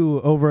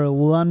Chengdu over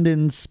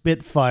London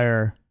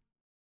Spitfire.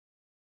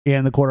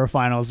 in the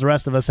quarterfinals. The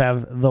rest of us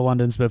have the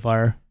London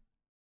Spitfire.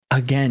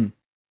 Again,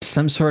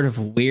 some sort of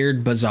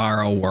weird,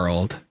 bizarro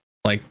world,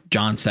 like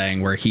John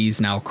saying, where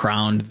he's now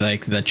crowned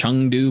like the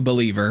Chengdu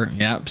believer.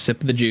 Yep, sip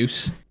the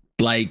juice.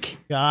 Like,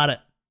 Got it.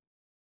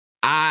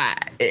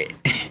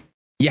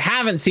 You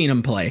haven't seen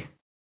him play.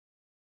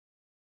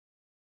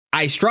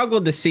 I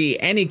struggled to see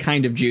any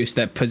kind of juice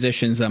that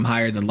positions them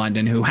higher than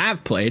London, who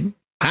have played,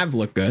 have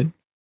looked good.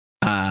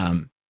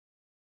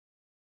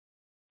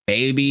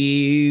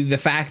 Maybe the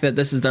fact that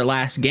this is their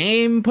last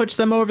game puts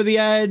them over the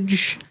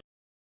edge.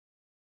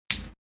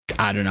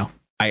 I don't know.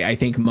 I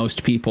think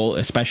most people,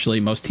 especially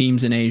most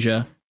teams in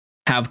Asia,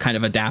 have kind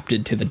of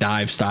adapted to the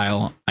dive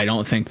style. I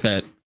don't think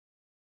that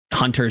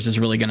Hunters is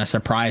really going to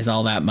surprise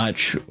all that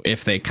much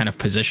if they kind of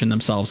position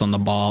themselves on the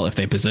ball. If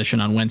they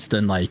position on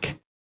Winston, like,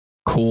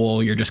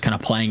 cool, you're just kind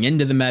of playing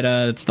into the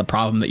meta. It's the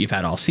problem that you've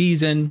had all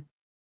season.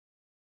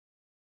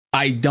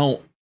 I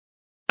don't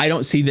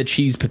see the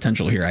cheese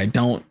potential here. I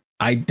don't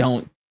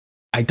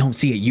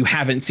see it. You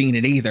haven't seen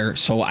it either,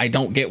 so I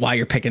don't get why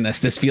you're picking this.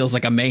 This feels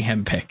like a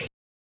mayhem pick.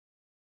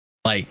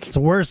 Like, It's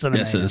worse than a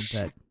this mayhem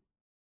is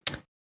pick.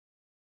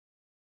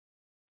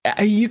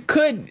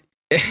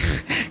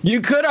 you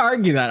could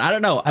argue that. I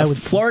don't know. I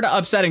would- Florida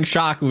upsetting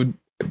Shock would,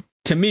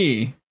 to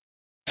me,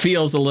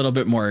 feels a little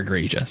bit more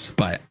egregious,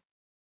 but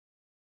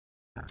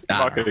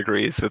Market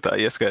agrees with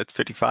Yiska. It's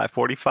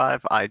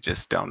 55-45. I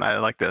just don't. I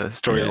like the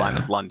storyline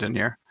of London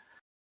here.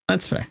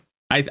 that's fair.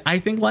 I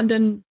think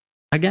London,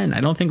 again,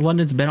 I don't think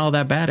London's been all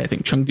that bad. I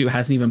think Chengdu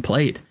hasn't even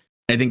played.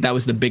 I think that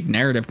was the big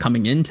narrative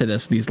coming into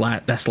this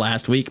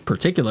last week,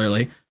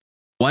 particularly.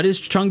 What is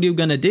Chengdu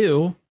going to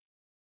do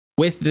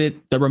with the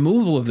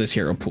removal of this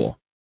hero pool?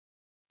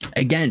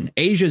 Again,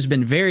 Asia's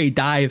been very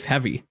dive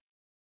heavy,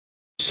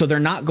 so they're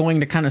not going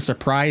to kind of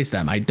surprise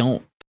them. I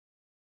don't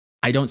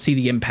see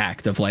the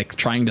impact of like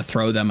trying to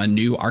throw them a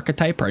new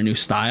archetype or a new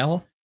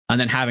style and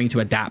then having to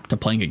adapt to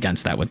playing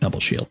against that with double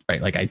shield,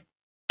 right? Like I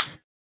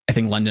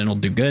think London will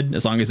do good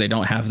as long as they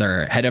don't have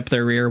their head up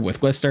their rear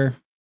with Glister.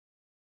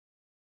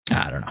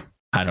 I don't know.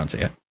 I don't see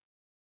it.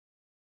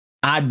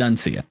 I don't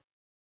see it.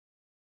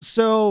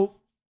 So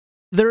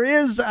there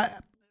is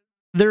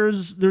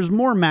there's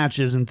more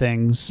matches and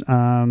things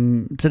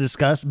to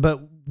discuss,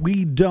 but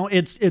we don't.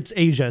 It's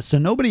Asia, so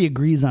nobody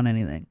agrees on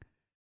anything,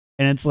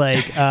 and it's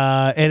like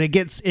and it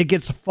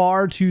gets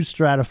far too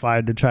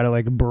stratified to try to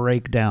like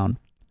break down.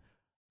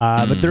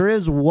 But there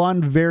is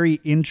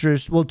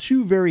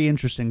two very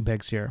interesting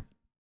picks here.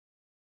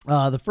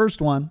 The first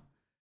one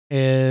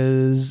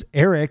is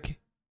Eric.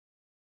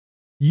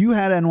 You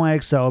had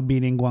NYXL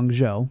beating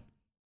Guangzhou.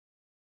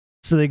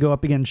 So they go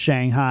up against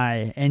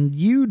Shanghai, and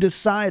you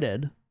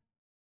decided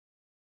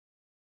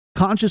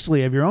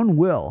consciously of your own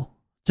will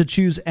to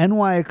choose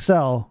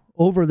NYXL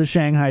over the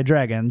Shanghai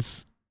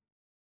Dragons.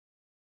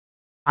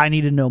 I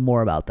need to know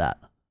more about that.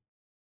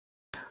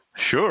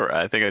 Sure,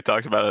 I think I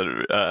talked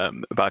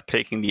about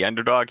taking the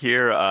underdog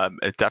here.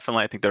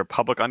 Definitely, I think they're a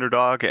public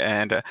underdog,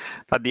 and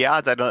but the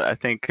odds, I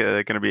think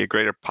they're going to be a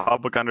greater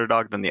public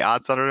underdog than the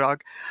odds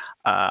underdog.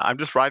 I'm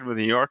just riding with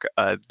New York.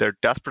 They're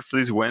desperate for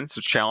these wins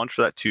to challenge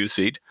for that 2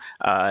 seed.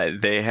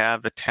 They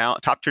have a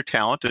top tier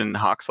talent in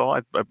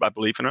Hoxall. I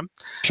believe in them.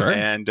 Sure.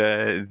 And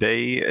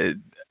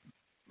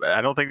I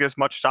don't think there's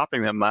much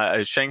stopping them.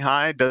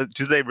 Shanghai, do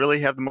they really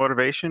have the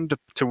motivation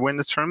to win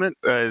this tournament?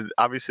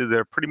 Obviously,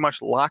 they're pretty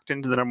much locked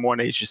into the number 1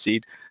 Asia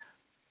seed,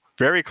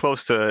 very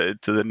close to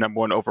the number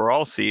 1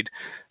 overall seed.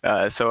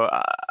 So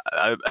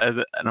as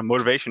a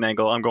motivation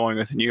angle, I'm going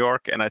with New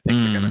York, and I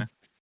think they're going to.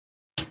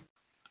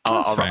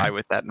 I'll ride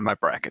with that in my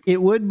bracket.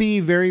 It would be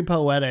very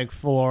poetic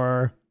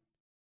for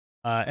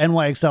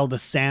NYXL to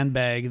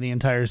sandbag the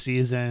entire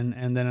season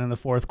and then in the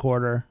fourth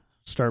quarter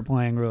start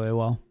playing really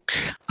well.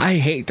 I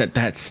hate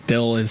that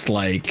still is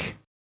like.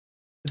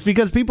 It's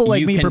because people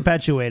like me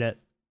perpetuate it.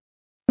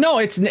 No,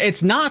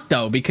 it's not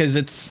though, because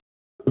it's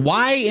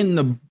why in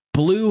the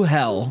blue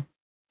hell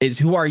is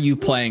who are you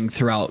playing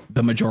throughout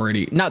the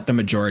majority? Not the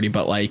majority,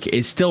 but like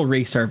is still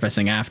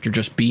resurfacing after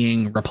just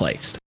being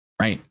replaced,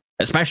 right?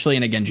 Especially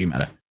in a Genji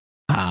meta.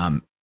 I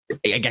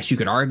guess you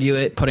could argue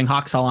it, putting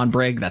Hoxall on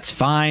Brig, that's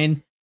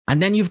fine.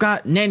 And then you've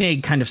got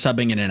Nene kind of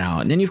subbing in and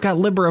out. And then you've got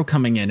Libero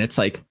coming in. It's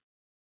like,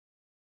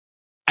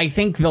 I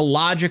think the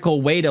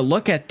logical way to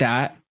look at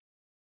that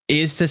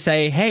is to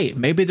say, hey,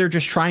 maybe they're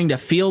just trying to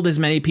field as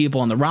many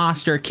people on the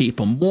roster, keep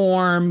them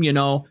warm,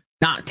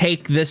 not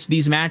take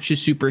these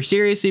matches super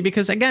seriously,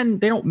 because again,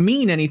 they don't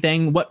mean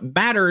anything. What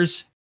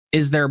matters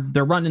is they're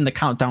running the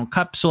Countdown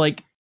Cup. So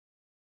like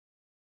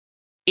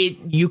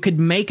you could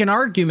make an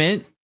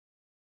argument.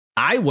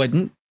 I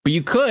wouldn't, but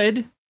you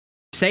could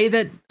say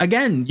that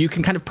again, you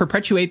can kind of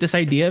perpetuate this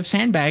idea of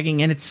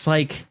sandbagging, and it's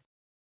like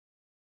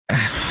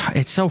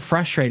it's so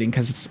frustrating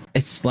because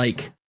it's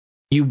like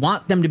you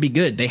want them to be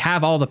good. They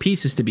have all the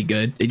pieces to be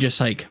good. They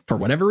just like, for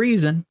whatever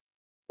reason,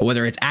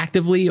 whether it's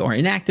actively or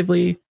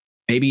inactively,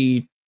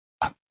 maybe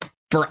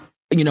for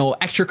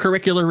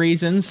extracurricular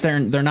reasons, they're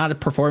not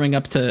performing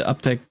up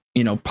to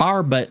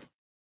par, but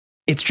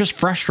it's just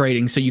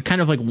frustrating. So you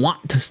kind of like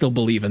want to still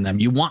believe in them.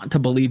 You want to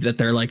believe that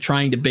they're like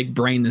trying to big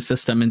brain the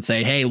system and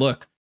say, hey,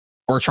 look,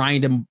 we're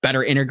trying to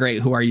better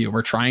integrate. Who are you?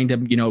 We're trying to,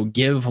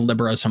 give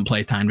Libero some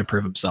play time to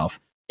prove himself.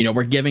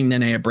 We're giving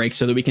Nene a break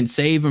so that we can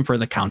save him for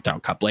the Countdown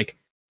Cup. Like,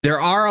 there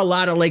are a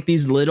lot of like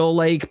these little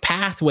like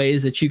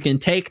pathways that you can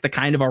take to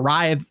kind of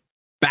arrive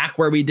back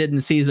where we did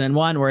in season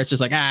 1, where it's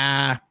just like,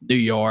 New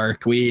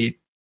York, we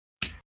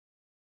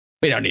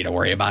don't need to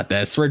worry about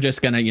this. We're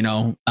just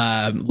gonna,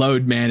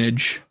 load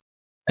manage,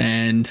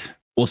 and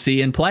we'll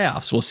see in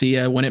playoffs. We'll see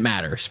when it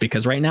matters,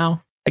 because right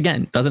now,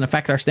 again, it doesn't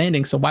affect our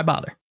standings, so why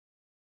bother?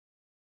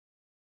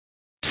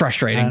 It's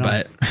frustrating,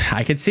 but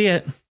I could see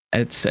it.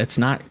 It's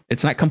not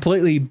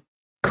completely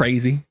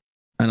crazy,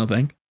 I don't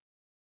think.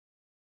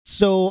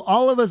 So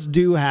all of us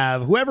do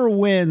have, whoever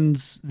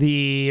wins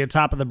the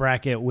top of the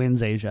bracket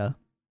wins Asia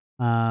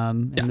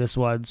in this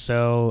one.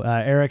 So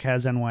Eric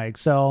has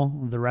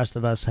NYXL. The rest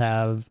of us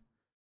have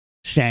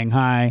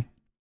Shanghai.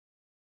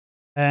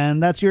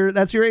 And that's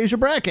your Asia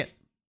bracket.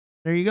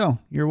 There you go.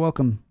 You're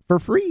welcome. For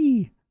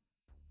free.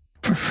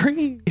 For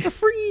free. For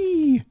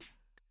free.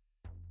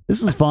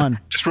 This is fun.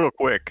 Just real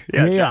quick.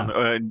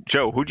 John,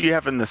 Joe, who do you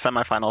have in the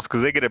semifinals?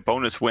 Because they get a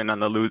bonus win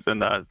on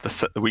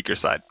the weaker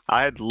side.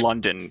 I had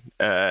London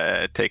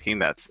taking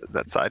that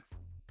side.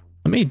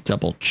 Let me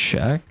double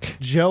check.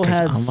 Joe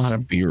has a lot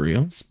of Be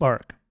Real.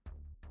 Spark.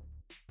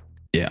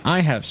 Yeah, I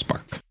have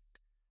Spark.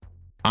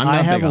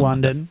 I have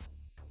London.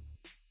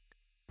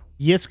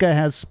 Yiska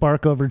has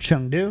Spark over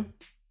Chengdu.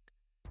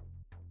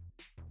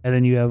 And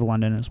then you have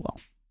London as well.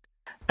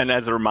 And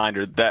as a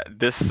reminder, that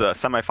this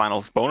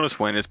semifinals bonus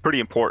win is pretty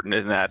important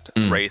in that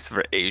race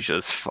for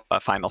Asia's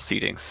final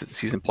seeding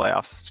season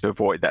playoffs to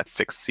avoid that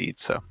 6th seed.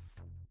 So,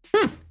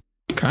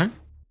 okay,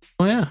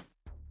 well, yeah,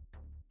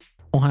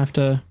 we'll have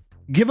to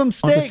give them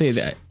stakes. See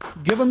that.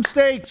 Give them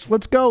stakes.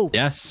 Let's go.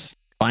 Yes,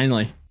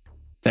 finally.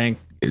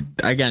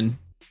 Again,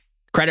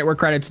 credit where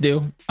credit's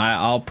due.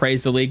 I'll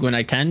praise the league when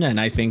I can, and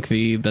I think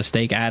the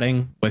stake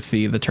adding with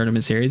the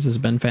tournament series has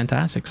been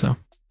fantastic. So.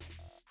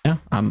 Yeah,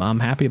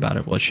 I'm happy about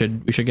it. Well,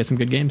 we should get some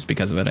good games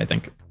because of it, I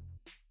think.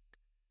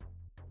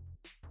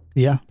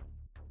 Yeah.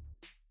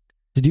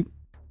 Did you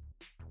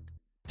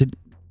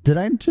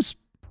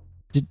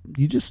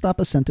just stop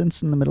a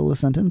sentence in the middle of a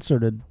sentence,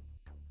 or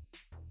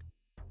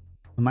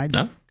am I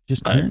no,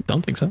 just I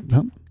don't think so.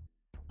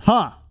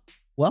 Huh.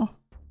 Well,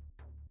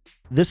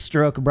 this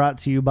stroke brought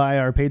to you by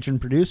our patron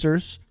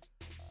producers.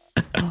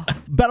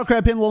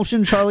 Battlecry Pin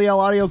Lotion, Charlie L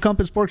Audio,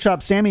 Compass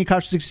Porkchop, Sammy,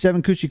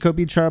 Kasha67, Kushi,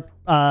 Kobe, Sharp,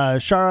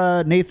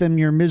 Shara, Nathan,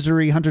 Your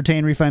Misery, Hunter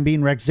Tane, Refine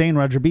Bean, Rex Zane,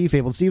 Roger B,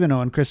 Fabled Steven,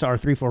 Owen, Chris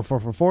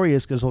R34444,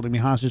 Yiska's holding me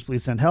hostage,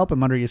 please send help.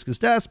 I'm under Yiska's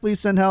desk, please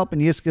send help. And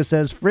Yiska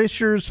says,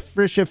 Frischers,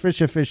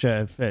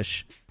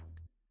 fish.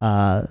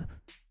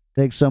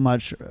 Thanks so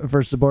much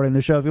for supporting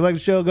the show. If you like the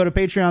show, go to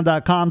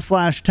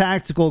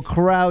patreon.com/tactical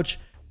crouch.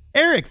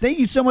 Eric, thank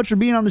you so much for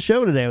being on the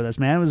show today with us,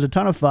 man. It was a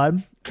ton of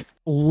fun.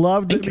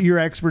 Loved your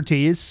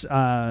expertise.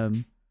 I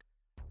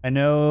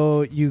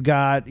know you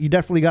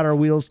definitely got our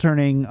wheels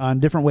turning on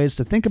different ways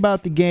to think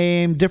about the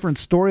game, different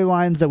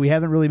storylines that we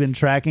haven't really been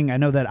tracking. I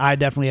know that I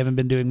definitely haven't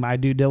been doing my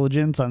due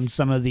diligence on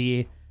some of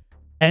the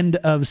end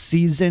of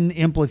season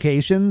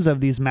implications of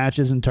these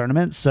matches and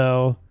tournaments.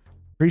 So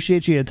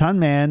appreciate you a ton,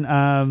 man.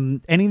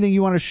 Anything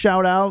you want to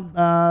shout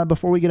out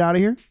before we get out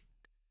of here?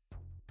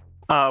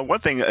 One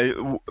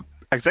thing,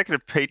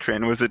 executive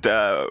patron, was it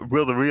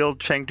Will the Real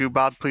Chengdu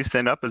Bob please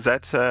stand up? Is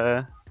that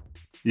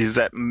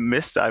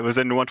missed? I was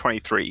in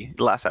 123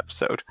 last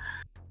episode.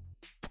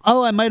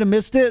 Oh, I might have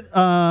missed it.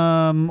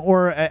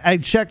 Or I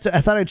checked.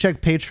 I thought I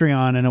checked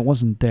Patreon and it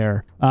wasn't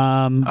there.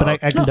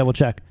 But I can double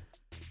check.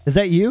 Is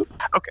that you?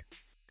 Okay.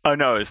 Oh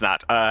no, it's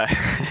not.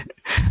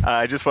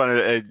 I just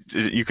wanted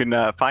you can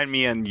find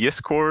me on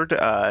Discord,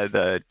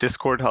 the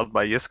Discord held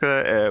by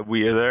Yiska.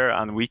 We are there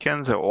on the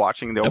weekends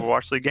watching the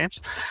Overwatch League games.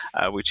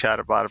 We chat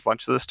about a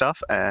bunch of the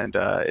stuff, and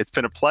it's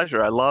been a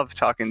pleasure. I love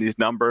talking these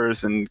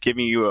numbers and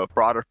giving you a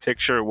broader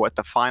picture of what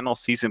the final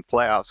season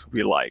playoffs will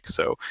be like.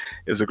 So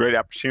it was a great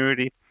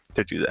opportunity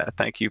to do that.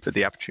 Thank you for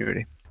the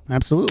opportunity.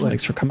 Absolutely.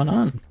 Thanks for coming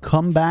on.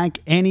 Come back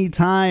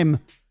anytime.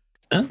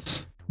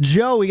 Yes.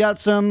 Joe, we got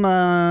some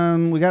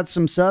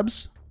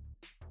subs.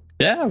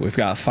 Yeah, we've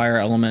got Fire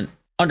Element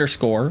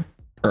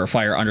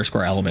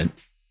 _Element.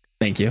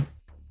 Thank you.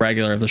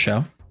 Regular of the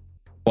show.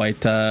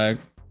 Quite the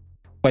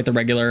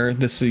regular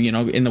this,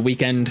 in the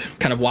weekend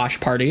kind of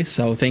wash party.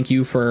 So thank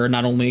you for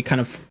not only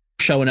kind of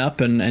showing up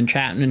and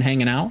chatting and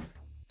hanging out,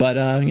 but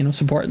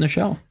supporting the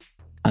show.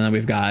 And then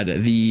we've got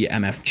the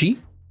MFG,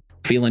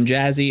 Feeling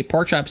Jazzy,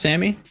 Porkchop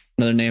Sammy,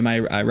 another name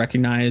I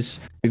recognize.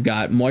 We've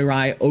got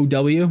Moirai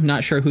OW,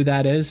 not sure who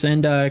that is,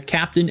 and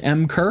Captain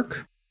M.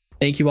 Kirk.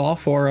 Thank you all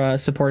for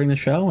supporting the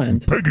show.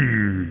 And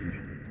Peggy.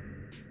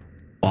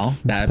 Well,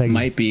 that Peggy.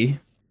 might be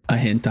a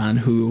hint on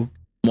who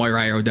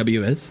Moirai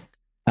OW is.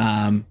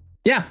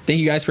 Yeah, thank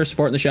you guys for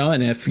supporting the show.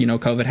 And if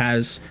COVID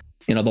has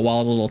the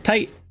wallet a little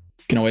tight,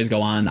 you can always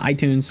go on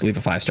iTunes, leave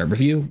a 5-star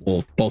review.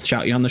 We'll both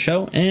shout you on the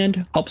show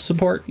and help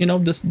support the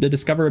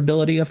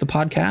discoverability of the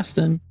podcast,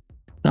 and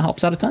it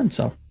helps out a ton.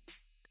 So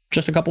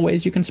just a couple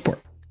ways you can support.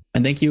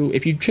 And thank you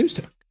if you choose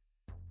to.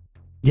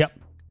 Yep.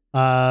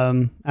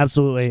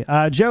 Absolutely.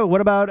 Joe,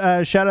 what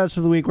about shout outs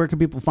for the week? Where can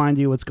people find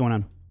you? What's going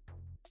on?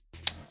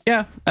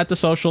 Yeah, at the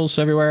socials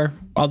everywhere,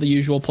 all the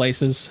usual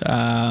places.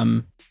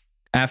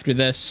 After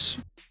this,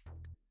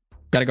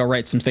 gotta go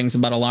write some things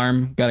about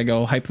Alarm. Gotta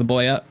go hype the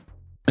boy up,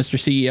 Mr.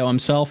 CEO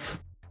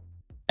himself.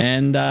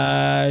 And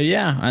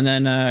and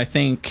then I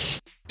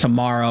think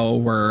tomorrow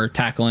we're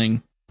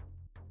tackling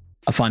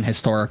a fun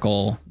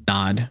historical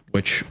nod,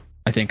 which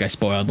I think I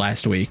spoiled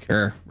last week,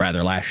 or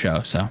rather last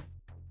show. So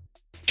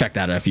check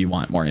that out if you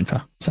want more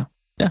info. So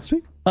yeah,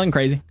 Sweet. Nothing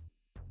crazy.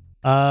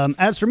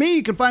 As for me,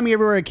 you can find me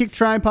everywhere at Kick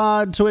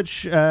Tripod,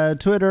 Twitch,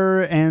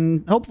 Twitter,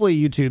 and hopefully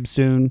YouTube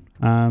soon.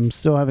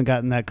 Still haven't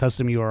gotten that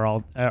custom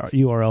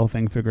URL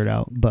thing figured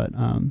out, but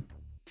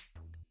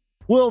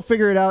we'll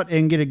figure it out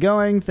and get it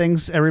going.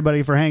 Thanks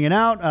everybody for hanging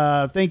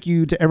out. Thank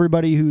you to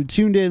everybody who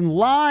tuned in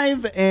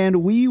live, and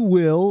we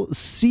will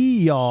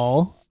see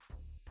y'all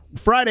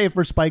Friday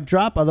for Spike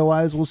Drop.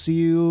 Otherwise, we'll see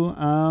you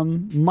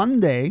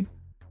Monday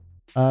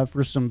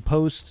for some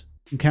post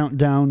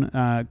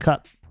countdown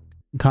cup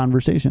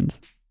conversations.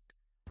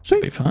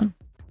 Sweet. Be fun.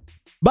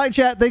 Bye,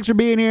 chat. Thanks for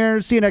being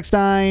here. See you next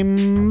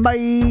time.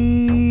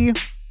 Bye.